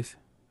time for this?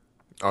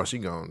 Oh, she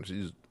gone.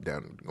 She's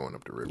down going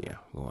up the river. Yeah,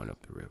 going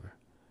up the river.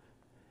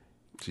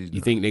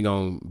 You think they're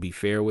gonna be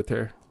fair with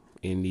her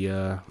in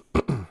the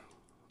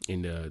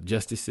in the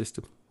justice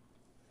system?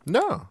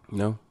 No.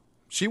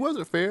 She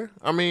wasn't fair.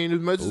 I mean, as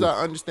much as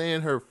I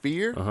understand her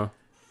fear,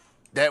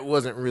 that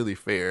wasn't really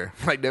fair.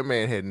 Like, that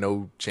man had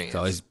no chance.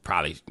 So it's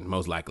probably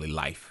most likely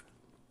life.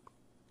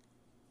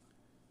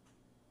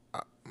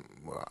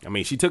 I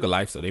mean, she took a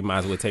life, so they might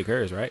as well take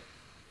hers, right?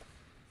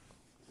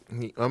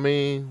 I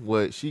mean,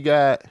 what she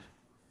got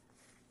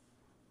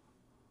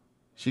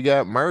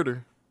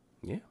murder.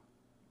 Yeah.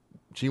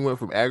 She went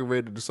from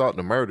aggravated assault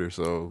to murder,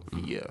 so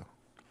yeah.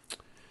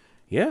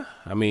 Yeah,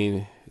 I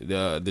mean,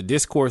 the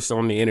discourse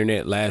on the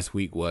internet last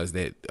week was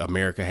that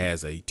America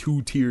has a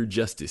 2-tier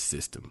justice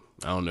system.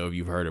 I don't know if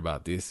you've heard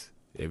about this.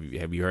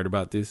 Have you heard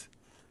about this?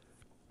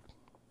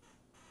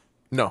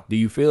 No. Do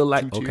you feel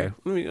like, Two-tier?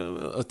 okay,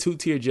 a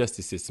 2-tier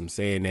justice system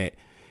saying that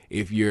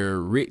if you're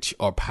rich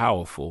or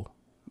powerful,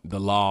 the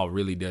law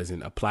really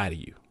doesn't apply to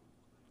you.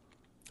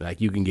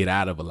 Like, you can get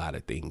out of a lot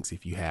of things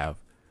if you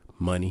have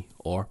money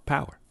or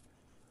power.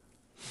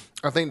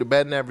 I think the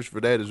batting average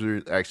for that is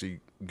really actually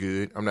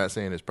good. I'm not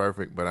saying it's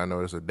perfect, but I know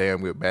it's a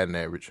damn good batting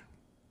average.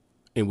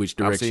 In which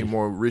direction? I've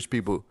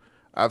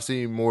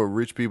seen more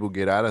rich people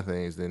get out of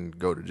things than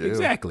go to jail.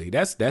 Exactly.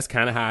 That's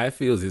kind of how it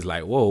feels. It's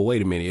like, whoa,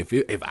 wait a minute.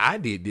 If I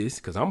did this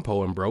because I'm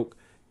poor and broke,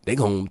 they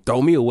gonna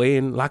throw me away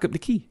and lock up the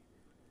key.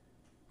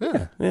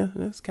 Yeah,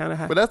 that's kind of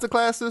how. But that's the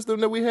class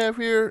system that we have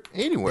here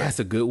anyway. That's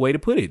a good way to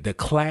put it. The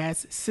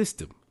class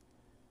system.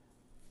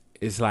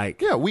 It's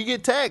like, yeah, we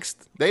get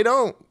taxed. They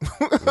don't.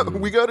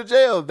 We go to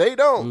jail. They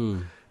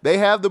don't. They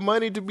have the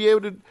money to be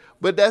able to,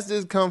 but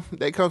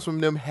that comes from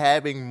them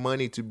having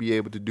money to be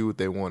able to do what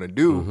they want to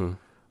do.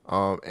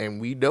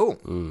 And we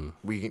don't.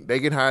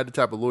 They can hire the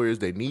type of lawyers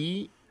they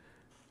need.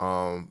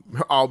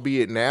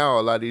 Albeit now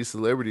a lot of these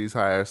celebrities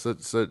hire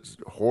such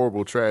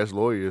horrible trash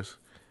lawyers.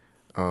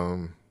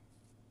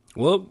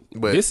 But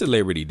this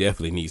celebrity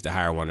definitely needs to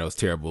hire one of those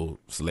terrible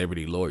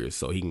celebrity lawyers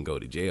so he can go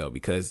to jail,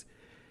 because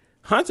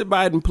Hunter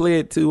Biden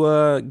pled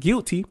to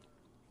guilty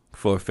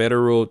for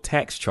federal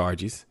tax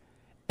charges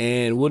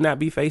and will not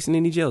be facing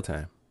any jail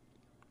time.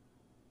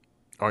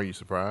 Are you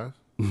surprised?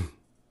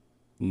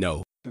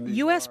 No.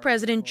 U.S.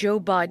 President Joe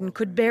Biden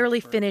could barely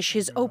finish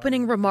his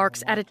opening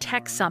remarks at a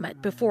tech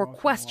summit before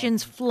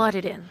questions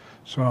flooded in.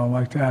 So I'd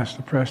like to ask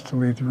the press to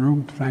leave the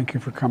room. Thank you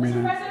for coming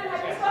in.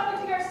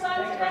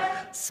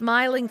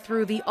 Smiling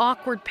through the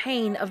awkward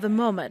pain of the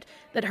moment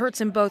that hurts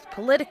him both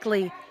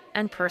politically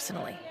and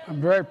personally. I'm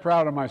very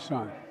proud of my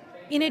son.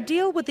 In a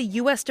deal with the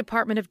U.S.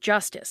 Department of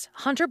Justice,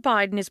 Hunter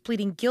Biden is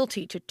pleading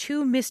guilty to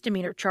 2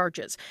 misdemeanor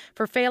charges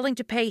for failing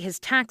to pay his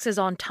taxes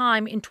on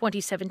time in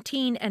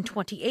 2017 and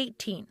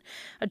 2018,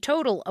 a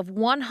total of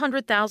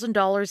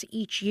 $100,000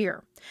 each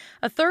year.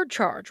 A third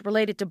charge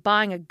related to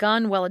buying a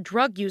gun while a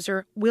drug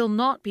user will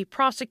not be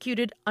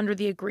prosecuted under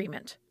the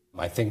agreement.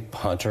 I think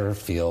Hunter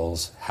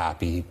feels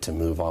happy to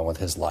move on with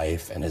his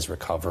life and his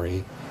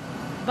recovery.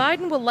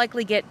 Biden will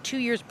likely get 2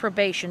 years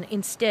probation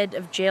instead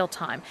of jail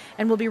time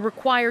and will be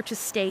required to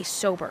stay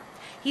sober.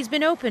 He's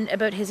been open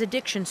about his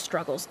addiction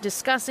struggles,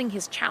 discussing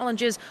his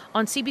challenges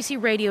on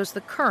CBC Radio's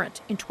The Current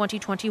in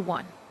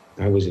 2021.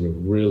 I was in a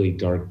really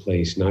dark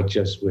place, not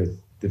just with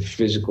the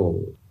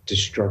physical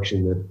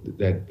destruction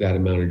that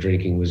amount of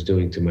drinking was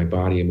doing to my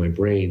body and my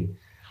brain,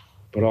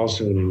 but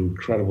also an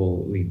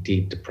incredibly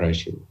deep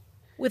depression.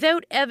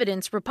 Without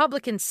evidence,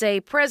 Republicans say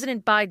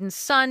President Biden's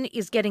son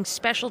is getting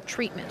special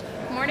treatment.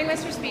 Good morning,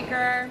 Mr.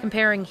 Speaker.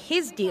 Comparing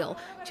his deal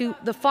to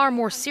the far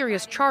more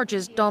serious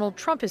charges Donald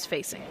Trump is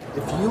facing.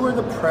 If you are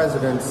the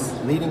president's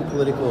leading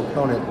political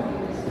opponent,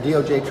 the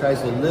DOJ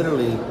tries to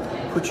literally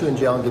put you in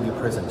jail and give you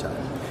prison time.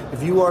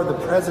 If you are the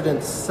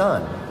president's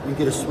son, you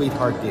get a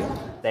sweetheart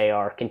deal. They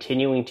are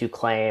continuing to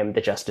claim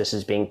the justice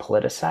is being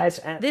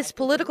politicized. This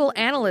political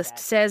analyst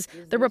says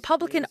the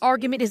Republican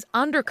argument is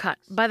undercut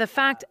by the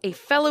fact a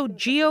fellow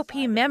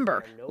GOP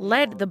member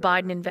led the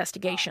Biden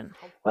investigation.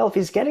 Well, if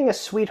he's getting a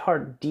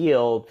sweetheart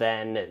deal,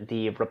 then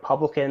the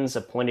Republicans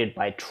appointed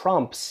by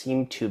Trump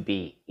seem to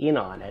be in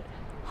on it.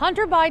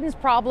 Hunter Biden's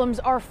problems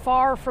are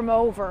far from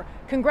over.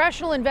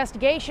 Congressional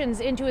investigations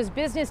into his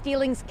business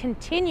dealings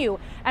continue,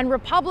 and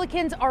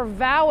Republicans are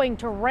vowing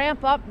to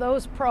ramp up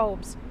those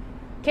probes.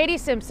 Katie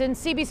Simpson,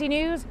 CBC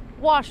News,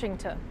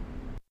 Washington.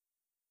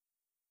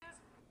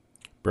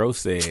 Bro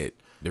said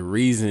the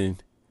reason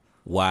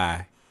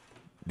why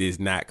there's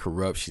not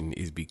corruption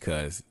is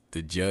because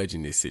the judge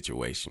in this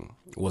situation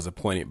was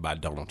appointed by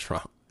Donald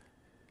Trump.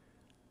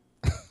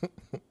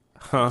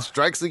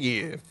 Strikes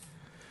again.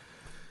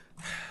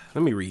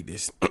 Let me read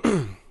this.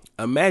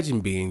 Imagine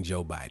being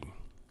Joe Biden.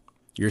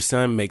 Your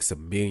son makes $1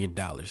 million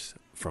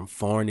from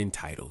foreign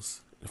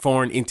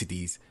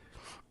entities.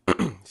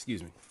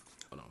 Excuse me.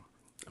 Hold on.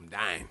 I'm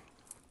dying.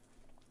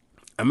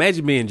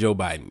 Imagine being Joe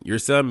Biden. Your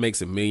son makes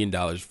 $1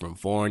 million from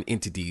foreign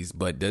entities,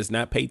 but does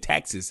not pay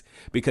taxes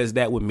because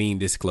that would mean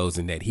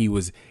disclosing that he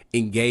was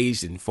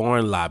engaged in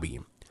foreign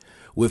lobbying.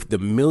 With the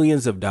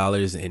millions of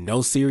dollars and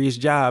no serious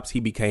jobs, he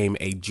became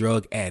a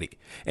drug addict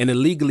and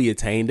illegally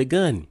attained a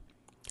gun.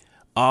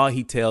 All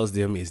he tells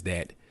them is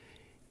that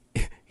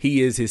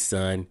he is his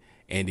son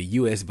and the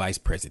U.S. vice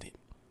president.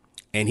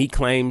 And he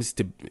claims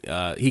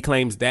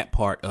that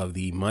part of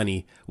the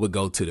money would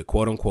go to the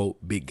quote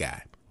unquote big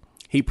guy.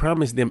 He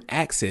promised them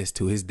access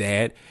to his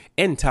dad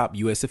and top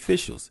U.S.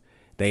 officials.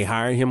 They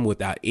hire him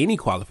without any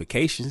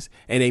qualifications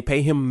and they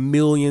pay him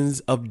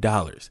millions of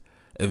dollars.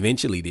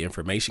 Eventually, the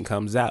information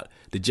comes out.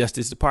 The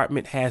Justice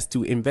Department has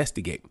to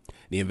investigate.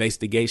 The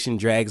investigation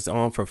drags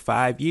on for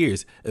 5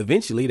 years.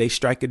 Eventually, they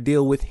strike a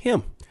deal with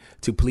him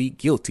to plead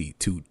guilty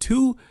to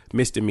two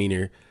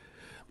misdemeanors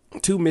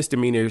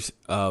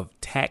of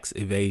tax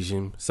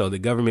evasion, so the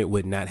government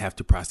would not have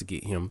to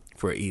prosecute him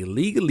for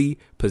illegally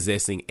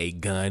possessing a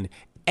gun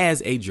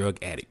as a drug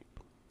addict.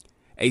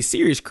 A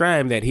serious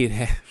crime that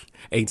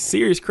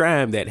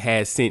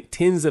has sent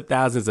tens of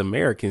thousands of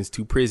Americans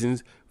to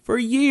prisons for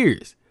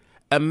years.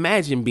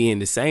 Imagine being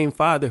the same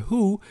father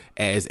who,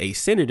 as a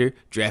senator,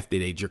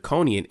 drafted a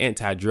draconian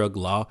anti-drug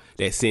law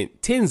that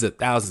sent tens of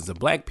thousands of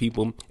black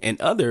people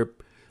and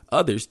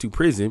others to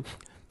prison,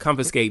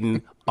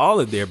 confiscating all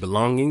of their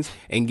belongings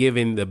and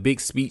giving the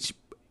big speech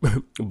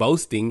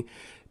boasting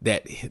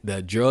that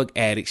the drug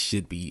addicts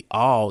should be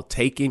all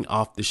taken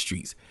off the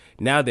streets.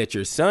 Now that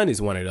your son is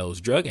one of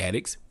those drug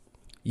addicts,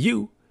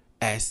 you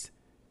ask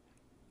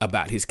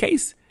about his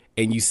case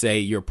and you say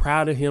you're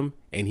proud of him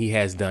and he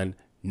has done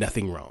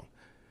nothing wrong.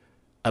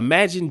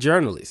 Imagine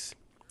journalists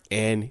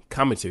and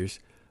commenters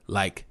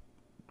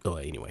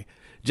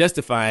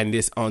justifying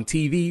this on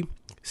TV,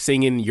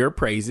 singing your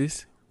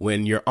praises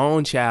when your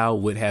own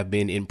child would have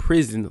been in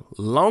prison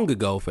long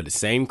ago for the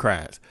same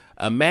crimes.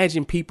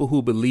 Imagine people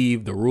who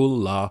believe the rule of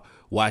law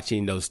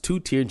watching those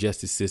two-tier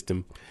justice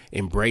system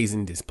in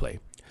brazen display.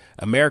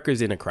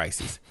 America's in a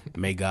crisis.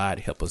 May God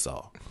help us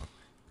all.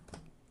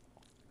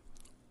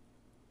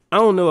 I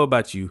don't know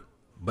about you,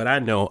 but I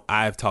know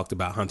I've talked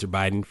about Hunter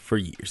Biden for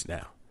years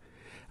now.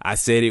 I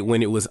said it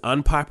when it was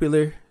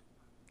unpopular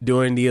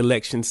during the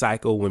election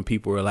cycle, when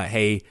people were like,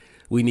 hey,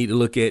 we need to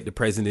look at the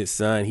president's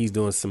son. He's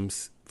doing some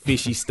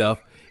fishy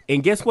stuff.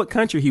 And guess what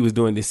country he was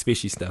doing this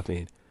fishy stuff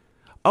in?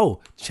 Oh,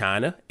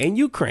 China and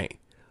Ukraine.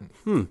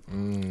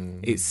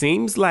 It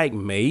seems like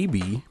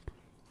maybe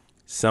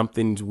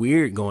something's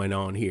weird going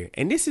on here.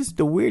 And this is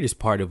the weirdest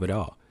part of it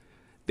all.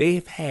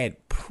 They've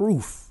had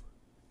proof,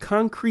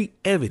 concrete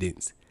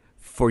evidence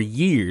for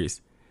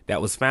years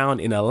that was found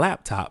in a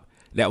laptop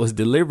that was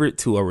delivered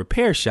to a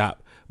repair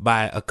shop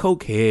by a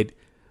cokehead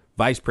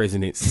vice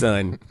president's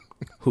son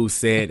who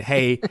said,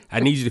 hey, I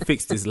need you to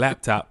fix this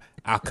laptop.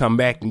 I'll come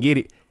back and get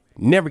it.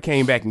 Never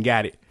came back and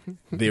got it.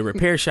 The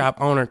repair shop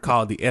owner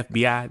called the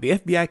FBI. The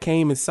FBI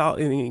came and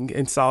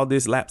saw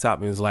this laptop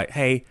and was like,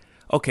 hey,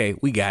 okay,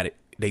 we got it.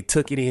 They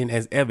took it in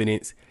as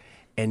evidence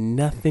and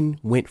nothing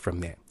went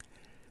from that.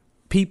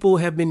 People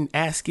have been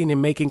asking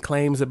and making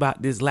claims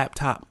about this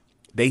laptop.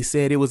 They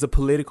said it was a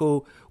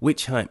political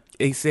witch hunt.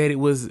 They said it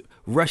was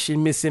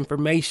Russian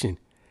misinformation.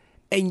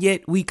 And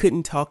yet we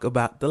couldn't talk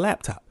about the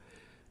laptop.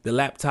 The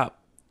laptop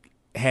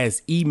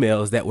has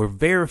emails that were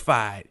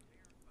verified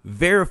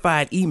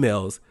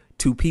emails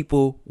to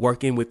people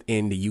working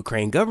within the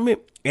Ukraine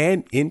government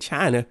and in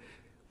China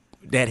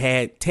that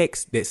had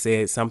text that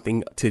said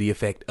something to the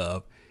effect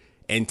of,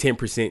 and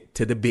 10%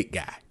 to the big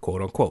guy,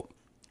 quote unquote.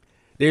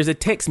 There's a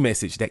text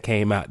message that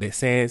came out that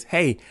says,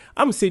 hey,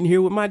 I'm sitting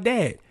here with my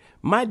dad.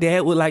 My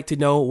dad would like to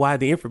know why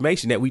the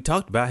information that we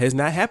talked about has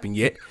not happened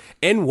yet.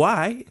 And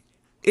why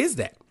is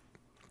that?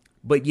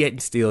 But yet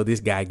and still,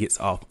 this guy gets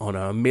off on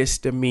a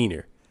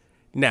misdemeanor.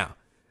 Now,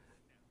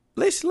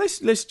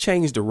 let's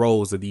change the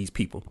roles of these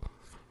people.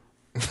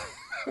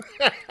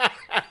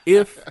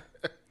 If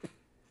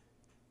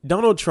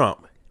Donald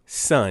Trump's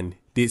son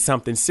did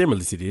something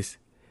similar to this,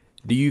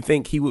 do you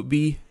think he would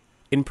be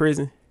in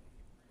prison?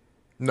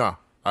 No.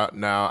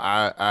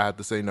 I have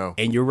to say no.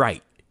 And you're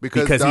right.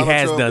 Because he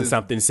has done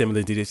something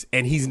similar to this,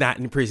 and he's not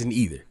in prison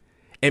either.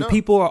 And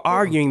people are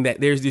arguing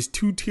that there's this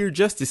two-tier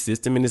justice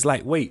system, and it's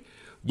like, wait,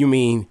 you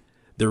mean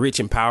the rich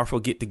and powerful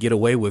get to get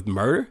away with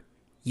murder?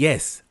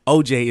 Yes,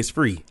 OJ is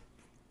free.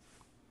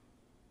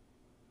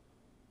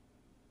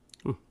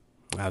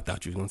 I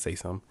thought you were going to say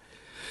something.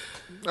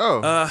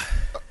 Oh,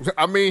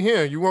 I mean,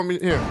 here, you want me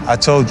here? I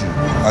told you,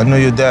 I knew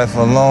your dad for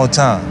a long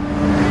time.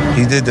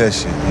 He did that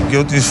shit. He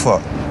guilty as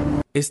fuck.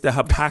 It's the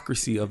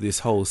hypocrisy of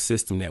this whole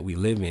system that we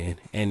live in.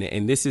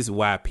 And this is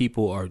why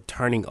people are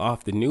turning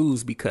off the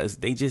news, because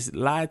they just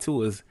lied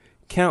to us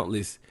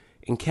countless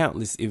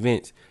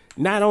events.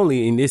 Not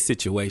only in this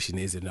situation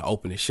is it an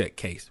open and shut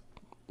case,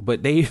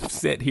 but they've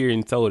sat here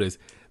and told us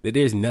that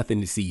there's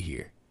nothing to see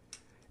here.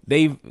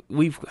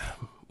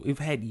 We've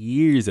had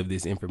years of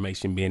this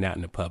information being out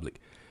in the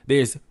public.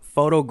 There's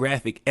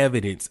photographic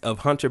evidence of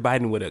Hunter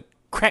Biden with a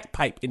crack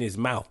pipe in his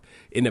mouth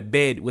in a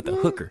bed with a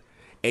hooker.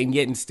 And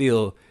yet and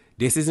still,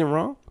 this isn't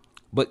wrong.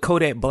 But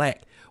Kodak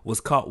Black was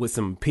caught with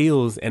some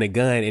pills and a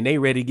gun, and they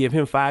ready to give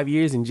him 5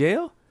 years in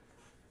jail?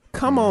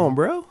 Come on,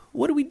 bro.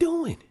 What are we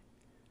doing?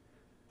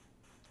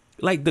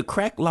 Like, the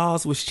crack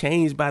laws was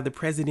changed by the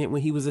president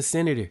when he was a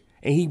senator,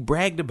 and he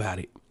bragged about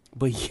it.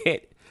 But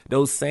yet,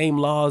 those same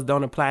laws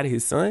don't apply to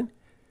his son?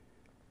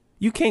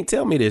 You can't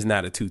tell me there's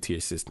not a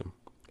two-tier system.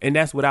 And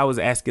that's what I was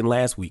asking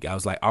last week. I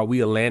was like, are we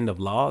a land of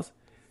laws?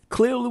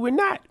 Clearly, we're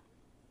not.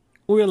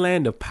 We're a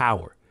land of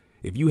power.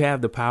 If you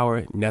have the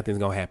power, nothing's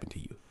going to happen to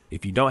you.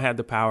 If you don't have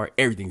the power,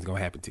 everything's going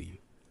to happen to you.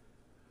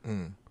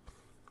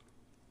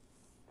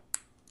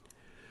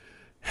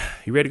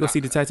 You ready to go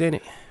see the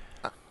Titanic?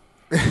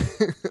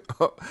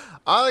 all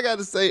I got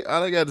to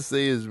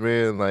say is,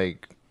 man,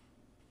 like,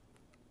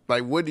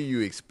 what do you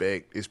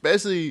expect?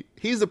 Especially,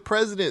 he's the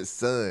president's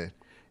son.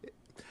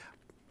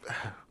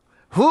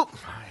 Whoop!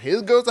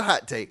 Here goes a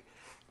hot take.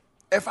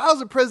 If I was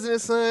the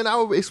president's son, I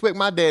would expect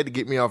my dad to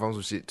get me off on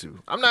some shit too.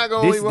 I'm not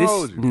gonna even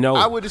hold you. No,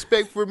 I would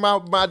expect for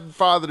my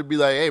father to be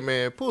like, "Hey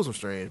man, pull some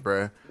strings,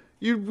 bro.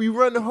 You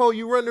run the whole.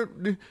 You're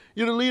the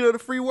leader of the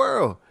free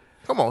world.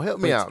 Come on, help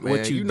me out, man."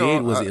 What you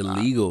did was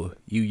illegal.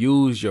 You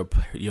used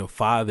your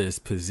father's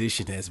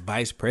position as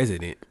vice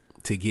president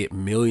to get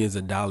millions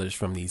of dollars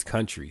from these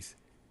countries.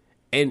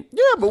 And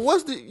yeah, but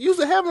what's the use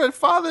of having a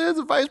father as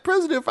a vice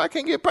president if I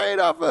can't get paid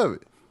off of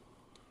it?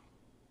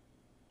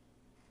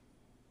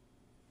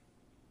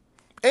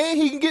 And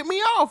he can get me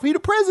off. He the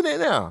president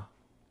now.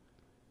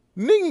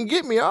 Nigga can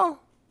get me off.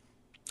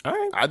 All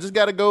right. I just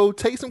got to go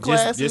take some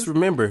classes. Just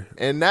remember.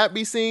 And not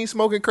be seen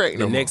smoking crack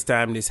no more. Next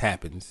time this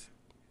happens,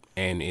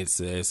 and it's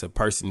a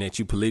person that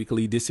you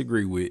politically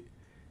disagree with,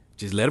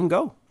 just let them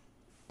go.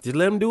 Just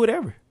let them do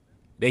whatever.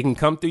 They can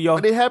come through your...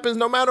 But it happens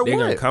no matter they're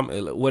what. Gonna come,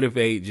 what if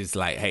they just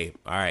like, hey,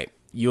 all right,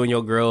 you and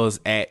your girls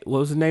at... What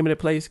was the name of the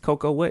place?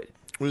 Coco what?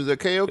 Was it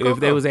KO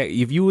Coco?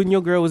 If you and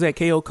your girl was at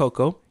KO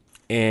Coco,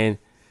 and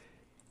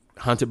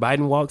Hunter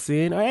Biden walks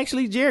in, or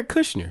actually Jared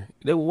Kushner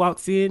that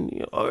walks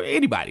in, or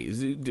anybody,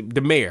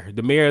 the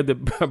mayor of the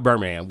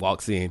Birmingham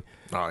walks in.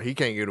 Oh, he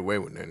can't get away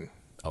with nothing.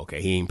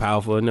 Okay, he ain't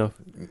powerful enough?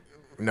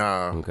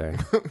 Nah. Okay.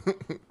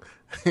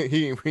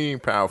 he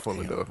ain't powerful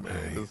enough,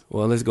 man.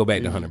 Well, let's go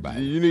back to Hunter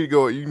Biden. You need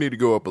to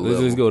go up a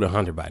level. Let's go to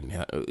Hunter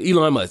Biden.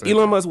 Elon Musk.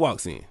 Elon Musk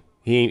walks in.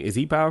 Is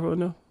he powerful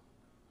enough?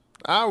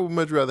 I would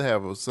much rather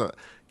have a son.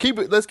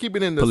 Let's keep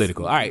it in the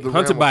political. All right,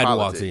 Hunter Biden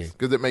walks in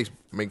because it makes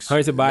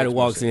Hunter Biden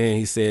walks in.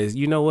 He says,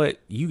 "You know what?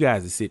 You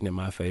guys are sitting at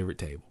my favorite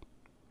table,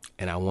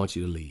 and I want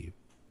you to leave."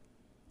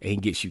 And he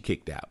gets you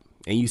kicked out,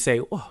 and you say,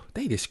 "Oh,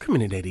 they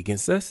discriminated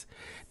against us.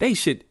 They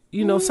should,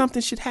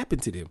 something should happen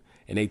to them."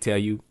 And they tell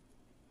you,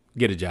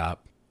 "Get a job.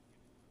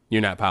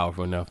 You're not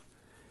powerful enough."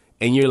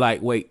 And you're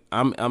like, "Wait,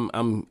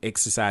 I'm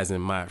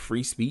exercising my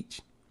free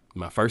speech,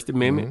 my First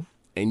Amendment,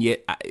 and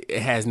yet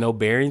it has no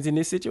bearings in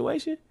this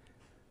situation."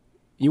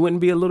 You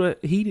wouldn't be a little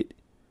heated?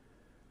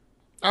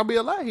 I'll be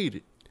a lot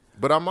heated,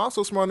 but I'm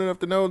also smart enough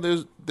to know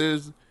there's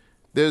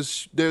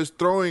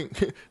throwing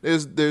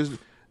there's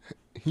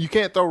you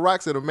can't throw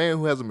rocks at a man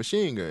who has a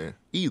machine gun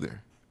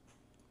either.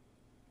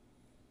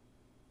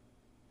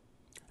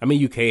 I mean,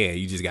 you can.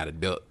 You just got to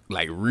duck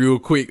like real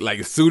quick. Like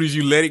as soon as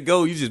you let it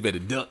go, you just better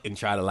duck and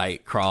try to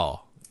like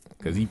crawl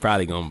because he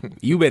probably gonna.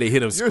 You better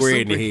hit him square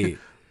in the head.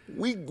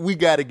 We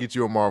got to get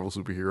you a Marvel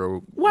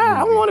superhero.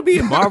 Wow, I don't want to be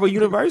in Marvel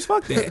universe.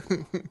 Fuck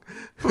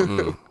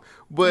that.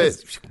 But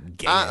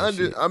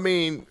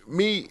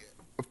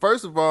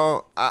first of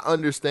all, I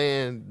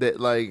understand that.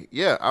 Like,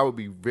 yeah, I would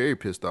be very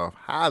pissed off,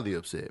 highly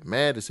upset,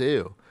 mad as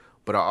hell.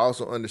 But I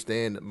also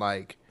understand that,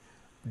 like,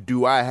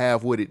 do I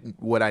have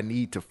what I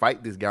need to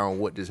fight this guy on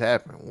what just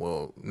happened?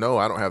 Well, no,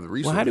 I don't have the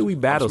resources. Well, how do we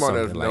battle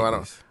something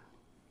like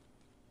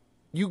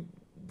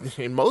this?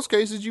 In most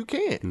cases, you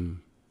can't.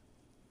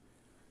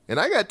 And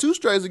I got two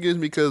strikes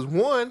against me because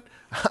one,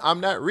 I'm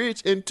not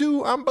rich, and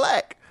two, I'm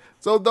black.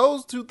 So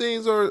those two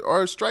things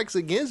are strikes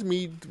against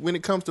me when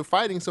it comes to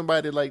fighting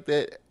somebody like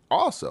that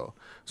also.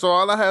 So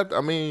all I have,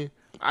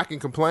 I can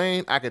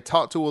complain. I can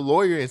talk to a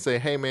lawyer and say,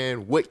 hey,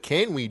 man, what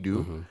can we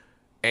do?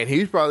 And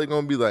he's probably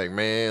going to be like,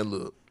 man,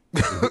 look,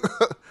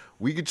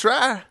 we could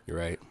try. You're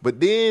right.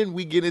 But then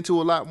we get into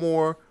a lot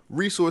more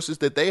resources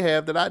that they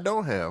have that I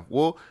don't have.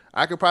 Well,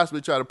 I could possibly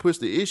try to push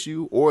the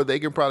issue, or they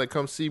can probably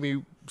come see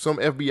me. Some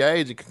FBI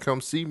agent can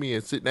come see me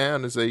and sit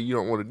down and say, you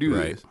don't want to do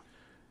this.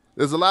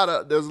 There's a lot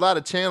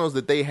of channels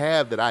that they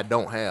have that I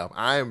don't have.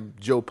 I am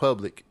Joe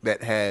Public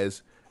that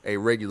has a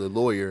regular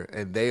lawyer,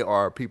 and they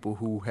are people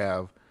who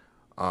have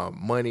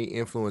money,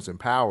 influence, and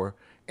power,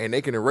 and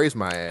they can erase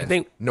my ass.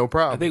 No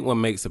problem. I think what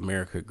makes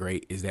America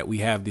great is that we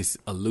have this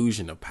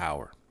illusion of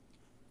power.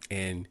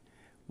 And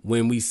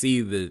when we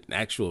see the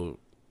actual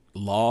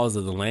laws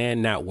of the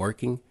land not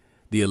working,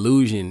 the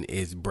illusion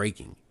is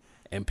breaking.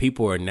 And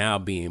people are now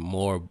being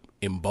more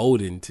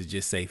emboldened to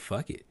just say,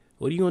 fuck it.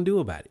 What are you going to do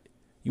about it?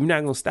 You're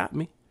not going to stop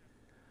me.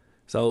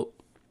 So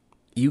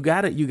you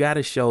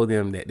gotta show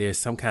them that there's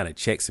some kind of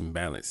checks and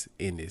balance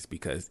in this,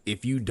 because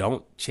if you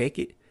don't check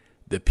it,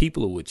 the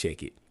people will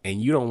check it, and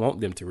you don't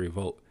want them to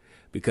revolt.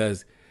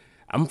 Because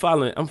I'm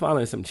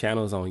following some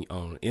channels on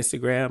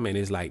Instagram, and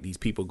it's like these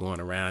people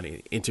going around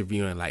and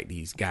interviewing like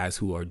these guys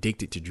who are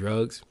addicted to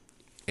drugs.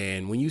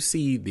 And when you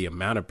see the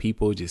amount of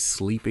people just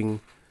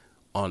sleeping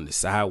on the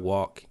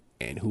sidewalk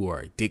and who are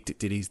addicted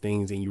to these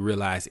things, and you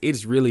realize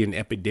it's really an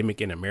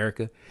epidemic in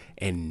America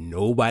and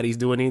nobody's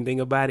doing anything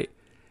about it,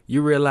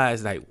 you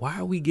realize, like, why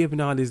are we giving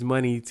all this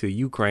money to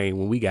Ukraine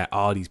when we got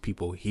all these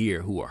people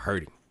here who are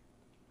hurting?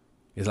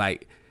 It's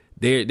like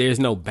there's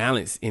no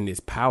balance in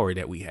this power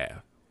that we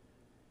have.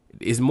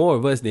 It's more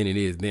of us than it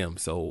is them.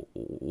 So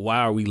why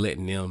are we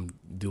letting them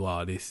do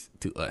all this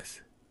to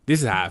us?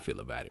 This is how I feel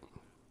about it.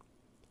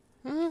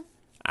 Mm-hmm.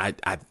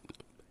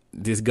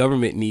 This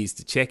government needs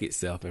to check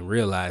itself and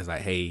realize,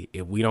 like, hey,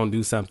 if we don't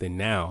do something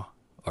now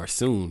or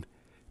soon,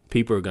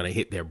 people are going to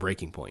hit their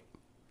breaking point.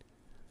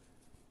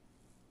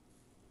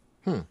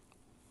 So,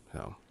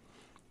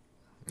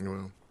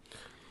 well,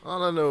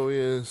 all I know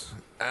is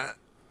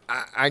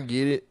I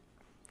get it.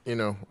 You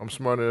know, I'm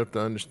smart enough to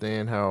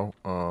understand how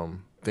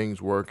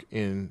things work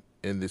in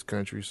this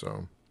country.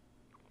 So,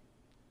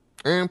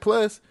 and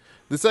plus,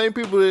 the same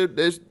people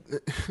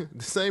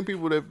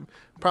that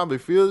probably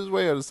feel this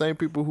way are the same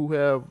people who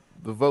have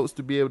the votes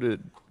to be able to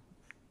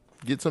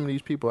get some of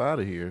these people out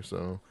of here.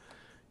 So,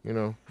 you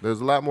know, there's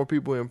a lot more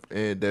people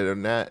that are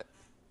not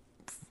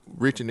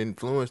rich and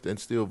influenced and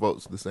still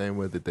votes the same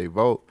way that they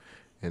vote,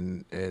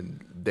 and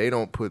they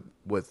don't put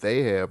what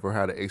they have or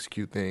how to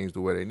execute things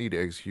the way they need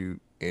to execute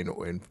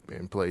in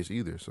place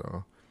either.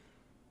 So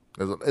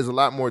there's a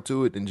lot more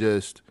to it than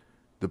just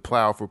the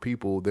plow for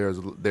people. There's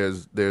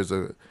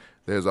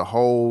a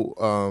whole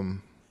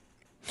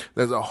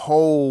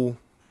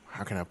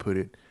how can I put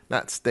it?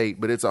 Not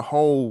state, but it's a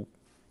whole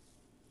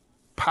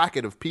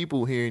pocket of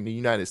people here in the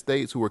United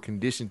States who are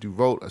conditioned to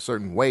vote a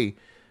certain way,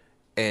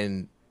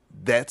 and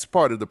that's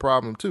part of the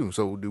problem too.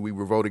 So do we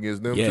vote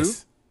against them too?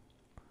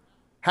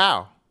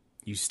 How?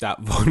 You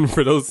stop voting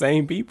for those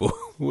same people.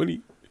 What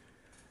do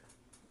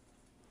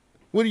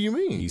you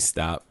mean? You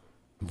stop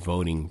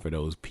voting for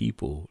those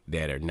people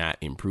that are not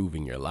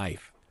improving your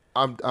life.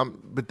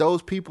 But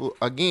those people,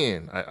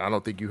 again, I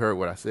don't think you heard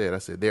what I said. I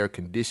said they're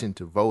conditioned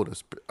to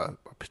vote a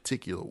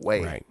particular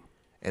way. Right.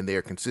 And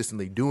they're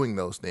consistently doing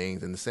those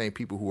things. And the same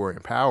people who are in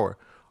power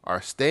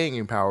are staying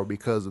in power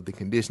because of the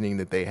conditioning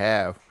that they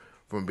have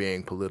from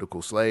being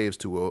political slaves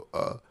to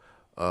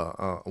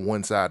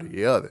one side or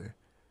the other.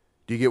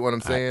 Do you get what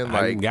I'm saying?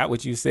 I got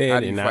what you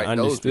said, and I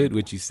understood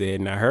what you said,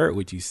 and I heard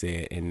what you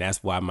said, and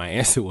that's why my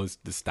answer was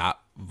to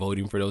stop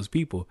voting for those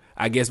people.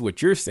 I guess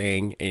what you're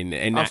saying,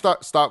 and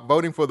stop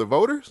voting for the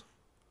voters?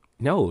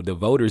 No, the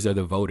voters are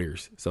the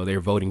voters, so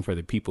they're voting for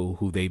the people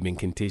who they've been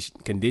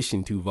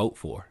conditioned to vote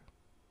for.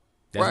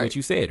 That's right. What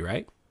you said,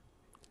 right?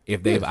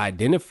 If they've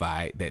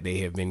identified that they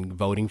have been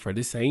voting for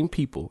the same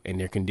people and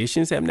their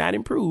conditions have not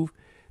improved,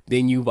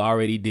 then you've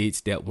already did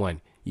step one.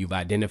 You've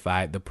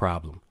identified the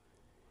problem.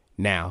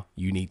 Now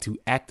you need to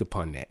act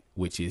upon that,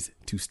 which is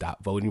to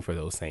stop voting for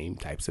those same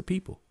types of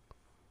people.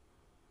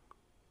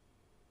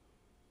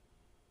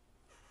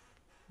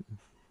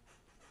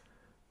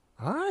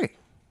 All right.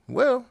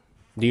 Well,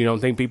 you don't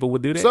think people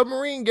would do that?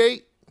 Submarine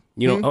Gate.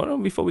 You don't. Hold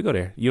on, before we go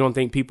there, you don't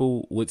think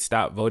people would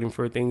stop voting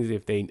for things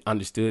if they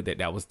understood that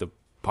that was the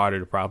part of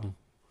the problem?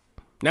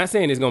 Not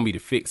saying it's going to be the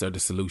fix or the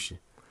solution.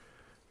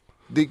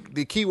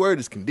 The key word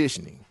is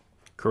conditioning.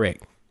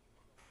 Correct.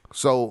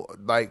 So,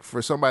 like,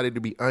 for somebody to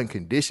be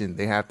unconditioned,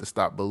 they have to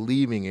stop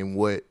believing in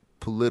what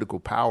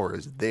political power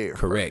is there.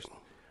 Correct. First.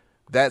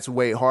 That's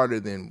way harder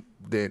than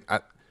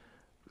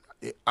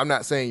I'm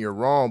not saying you're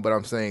wrong, but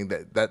I'm saying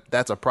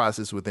that's a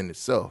process within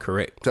itself.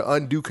 Correct. To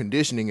undo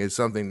conditioning is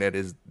something that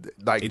is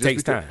like it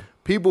takes time.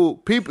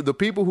 The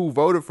people who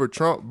voted for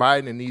Trump,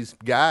 Biden, and these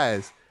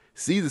guys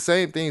see the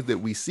same things that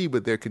we see,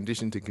 but they're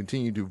conditioned to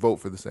continue to vote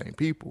for the same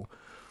people.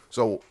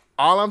 So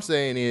all I'm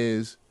saying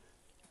is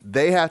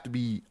they have to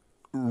be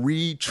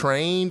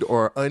retrained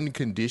or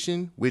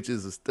unconditioned, which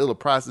is still a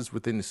process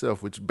within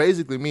itself, which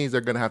basically means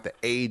they're going to have to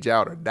age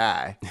out or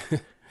die.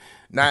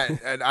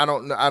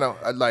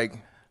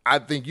 I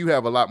think you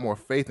have a lot more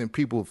faith in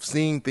people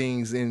seeing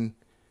things and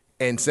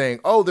saying,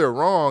 oh, they're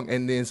wrong,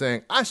 and then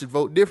saying, I should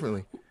vote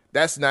differently.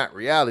 That's not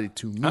reality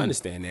to me. I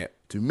understand that.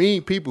 To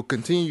me, people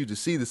continue to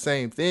see the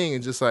same thing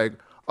and just like,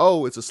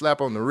 oh, it's a slap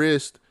on the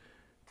wrist,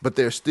 but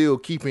they're still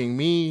keeping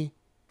me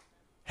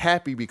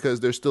happy because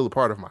they're still a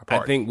part of my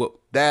party. I think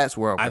that's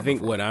where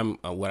what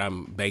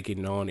I'm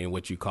banking on and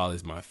what you call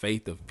is my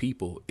faith of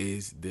people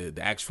is the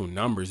actual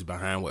numbers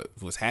behind what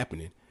was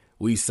happening.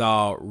 We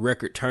saw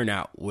record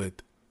turnout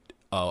with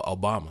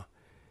Obama.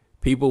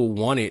 People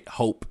wanted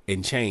hope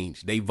and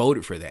change. They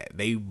voted for that.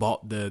 They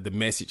bought the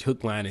message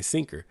hook, line, and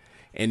sinker.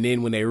 And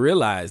then when they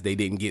realized they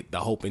didn't get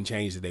the hope and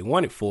change that they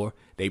wanted for,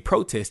 they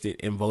protested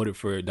and voted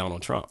for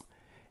Donald Trump.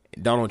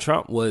 Donald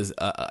Trump was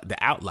the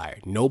outlier.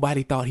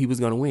 Nobody thought he was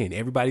going to win.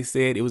 Everybody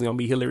said it was going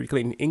to be Hillary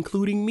Clinton,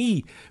 including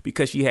me,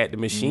 because she had the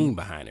machine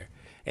behind her.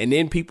 And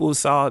then people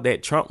saw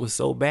that Trump was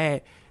so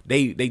bad,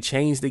 they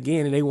changed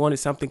again and they wanted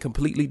something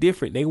completely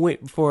different. They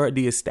went for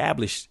the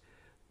established,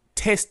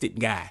 tested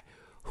guy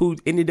who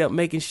ended up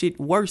making shit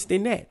worse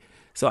than that.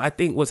 So I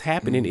think what's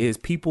happening is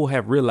people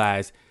have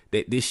realized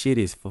that this shit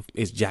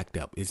is jacked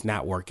up. It's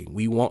not working.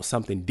 We want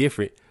something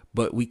different,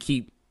 but we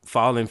keep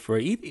falling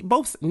for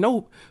both.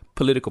 No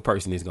political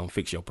person is going to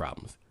fix your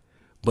problems,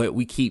 but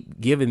we keep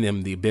giving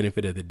them the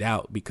benefit of the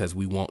doubt because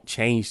we want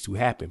change to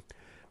happen.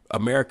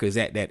 America is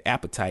at that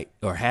appetite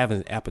or having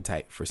an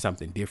appetite for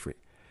something different.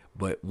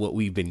 But what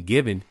we've been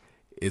given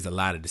is a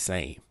lot of the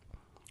same.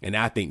 And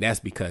I think that's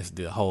because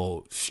the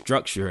whole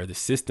structure of the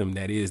system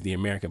that is the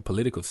American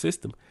political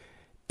system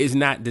is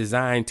not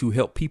designed to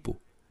help people.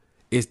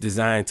 It's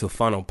designed to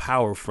funnel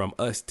power from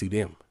us to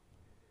them.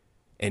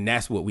 And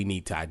that's what we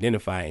need to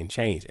identify and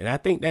change. And I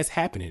think that's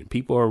happening.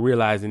 People are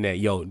realizing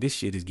that, this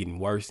shit is getting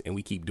worse and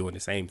we keep doing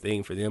the same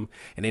thing for them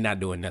and they're not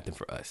doing nothing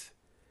for us.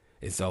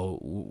 And so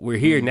we're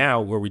here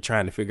now where we're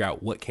trying to figure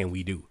out what can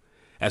we do.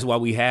 That's why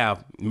we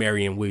have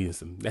Marianne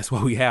Williamson. That's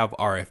why we have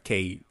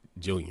RFK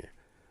Jr.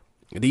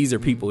 These are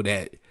people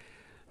that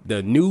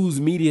the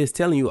news media is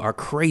telling you are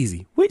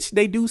crazy, which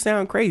they do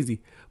sound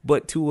crazy.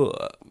 But to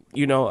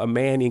a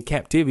man in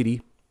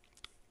captivity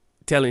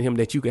telling him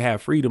that you can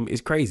have freedom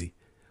is crazy.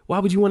 Why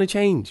would you want to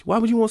change? Why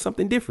would you want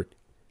something different?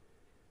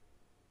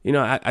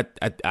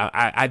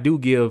 I do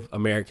give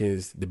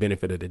Americans the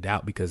benefit of the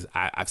doubt because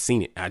I've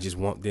seen it. I just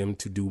want them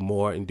to do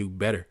more and do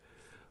better.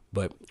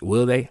 But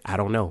will they? I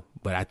don't know.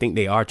 But I think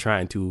they are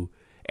trying to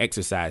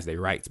exercise their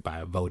rights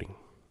by voting.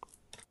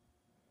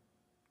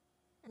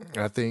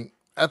 I think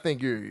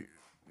you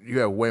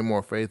have way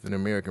more faith in the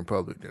American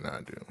public than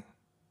I do.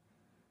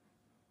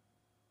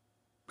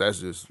 That's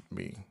just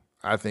me.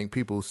 I think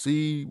people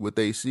see what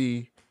they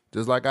see,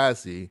 just like I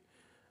see,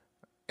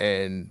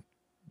 and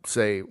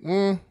say,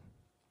 I'm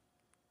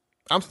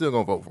still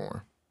going to vote for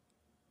him.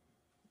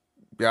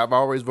 Yeah, I've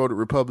always voted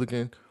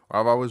Republican, or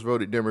I've always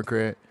voted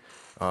Democrat.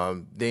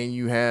 Then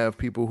you have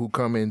people who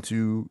come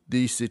into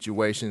these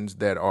situations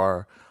that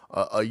are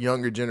a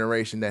younger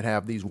generation that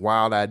have these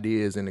wild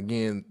ideas. And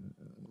again,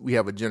 we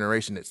have a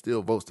generation that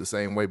still votes the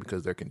same way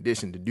because they're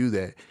conditioned to do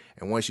that.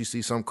 And once you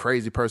see some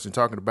crazy person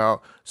talking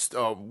about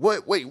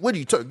what are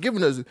you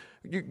giving us?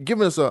 You're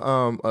giving us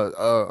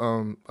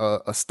a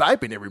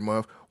stipend every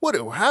month.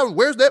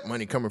 Where's that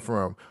money coming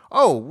from?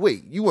 Oh,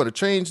 wait, you want to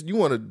change? You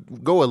want to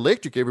go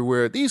electric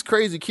everywhere? These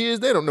crazy kids,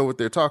 they don't know what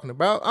they're talking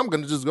about. I'm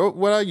going to just go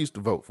what I used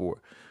to vote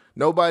for.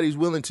 Nobody's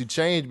willing to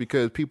change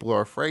because people are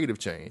afraid of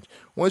change.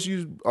 Once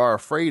you are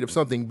afraid of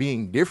something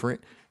being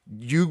different,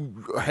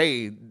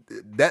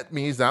 that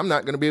means that I'm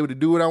not going to be able to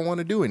do what I want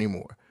to do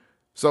anymore.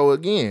 So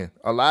again,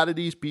 a lot of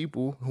these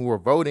people who are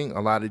voting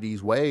a lot of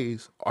these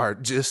ways are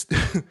just,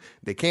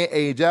 they can't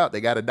age out.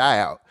 They got to die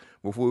out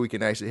before we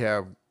can actually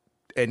have,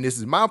 and this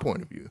is my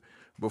point of view,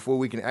 before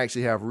we can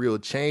actually have real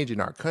change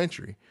in our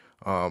country.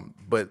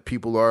 But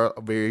people are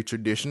very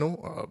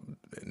traditional.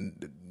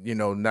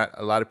 Not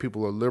a lot of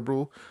people are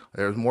liberal.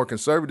 There's more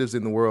conservatives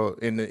in the world,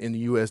 in the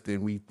U.S.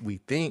 than we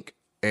think.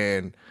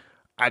 And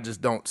I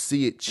just don't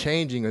see it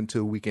changing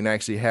until we can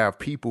actually have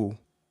people,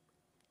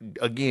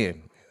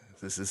 again,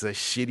 this is a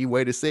shitty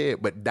way to say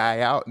it, but die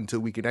out until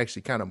we can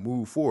actually kind of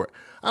move forward.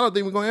 I don't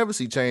think we're going to ever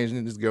see change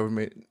in this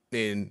government.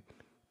 And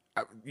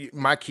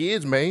my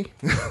kids may,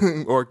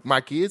 or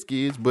my kids'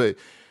 kids, but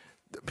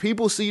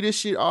people see this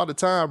shit all the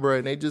time, bro,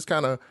 and they just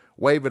kind of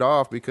wave it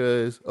off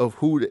because of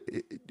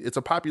it's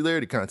a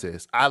popularity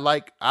contest. I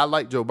like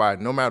Joe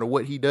Biden, no matter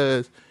what he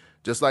does.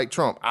 Just like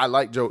Trump,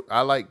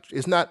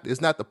 it's not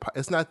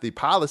the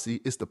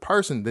policy, it's the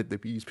person that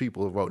these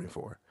people are voting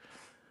for.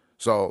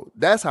 So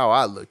that's how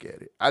I look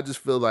at it. I just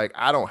feel like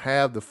I don't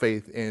have the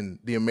faith in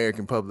the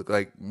American public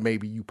like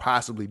maybe you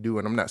possibly do,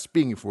 and I'm not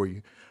speaking for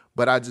you,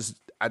 but I just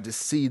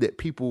see that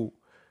people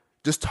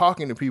just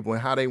talking to people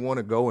and how they want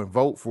to go and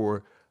vote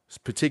for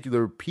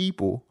particular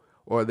people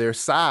or their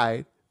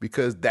side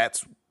because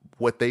that's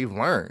what they've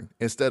learned,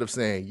 instead of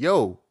saying,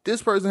 yo,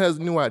 this person has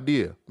a new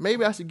idea.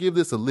 Maybe I should give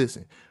this a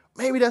listen.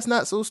 Maybe that's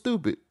not so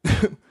stupid.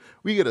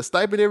 We get a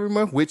stipend every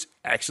month, which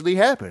actually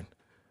happened.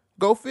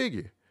 Go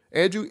figure.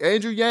 Andrew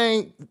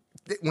Yang,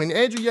 when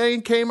Andrew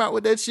Yang came out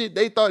with that shit,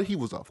 they thought he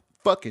was a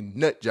fucking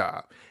nut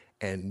job.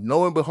 And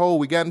lo and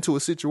behold, we got into a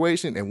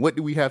situation, and what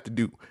do we have to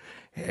do?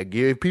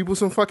 Give people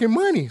some fucking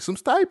money, some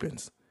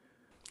stipends.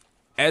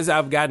 As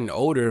I've gotten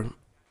older,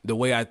 the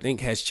way I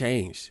think has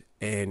changed.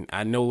 And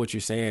I know what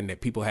you're saying, that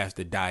people have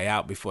to die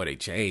out before they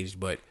change,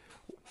 but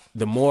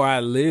the more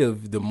I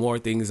live, the more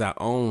things I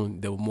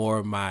own, the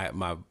more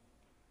my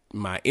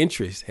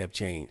interests have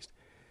changed.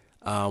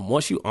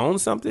 Once you own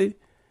something,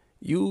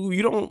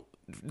 you don't,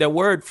 the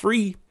word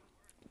free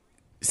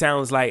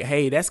sounds like,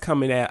 hey, that's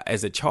coming out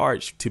as a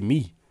charge to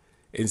me.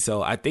 And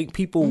so I think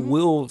people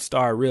will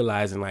start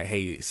realizing like,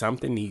 hey,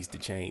 something needs to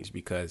change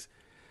because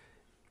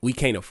we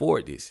can't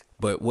afford this.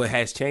 But what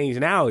has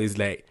changed now is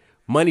that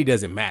money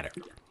doesn't matter.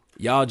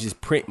 Y'all just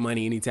print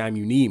money anytime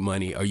you need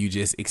money, or you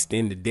just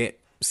extend the debt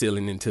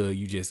ceiling until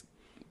you just,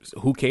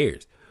 who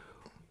cares?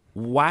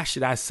 Why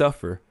should I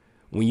suffer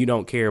when you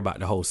don't care about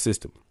the whole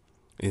system?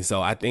 And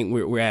so I think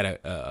we're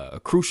at a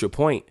crucial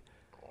point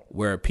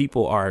where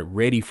people are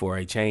ready for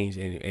a change.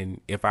 And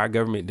if our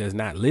government does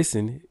not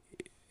listen,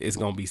 it's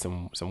gonna be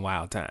some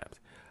wild times.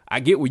 I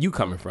get where you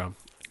coming from.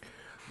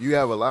 You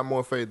have a lot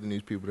more faith in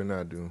these people than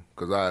I do,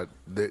 because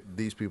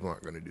these people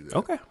aren't going to do that.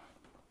 Okay.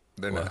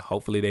 They're not.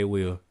 Hopefully they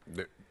will.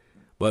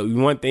 But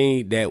one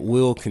thing that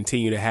will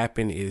continue to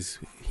happen is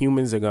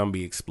humans are going to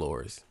be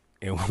explorers.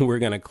 And we're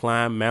going to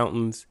climb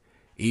mountains,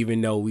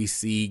 even though we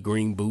see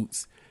green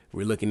boots.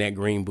 We're looking at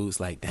green boots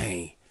like,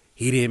 dang,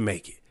 he didn't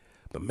make it.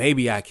 But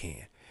maybe I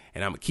can.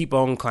 And I'm going to keep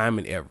on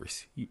climbing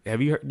Everest.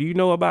 Have you heard, do you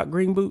know about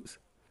green boots?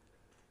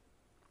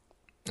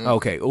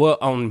 Okay, well,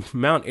 on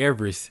Mount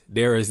Everest,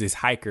 there is this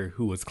hiker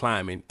who was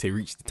climbing to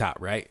reach the top,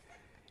 right?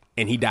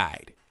 And he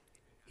died.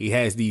 He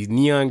has these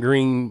neon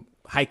green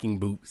hiking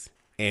boots,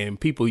 and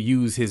people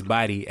use his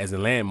body as a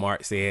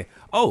landmark saying,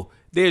 oh,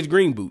 there's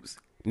green boots.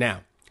 Now,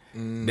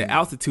 the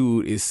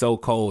altitude is so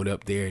cold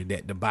up there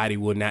that the body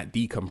will not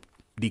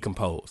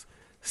decompose.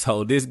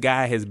 So this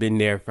guy has been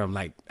there from,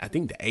 like, I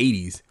think the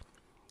 80s.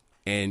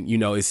 And, you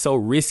know, it's so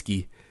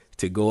risky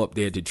to go up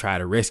there to try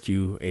to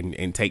rescue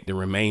and take the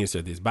remains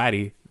of this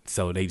body.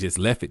 So they just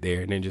left it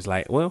there. And then just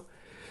like, well,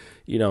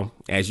 you know,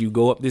 as you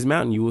go up this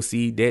mountain, you will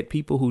see dead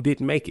people who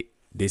didn't make it.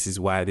 This is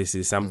why this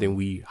is something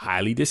we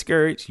highly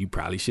discourage. You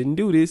probably shouldn't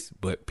do this,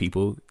 but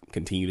people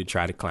continue to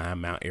try to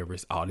climb Mount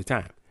Everest all the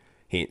time.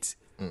 Hence,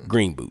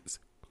 green boots.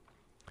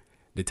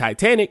 The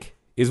Titanic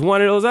is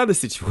one of those other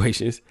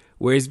situations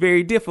where it's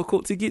very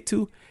difficult to get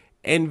to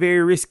and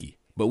very risky.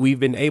 But we've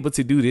been able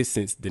to do this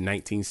since the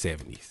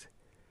 1970s.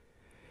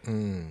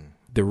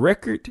 The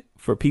record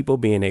for people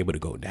being able to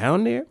go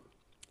down there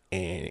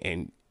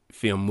and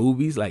film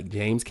movies like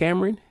James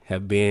Cameron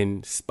have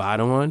been spot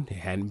on. There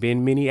hadn't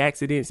been many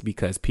accidents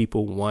because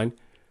people, one,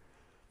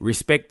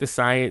 respect the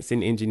science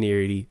and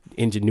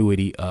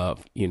ingenuity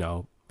of, you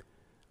know,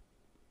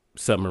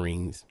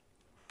 submarines.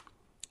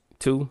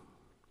 Two,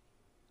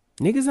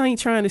 niggas ain't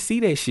trying to see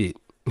that shit.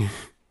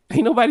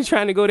 Ain't nobody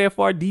trying to go that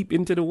far deep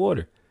into the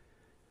water.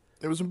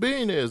 There were some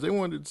billionaires. They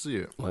wanted to see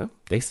it. Well,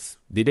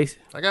 did they?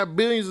 I got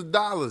billions of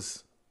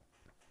dollars.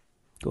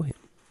 Go ahead.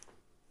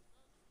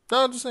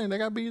 No, I'm just saying, they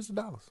got billions of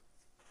dollars.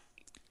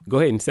 Go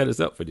ahead and set us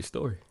up for this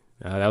story.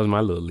 That was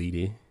my little lead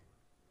in.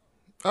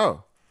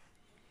 Oh.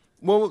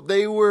 Well,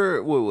 they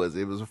were, what was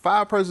it? It was a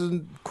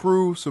 5-person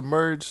crew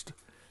submerged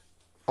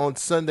on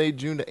Sunday,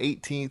 June the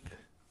 18th,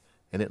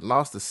 and it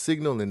lost a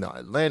signal in the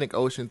Atlantic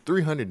Ocean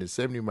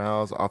 370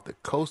 miles off the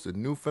coast of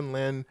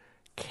Newfoundland,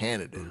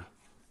 Canada.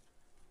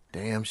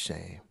 Damn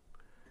shame.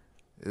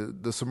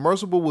 The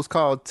submersible was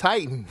called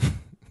Titan.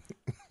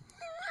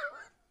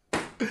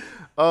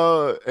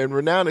 And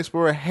renowned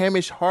explorer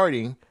Hamish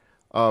Harding,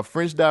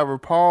 French diver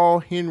Paul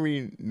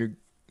Henry Nigolet.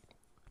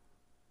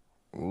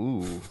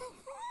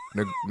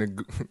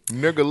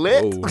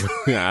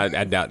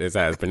 I doubt that's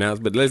how it's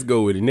pronounced, but let's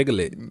go with it.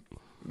 Nigolet.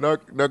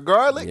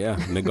 Nagarlik? Yeah,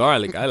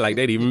 Nagarlik. I like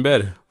that even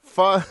better.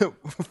 Father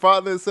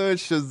and son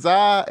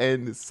Shazah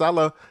and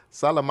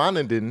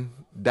Salamanadin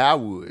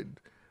Dawood.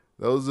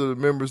 Those are the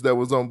members that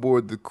was on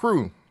board the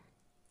crew.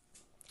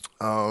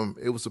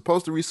 It was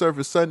supposed to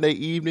resurface Sunday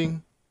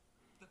evening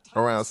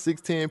around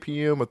 6:10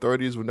 p.m.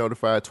 Authorities were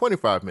notified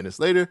 25 minutes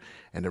later,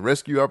 and the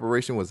rescue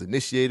operation was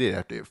initiated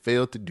after it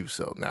failed to do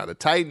so. Now, the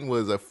Titan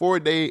was a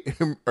 4-day.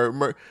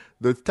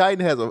 The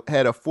Titan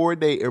had a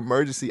 4-day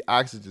emergency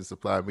oxygen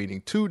supply,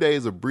 meaning 2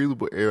 days of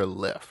breathable air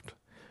left.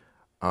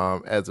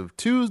 As of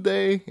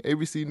Tuesday,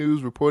 ABC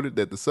News reported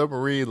that the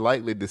submarine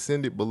likely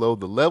descended below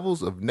the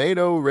levels of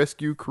NATO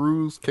rescue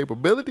cruise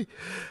capability.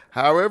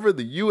 However,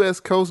 the U.S.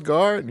 Coast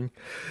Guard and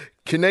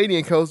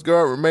Canadian Coast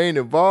Guard remain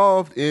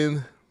involved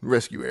in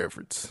rescue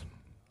efforts.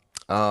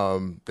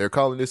 They're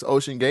calling this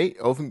Ocean Gate.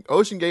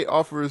 Ocean Gate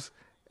offers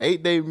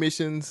 8-day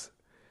missions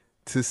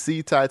to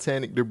see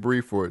Titanic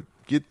debris for,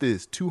 get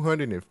this,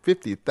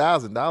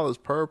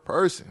 $250,000 per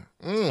person.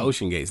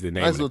 Ocean Gate's the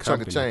name nice of the little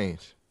company. chunk of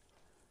change.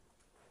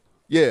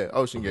 Yeah,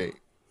 Ocean Gate.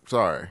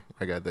 Sorry,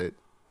 I got that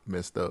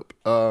messed up.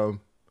 The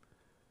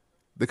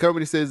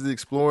company says it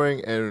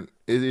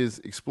is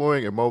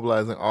exploring and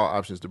mobilizing all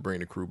options to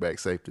bring the crew back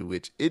safely,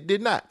 which it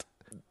did not.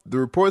 The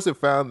reports have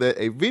found that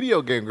a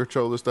video game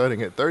controller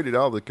starting at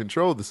 $30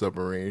 controlled the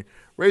submarine,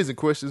 raising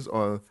questions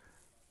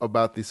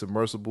about the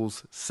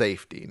submersible's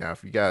safety. Now,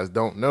 if you guys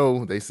don't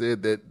know, they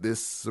said that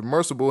this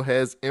submersible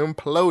has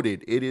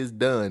imploded. It is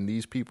done.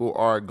 These people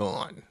are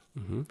gone.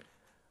 Mm-hmm.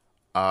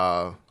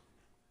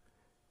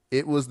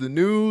 It was the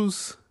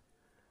news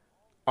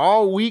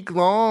all week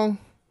long.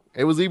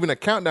 It was even a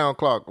countdown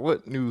clock.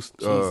 What news?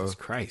 Jesus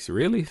Christ,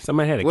 really?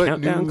 Somebody had a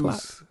countdown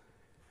clock?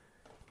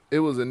 It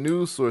was a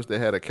news source that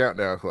had a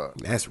countdown clock.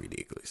 That's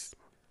ridiculous.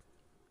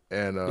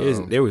 And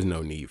there was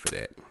no need for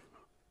that.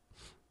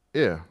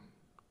 Yeah.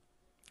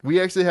 We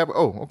actually have,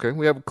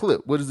 we have a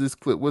clip. What is this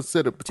clip? What's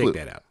set up the clip?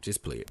 Check that out.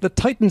 Just play it. The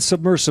Titan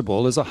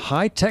submersible is a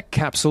high-tech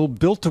capsule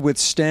built to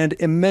withstand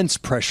immense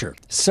pressure,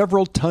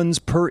 several tons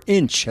per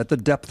inch at the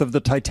depth of the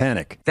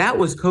Titanic. That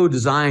was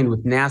co-designed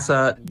with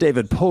NASA.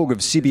 David Pogue of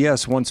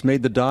CBS once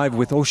made the dive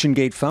with Ocean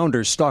Gate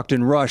founder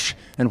Stockton Rush,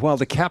 and while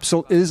the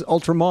capsule is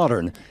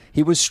ultra-modern,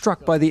 he was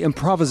struck by the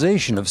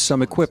improvisation of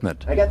some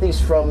equipment. I got these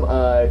from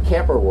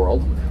Camper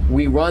World.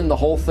 We run the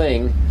whole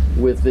thing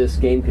with this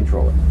game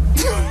controller.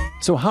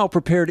 So how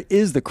prepared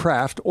is the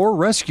craft or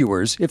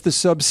rescuers if the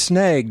sub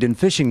snagged in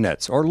fishing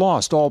nets or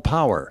lost all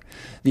power?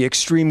 The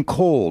extreme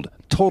cold,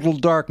 total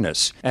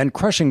darkness, and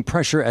crushing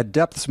pressure at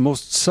depths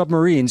most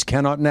submarines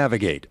cannot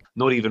navigate.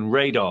 Not even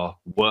radar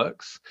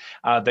works.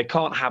 They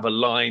can't have a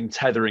line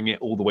tethering it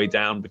all the way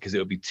down because it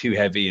would be too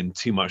heavy and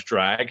too much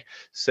drag.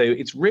 So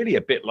it's really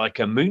a bit like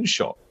a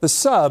moonshot. The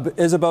sub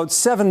is about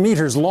 7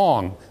 meters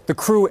long. The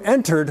crew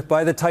entered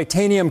by the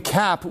titanium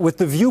cap with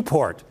the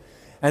viewport,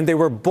 and they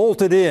were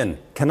bolted in,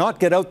 cannot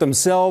get out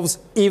themselves,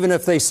 even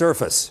if they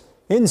surface.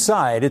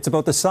 Inside, it's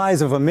about the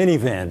size of a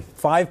minivan.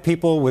 5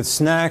 people with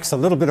snacks, a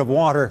little bit of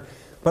water,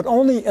 but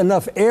only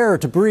enough air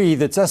to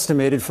breathe. It's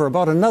estimated for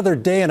about another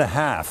day and a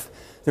half.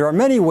 There are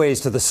many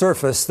ways to the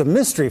surface. The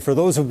mystery for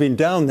those who've been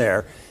down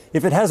there,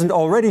 if it hasn't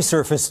already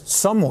surfaced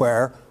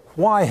somewhere,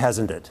 why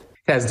hasn't it?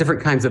 It has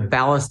different kinds of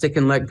ballast it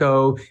can let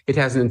go. It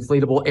has an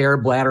inflatable air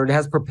bladder. It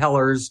has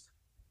propellers.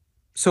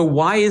 So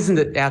why isn't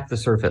it at the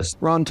surface?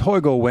 Ron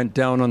Toigo went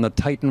down on the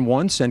Titan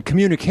once, and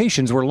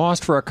communications were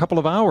lost for a couple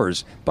of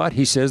hours. But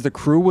he says the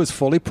crew was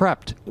fully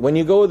prepped. When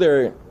you go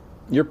there,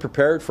 you're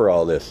prepared for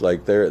all this.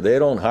 Like they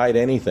don't hide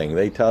anything.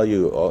 They tell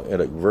you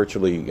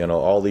virtually,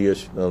 all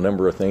the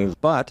number of things.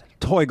 But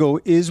Toigo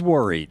is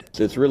worried.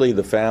 It's really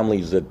the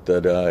families that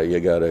you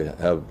got to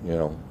have,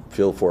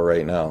 feel for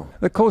right now.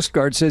 The Coast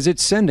Guard says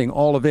it's sending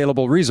all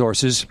available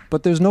resources,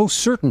 but there's no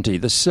certainty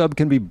the sub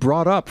can be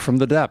brought up from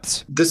the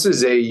depths. This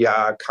is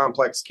a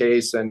complex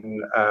case,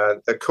 and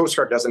the Coast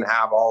Guard doesn't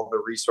have all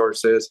the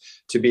resources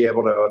to be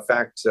able to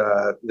effect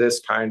this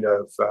kind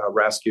of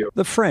rescue.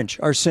 The French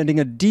are sending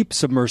a deep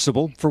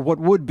submersible for what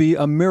would be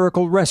a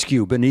miracle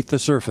rescue beneath the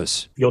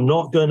surface. You're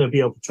not going to be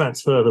able to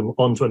transfer them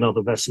onto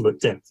another vessel at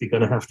depth. You're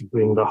going to have to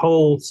bring the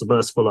whole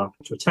submersible up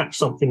to attach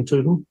something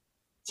to them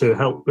to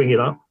help bring it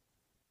up,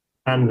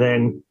 and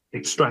then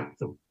extract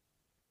them.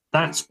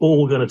 That's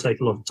all going to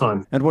take a lot of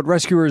time. And what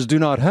rescuers do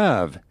not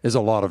have is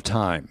a lot of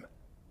time.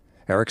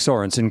 Eric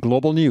Sorensen,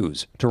 Global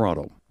News,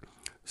 Toronto.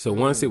 So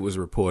once it was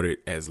reported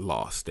as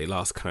lost, they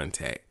lost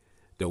contact,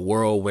 the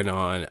world went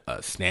on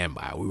a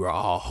standby. We were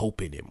all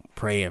hoping and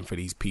praying for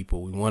these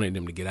people. We wanted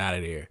them to get out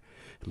of there.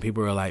 And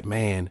people were like,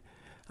 man,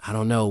 I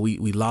don't know.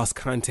 We lost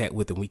contact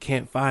with them. We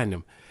can't find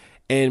them.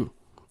 And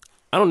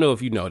I don't know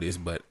if you know this,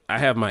 but I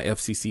have my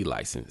FCC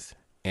license.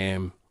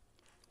 And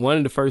one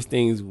of the first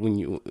things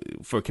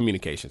for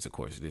communications, of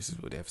course, this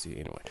is what FCC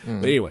anyway.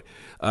 But anyway,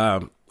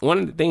 one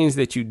of the things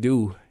that you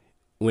do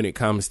when it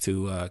comes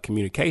to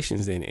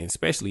communications, and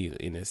especially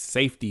in a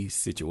safety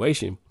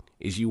situation,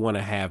 is you want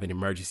to have an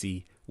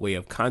emergency way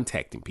of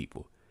contacting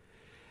people.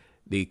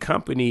 The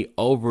company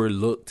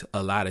overlooked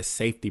a lot of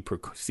safety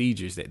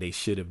procedures that they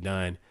should have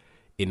done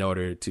in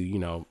order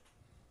to,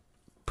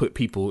 put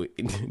people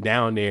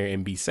down there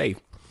and be safe.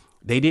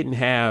 They didn't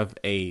have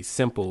a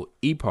simple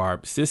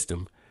EPARB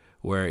system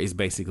where it's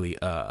basically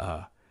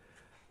an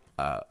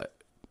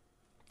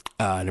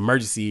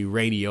emergency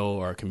radio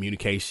or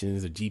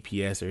communications or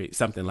GPS or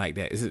something like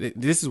that.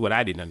 This is what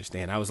I didn't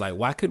understand. I was like,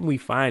 why couldn't we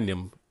find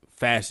them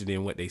faster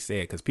than what they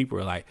said? Because people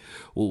were like,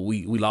 well,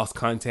 we lost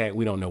contact.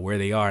 We don't know where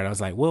they are. And I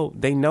was like, well,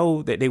 they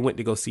know that they went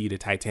to go see the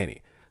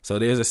Titanic. So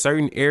there's a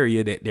certain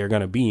area that they're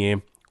going to be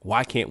in.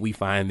 Why can't we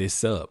find this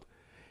sub?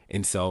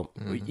 And so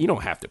you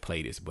don't have to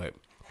play this, but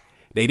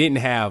they didn't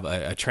have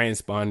a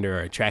transponder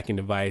or a tracking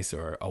device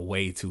or a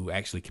way to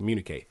actually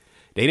communicate.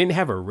 They didn't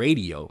have a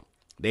radio.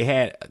 They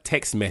had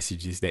text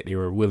messages that they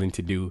were willing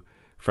to do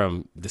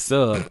from the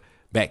sub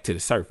back to the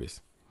surface.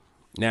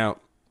 Now,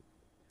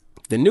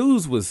 the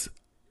news was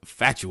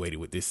infatuated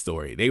with this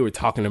story. They were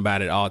talking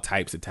about it all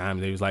types of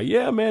times. They was like,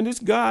 yeah, man, this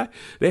guy,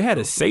 they had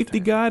a safety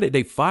guy that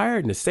they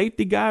fired, and the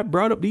safety guy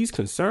brought up these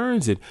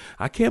concerns, and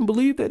I can't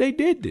believe that they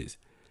did this.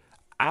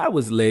 I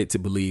was led to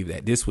believe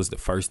that this was the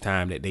first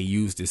time that they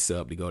used this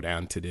sub to go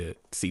down to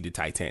see the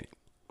Titanic.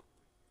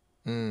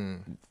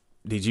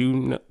 Did you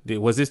know,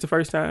 was this the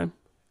first time?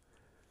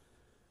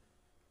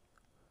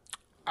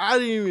 I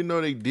didn't even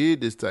know they did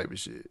this type of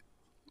shit.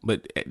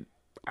 But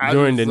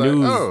during the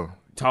news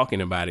talking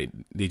about it,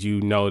 did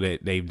you know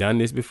that they've done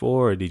this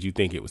before, or did you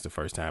think it was the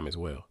first time as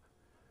well?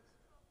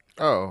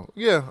 Oh,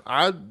 yeah.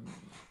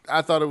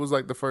 I thought it was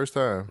like the first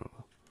time.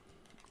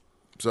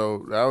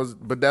 So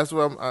that's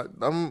what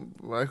I'm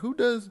like, who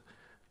does?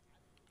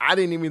 I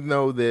didn't even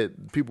know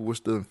that people were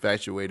still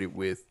infatuated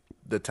with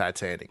the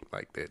Titanic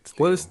like that.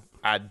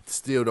 I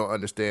still don't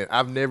understand.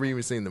 I've never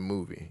even seen the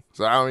movie,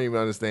 so I don't even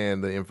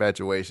understand the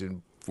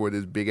infatuation for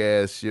this big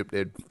ass ship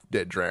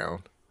that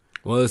drowned.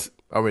 Well,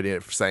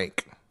 it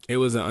sank. It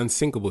was an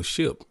unsinkable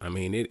ship. I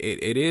mean,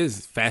 it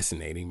is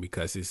fascinating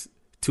because it's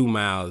 2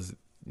 miles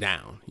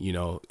down.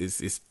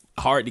 It's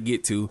hard to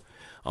get to.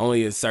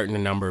 Only a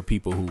certain number of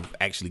people who've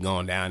actually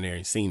gone down there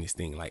and seen this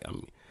thing. Like,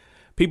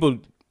 people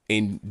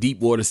in deep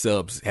water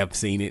subs have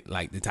seen it.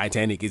 Like, the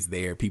Titanic is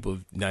there. People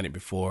have done it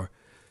before.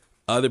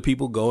 Other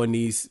people go in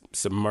these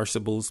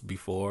submersibles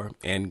before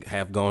and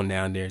have gone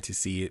down there to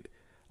see it.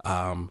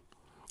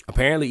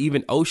 Apparently,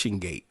 even Ocean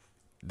Gate,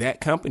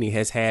 that company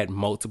has had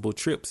multiple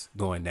trips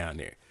going down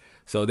there.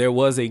 So there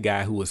was a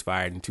guy who was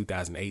fired in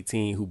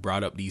 2018 who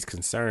brought up these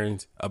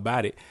concerns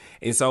about it.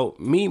 And so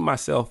me,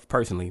 myself,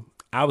 personally,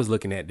 I was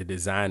looking at the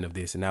design of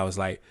this and I was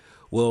like,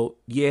 well,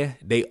 yeah,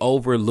 they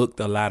overlooked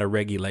a lot of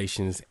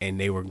regulations and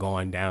they were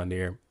going down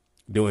there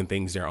doing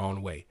things their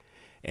own way.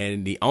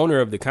 And the owner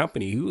of the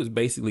company, who was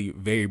basically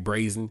very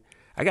brazen,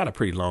 I got a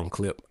pretty long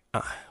clip.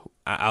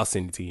 I'll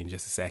send it to you in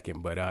just a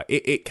second. But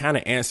it kind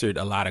of answered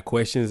a lot of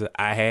questions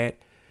I had.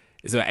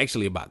 It's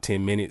actually about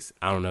 10 minutes.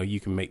 I don't know. You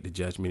can make the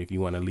judgment if you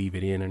want to leave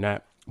it in or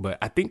not. But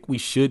I think we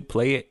should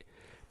play it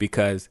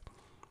because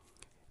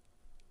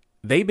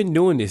they've been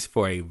doing this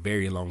for a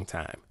very long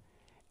time.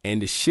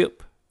 And the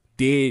ship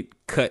did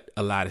cut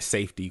a lot of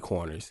safety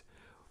corners.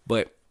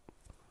 But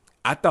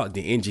I thought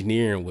the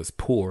engineering was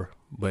poor.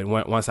 But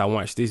once I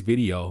watched this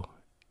video,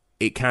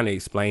 it kind of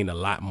explained a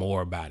lot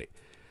more about it.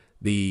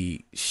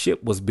 The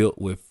ship was built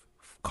with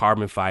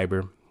carbon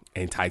fiber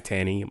and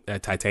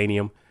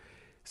titanium.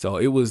 So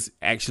it was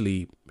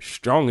actually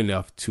strong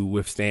enough to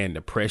withstand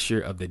the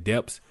pressure of the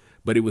depths,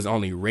 but it was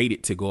only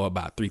rated to go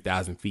about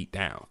 3,000 feet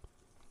down.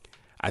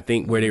 I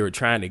think where they were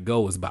trying to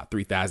go was about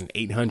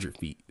 3,800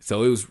 feet.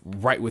 So it was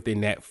right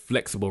within that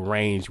flexible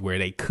range where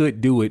they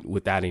could do it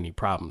without any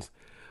problems.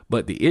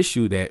 But the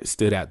issue that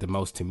stood out the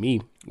most to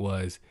me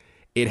was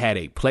it had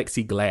a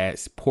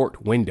plexiglass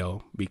port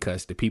window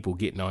because the people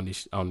getting on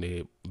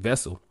the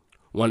vessel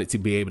wanted to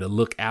be able to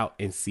look out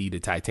and see the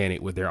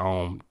Titanic with their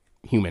own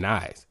human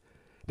eyes.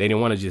 They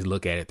didn't want to just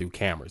look at it through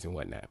cameras and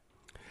whatnot.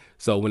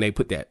 So when they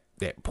put that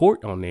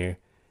port on there,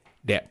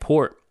 that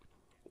port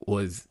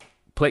was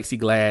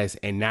plexiglass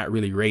and not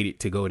really rated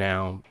to go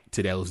down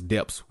to those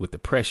depths with the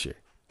pressure.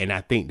 And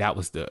I think that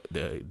was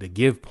the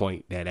give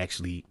point that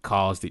actually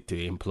caused it to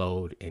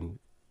implode and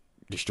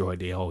destroy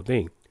the whole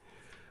thing.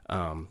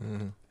 I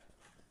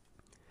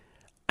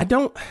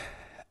don't.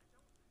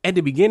 At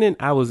the beginning,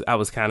 I was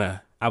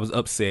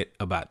upset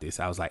about this.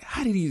 I was like,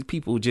 how do these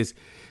people just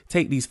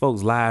take these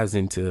folks' lives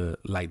into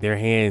like their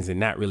hands and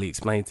not really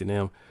explain to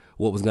them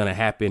what was going to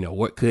happen or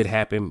what could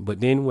happen?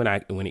 But then when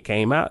it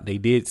came out, they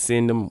did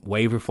send them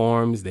waiver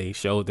forms. They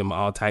showed them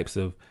all types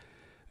of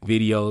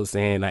videos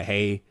saying like,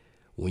 hey,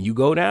 when you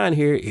go down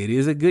here, it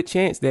is a good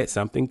chance that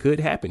something could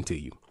happen to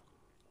you.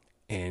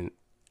 And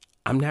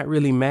I'm not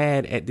really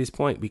mad at this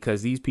point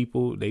because these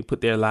people, they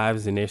put their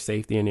lives and their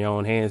safety in their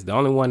own hands. The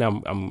only one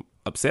I'm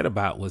upset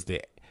about was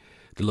the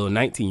little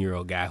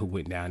 19-year-old guy who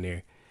went down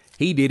there.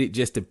 He did it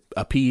just to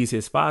appease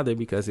his father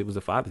because it was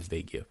a Father's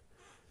Day gift.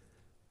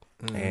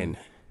 And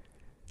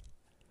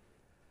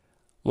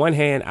one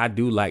hand, I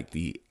do like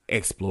the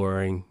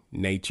exploring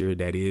nature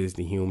that is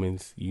the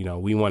humans. You know,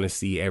 we want to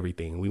see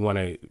everything. We want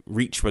to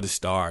reach for the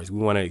stars. We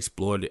want to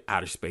explore the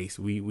outer space.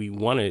 We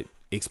want to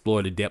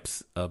explore the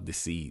depths of the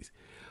seas.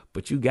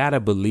 But you got to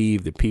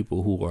believe the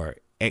people who are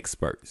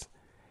experts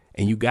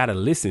and you got to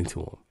listen to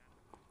them.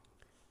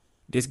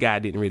 This guy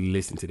didn't really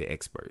listen to the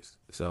experts.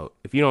 So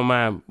if you don't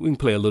mind, we can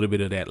play a little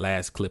bit of that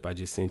last clip I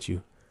just sent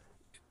you.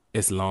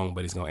 It's long,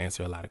 but it's going to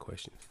answer a lot of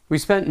questions. We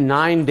spent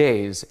 9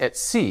 days at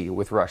sea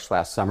with Rush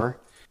last summer.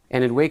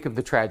 And in wake of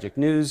the tragic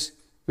news,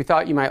 we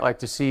thought you might like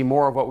to see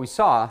more of what we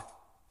saw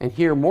and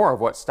hear more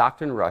of what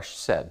Stockton Rush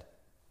said.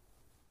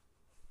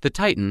 The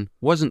Titan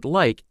wasn't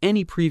like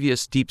any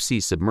previous deep-sea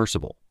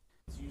submersible.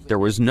 There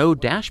was no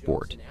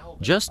dashboard,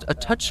 just a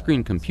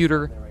touchscreen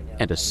computer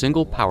and a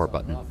single power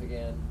button.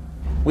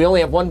 We only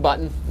have one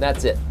button,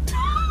 that's it.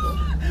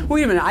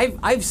 Wait a minute,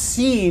 I've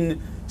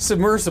seen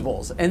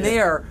submersibles, and they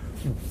are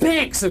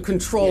banks of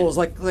controls,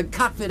 like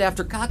cockpit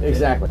after cockpit.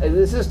 Exactly.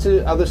 This is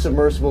to other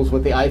submersibles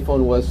what the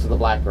iPhone was to the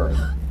BlackBerry.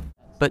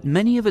 But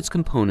many of its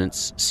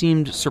components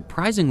seemed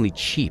surprisingly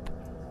cheap.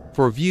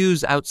 For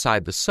views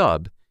outside the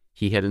sub,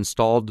 he had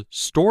installed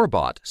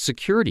store-bought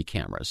security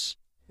cameras.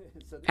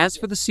 As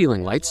for the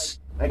ceiling lights,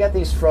 I got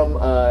these from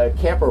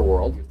Camper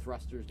World.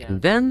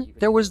 And then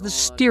there was the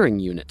steering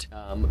unit.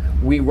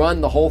 We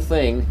run the whole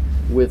thing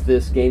with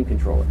this game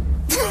controller.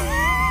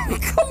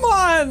 Come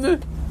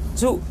on!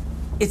 So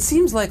it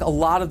seems like a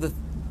lot of the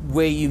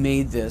way you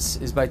made this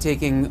is by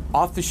taking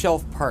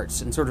off-the-shelf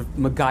parts and sort of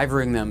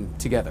MacGyvering them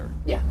together.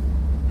 Yeah,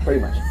 pretty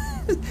much.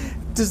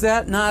 Does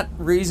that not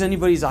raise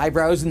anybody's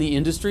eyebrows in the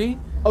industry?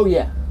 Oh,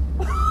 yeah.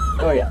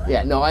 Oh, yeah.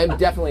 Yeah, no, I'm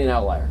definitely an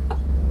outlier.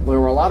 There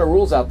were a lot of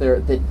rules out there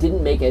that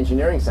didn't make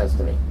engineering sense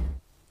to me.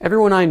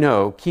 Everyone I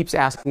know keeps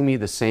asking me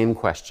the same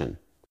question.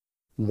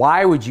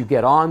 Why would you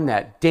get on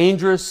that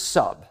dangerous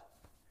sub?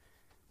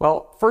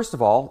 Well, first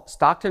of all,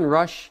 Stockton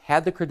Rush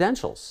had the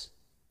credentials.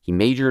 He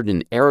majored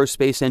in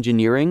aerospace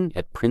engineering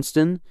at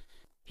Princeton.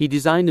 He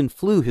designed and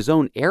flew his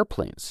own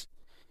airplanes.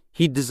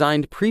 He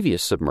designed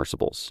previous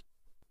submersibles.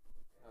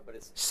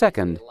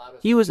 Second,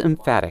 he was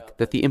emphatic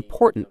that the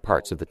important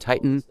parts of the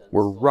Titan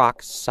were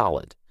rock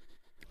solid,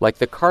 like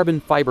the carbon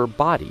fiber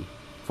body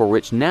for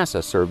which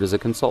NASA served as a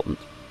consultant.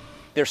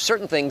 There's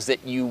certain things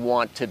that you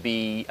want to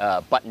be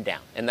buttoned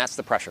down, and that's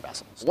the pressure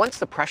vessel. Once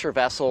the pressure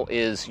vessel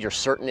is, you're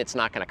certain it's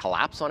not going to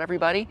collapse on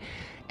everybody,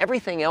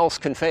 everything else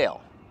can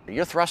fail.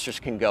 Your thrusters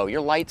can go,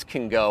 your lights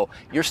can go,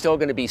 you're still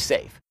going to be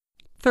safe.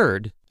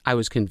 Third, I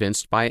was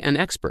convinced by an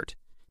expert,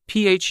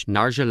 P.H.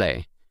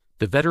 Nargeolet,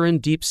 the veteran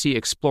deep-sea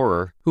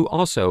explorer who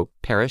also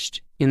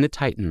perished in the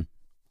Titan.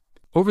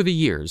 Over the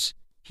years,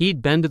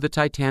 he'd been to the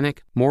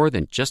Titanic more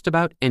than just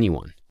about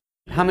anyone.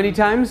 How many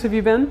times have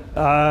you been?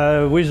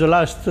 With the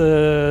last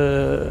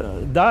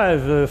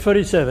dive,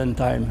 37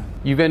 times.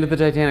 You've been to the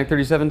Titanic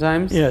 37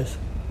 times? Yes.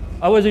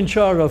 I was in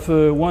charge of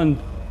 1,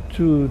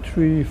 2,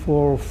 3,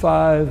 4,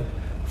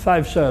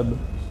 5 subs.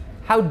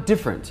 How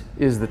different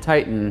is the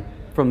Titan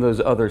from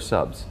those other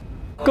subs?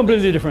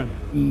 Completely different.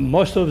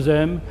 Most of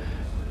them,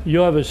 you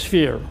have a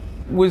sphere.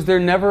 Was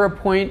there never a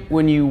point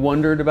when you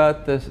wondered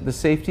about the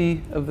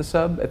safety of the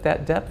sub at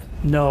that depth?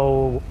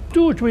 No.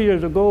 2 or 3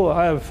 years ago,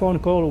 I had a phone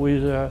call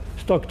with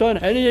Stockton,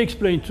 and he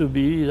explained to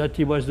me that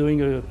he was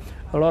doing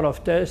a lot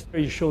of tests.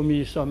 He showed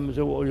me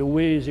the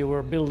ways they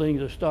were building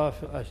the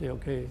stuff. I said,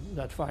 okay,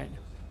 that's fine.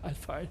 That's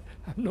fine.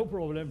 I have no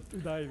problem to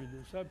dive in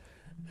the sub.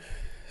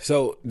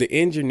 So the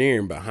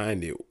engineering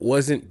behind it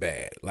wasn't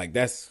bad. Like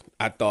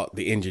I thought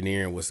the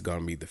engineering was going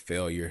to be the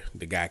failure.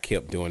 The guy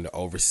kept doing the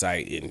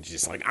oversight and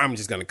just like, I'm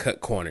just going to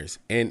cut corners.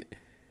 And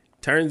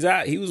turns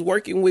out he was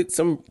working with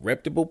some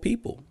reputable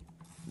people.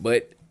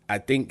 But I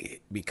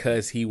think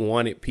because he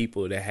wanted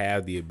people to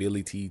have the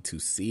ability to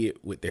see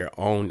it with their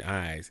own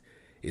eyes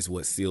is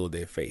what sealed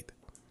their faith.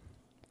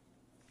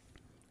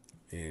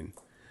 And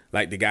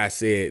like the guy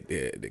said,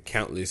 the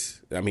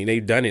countless, I mean,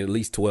 they've done it at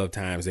least 12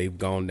 times. They've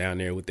gone down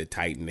there with the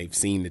Titan. They've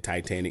seen the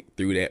Titanic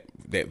through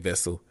that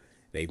vessel.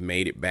 They've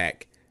made it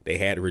back. They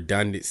had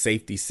redundant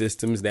safety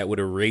systems that would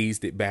have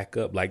raised it back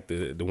up, like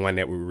the one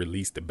that would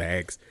release the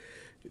bags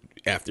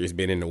after it's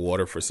been in the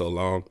water for so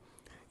long.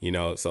 You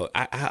know, so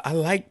I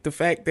like the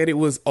fact that it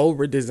was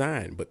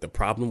over-designed. But the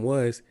problem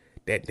was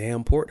that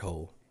damn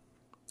porthole.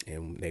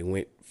 And they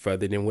went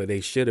further than where they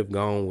should have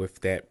gone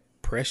with that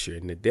pressure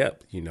and the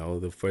depth. You know,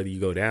 the further you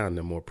go down,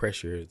 the more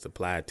pressure is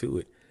applied to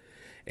it.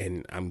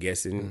 And I'm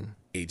guessing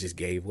it just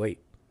gave weight.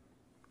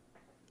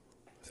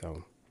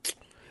 So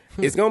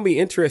it's going to be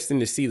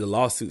interesting to see the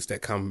lawsuits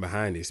that come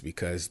behind this,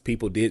 because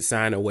people did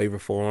sign a waiver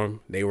for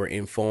them. They were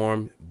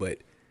informed, but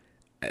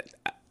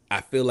I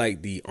feel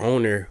like the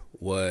owner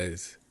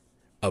was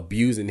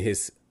abusing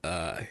his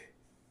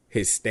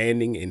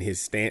standing and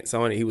his stance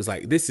on it. He was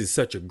like, this is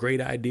such a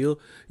great idea.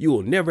 You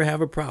will never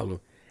have a problem.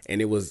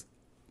 And it was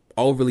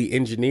overly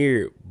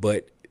engineered,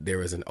 but there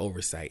was an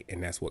oversight,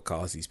 and that's what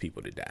caused these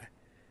people to die.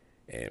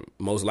 And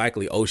most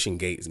likely Ocean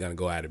Gate is going to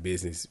go out of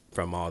business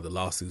from all the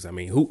lawsuits. I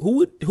mean,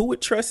 who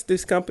would trust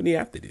this company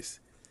after this?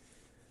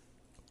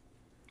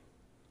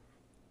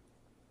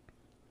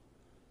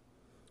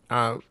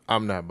 I'm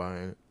not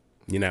buying it.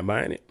 You're not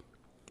buying it?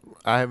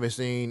 I haven't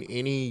seen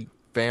any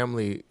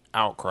family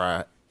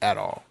outcry at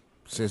all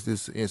since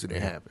this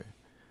incident happened.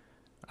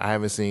 I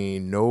haven't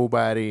seen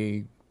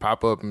nobody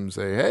pop up and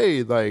say,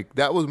 hey, like,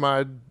 that was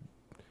my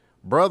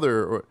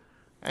brother. Or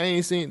I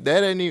ain't seen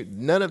that.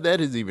 None of that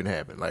has even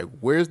happened. Like,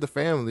 where's the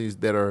families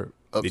that are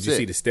upset? Did you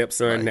see the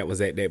stepson that was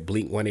at that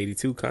Blink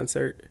 182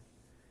 concert?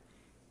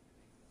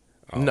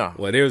 Oh, no.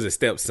 Well, there was a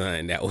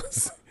stepson that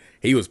was,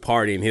 he was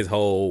partying his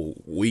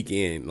whole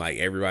weekend. Like,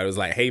 everybody was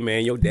like, hey,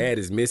 man, your dad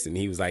is missing.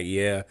 He was like,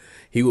 yeah,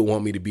 he would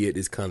want me to be at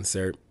this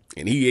concert.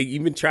 And he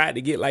even tried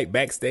to get, like,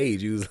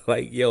 backstage. He was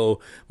like,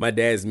 yo, my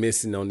dad's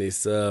missing on this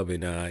sub,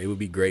 and it would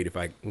be great if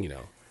I, you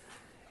know.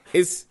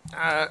 It's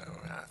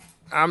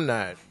I'm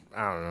not,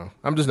 I don't know.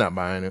 I'm just not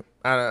buying it.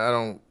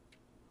 I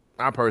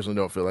personally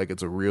don't feel like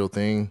it's a real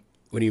thing.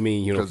 What do you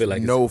mean you don't feel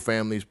like no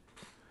families?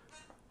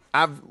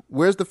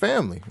 Where's the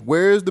family?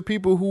 Where's the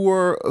people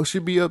who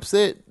should be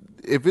upset?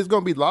 If it's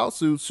going to be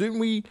lawsuits, shouldn't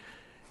we?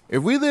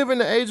 If we live in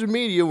the age of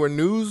media where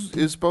news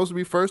is supposed to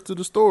be first to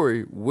the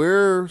story,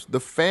 where's the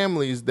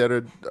families that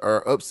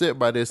are upset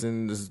by this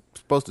and is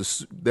supposed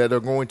to that are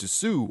going to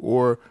sue?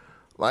 Or,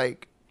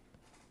 like,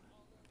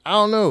 I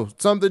don't know,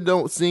 something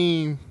don't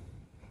seem.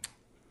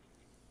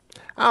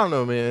 I don't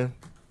know, man.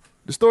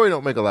 The story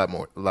don't make a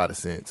lot of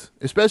sense,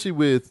 especially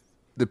with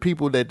the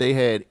people that they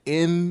had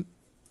in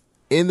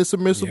the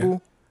submersible. Yeah.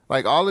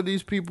 Like, all of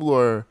these people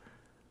are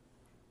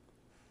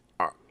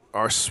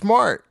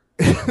smart.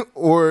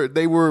 Or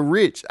they were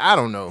rich. I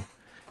don't know.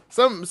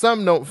 Some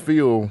don't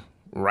feel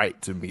right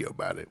to me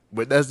about it,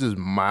 but that's just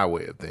my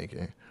way of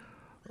thinking.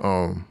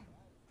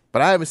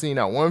 But I haven't seen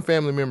that one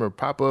family member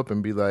pop up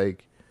and be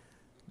like,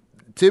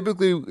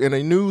 typically in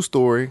a news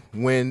story,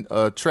 when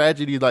a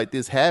tragedy like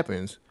this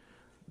happens,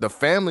 the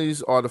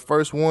families are the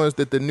first ones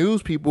that the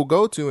news people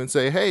go to and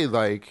say, hey,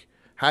 like,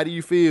 how do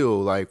you feel?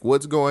 Like,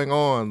 what's going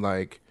on?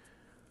 Like,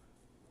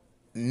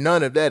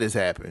 none of that has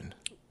happened.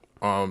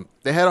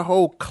 They had a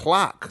whole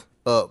clock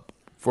up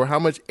for how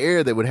much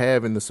air they would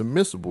have in the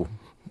submersible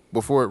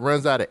before it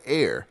runs out of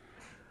air.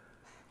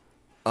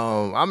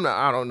 I'm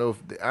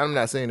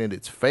not saying that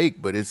it's fake,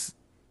 but it's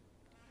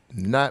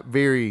not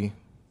very,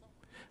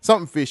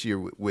 something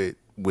fishier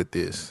with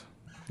this.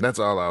 That's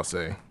all I'll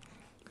say.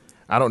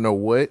 I don't know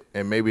what,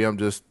 and maybe I'm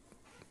just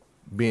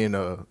being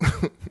a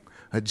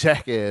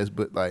jackass,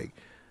 but like,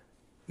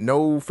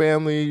 no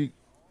family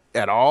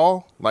at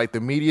all. Like,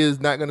 the media is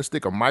not going to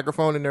stick a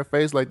microphone in their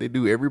face like they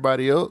do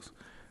everybody else.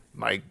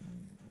 Like,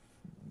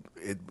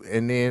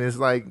 And then it's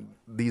like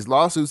these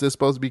lawsuits that's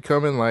supposed to be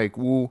coming. Like,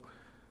 well,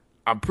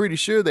 I'm pretty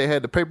sure they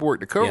had the paperwork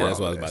to cover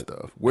all that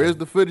stuff. Where's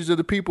the footage of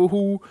the people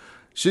who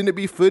shouldn't it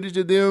be footage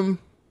of them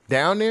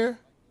down there,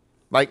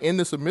 like in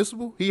the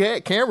submersible? He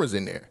had cameras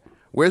in there.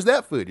 Where's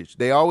that footage?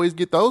 They always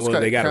get those.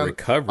 Well, they got to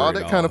recover all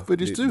that kind of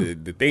footage too.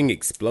 The thing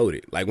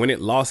exploded. Like when it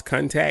lost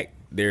contact,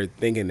 they're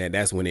thinking that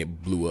that's when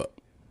it blew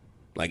up.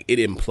 Like it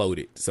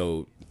imploded.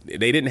 So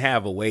they didn't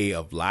have a way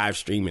of live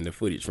streaming the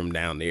footage from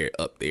down there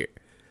up there.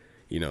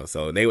 You know,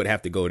 so they would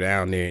have to go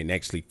down there and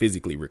actually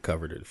physically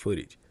recover the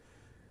footage.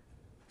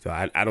 So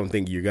I don't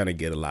think you're gonna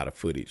get a lot of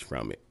footage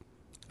from it.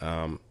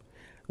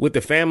 With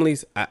the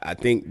families, I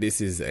think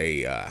this is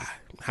a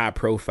high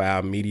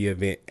profile media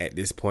event at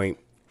this point.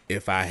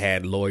 If I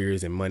had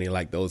lawyers and money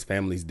like those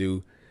families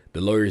do,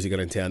 the lawyers are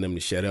going to tell them to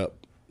shut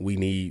up. We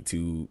need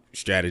to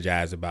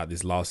strategize about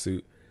this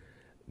lawsuit.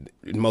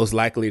 Most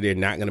likely, they're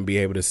not going to be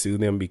able to sue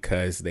them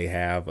because they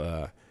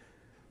have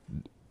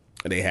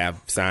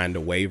signed a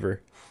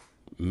waiver.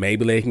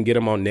 Maybe they can get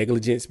them on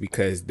negligence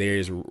because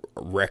there's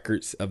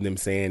records of them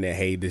saying that,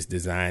 hey, this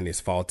design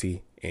is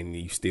faulty and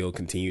you still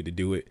continue to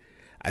do it.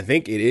 I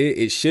think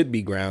it should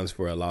be grounds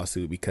for a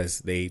lawsuit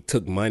because they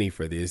took money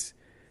for this,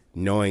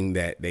 knowing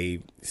that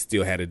they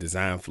still had a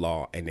design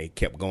flaw and they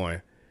kept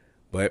going.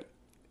 But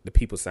the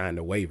people signed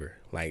a waiver.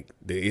 Like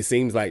it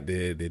seems like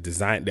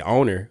the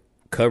owner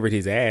covered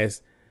his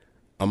ass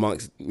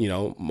amongst,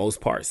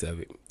 most parts of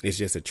it. It's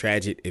just a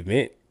tragic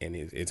event and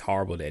it's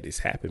horrible that it's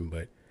happened.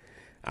 But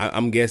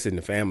I'm guessing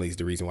the families,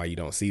 the reason why you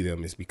don't see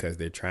them is because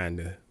they're trying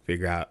to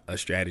figure out a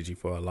strategy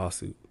for a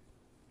lawsuit.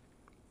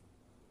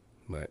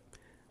 But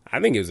I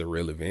think it was a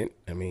real event.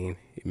 I mean,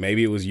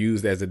 maybe it was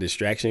used as a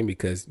distraction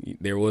because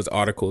there was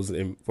articles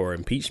for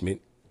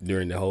impeachment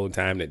during the whole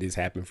time that this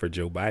happened for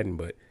Joe Biden,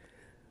 but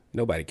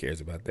nobody cares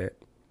about that.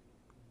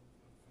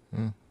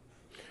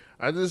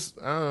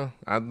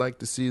 I'd like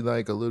to see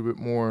like a little bit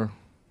more.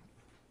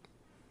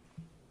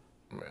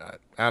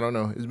 I don't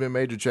know. It's been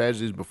major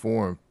tragedies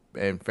before,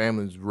 and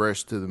families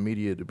rush to the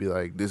media to be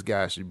like, this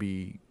guy should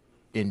be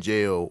in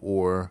jail,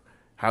 or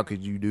how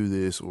could you do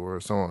this, or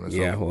so on and so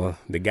forth. Yeah, well,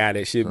 the guy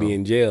that should be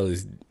in jail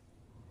is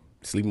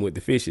sleeping with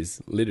the fishes,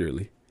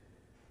 literally.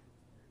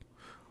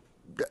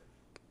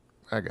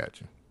 I got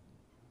you.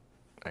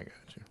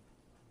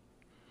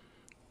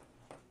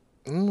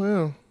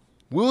 Well,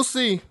 we'll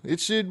see. It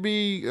should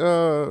be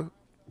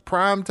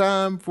prime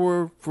time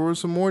for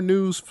some more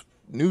news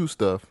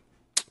stuff.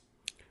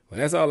 Well,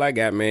 that's all I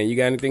got, man. You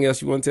got anything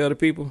else you want to tell the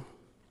people?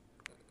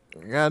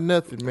 I got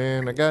nothing,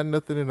 man. I got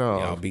nothing at all.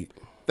 Y'all beat.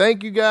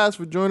 Thank you guys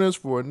for joining us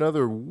for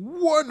another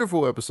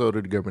wonderful episode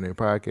of the Government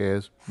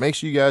Podcast. Make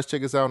sure you guys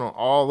check us out on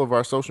all of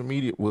our social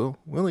media. Well,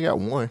 we only got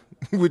one,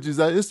 which is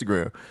our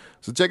Instagram.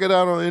 So check it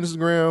out on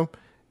Instagram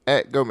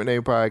at Government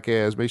Name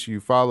Podcast. Make sure you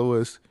follow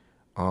us.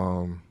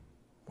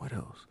 What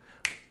else?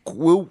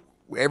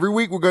 Every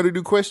week we're going to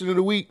do question of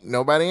the week.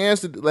 Nobody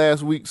answered it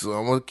last week, so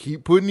I'm going to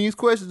keep putting these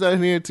questions out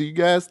here until you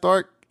guys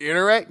start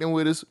interacting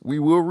with us. We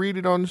will read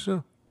it on the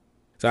show.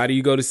 So how do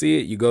you go to see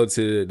it? You go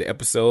to the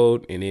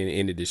episode and then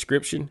in the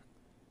description.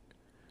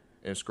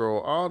 And scroll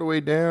all the way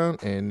down,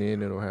 and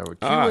then it'll have a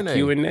Q&A.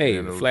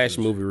 Q&A, Flash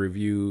movie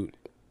review.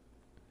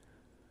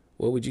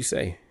 What would you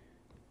say?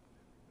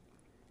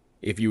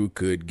 If you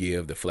could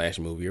give the Flash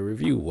movie a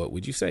review, what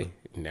would you say?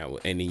 Now,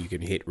 and then you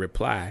can hit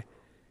reply.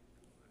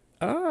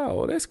 Oh,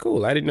 well, that's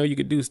cool. I didn't know you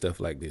could do stuff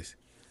like this.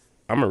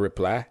 I'm going to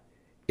reply.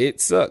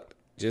 It sucked,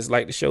 just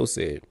like the show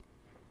said.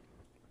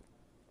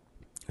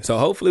 So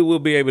hopefully we'll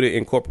be able to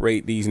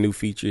incorporate these new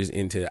features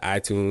into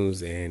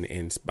iTunes and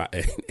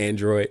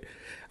Android.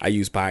 I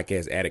use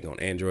Podcast Addict on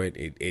Android.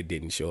 It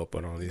didn't show up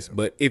on all this.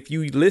 But if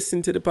you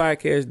listen to the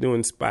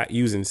podcast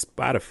using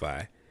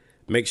Spotify,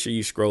 make sure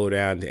you scroll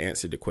down to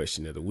answer the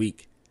question of the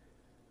week.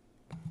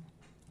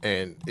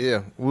 And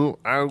yeah,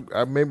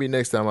 I maybe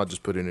next time I'll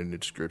just put it in the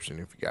description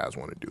if you guys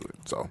want to do it.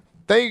 So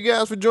thank you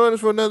guys for joining us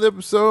for another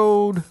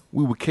episode.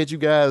 We will catch you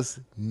guys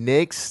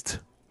next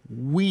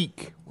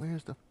week.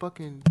 Where's the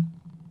fucking...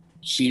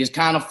 She is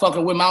kind of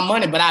fucking with my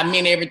money, but I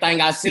meant everything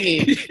I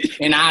said,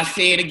 and I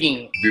say it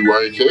again.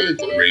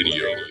 BYK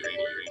Radio.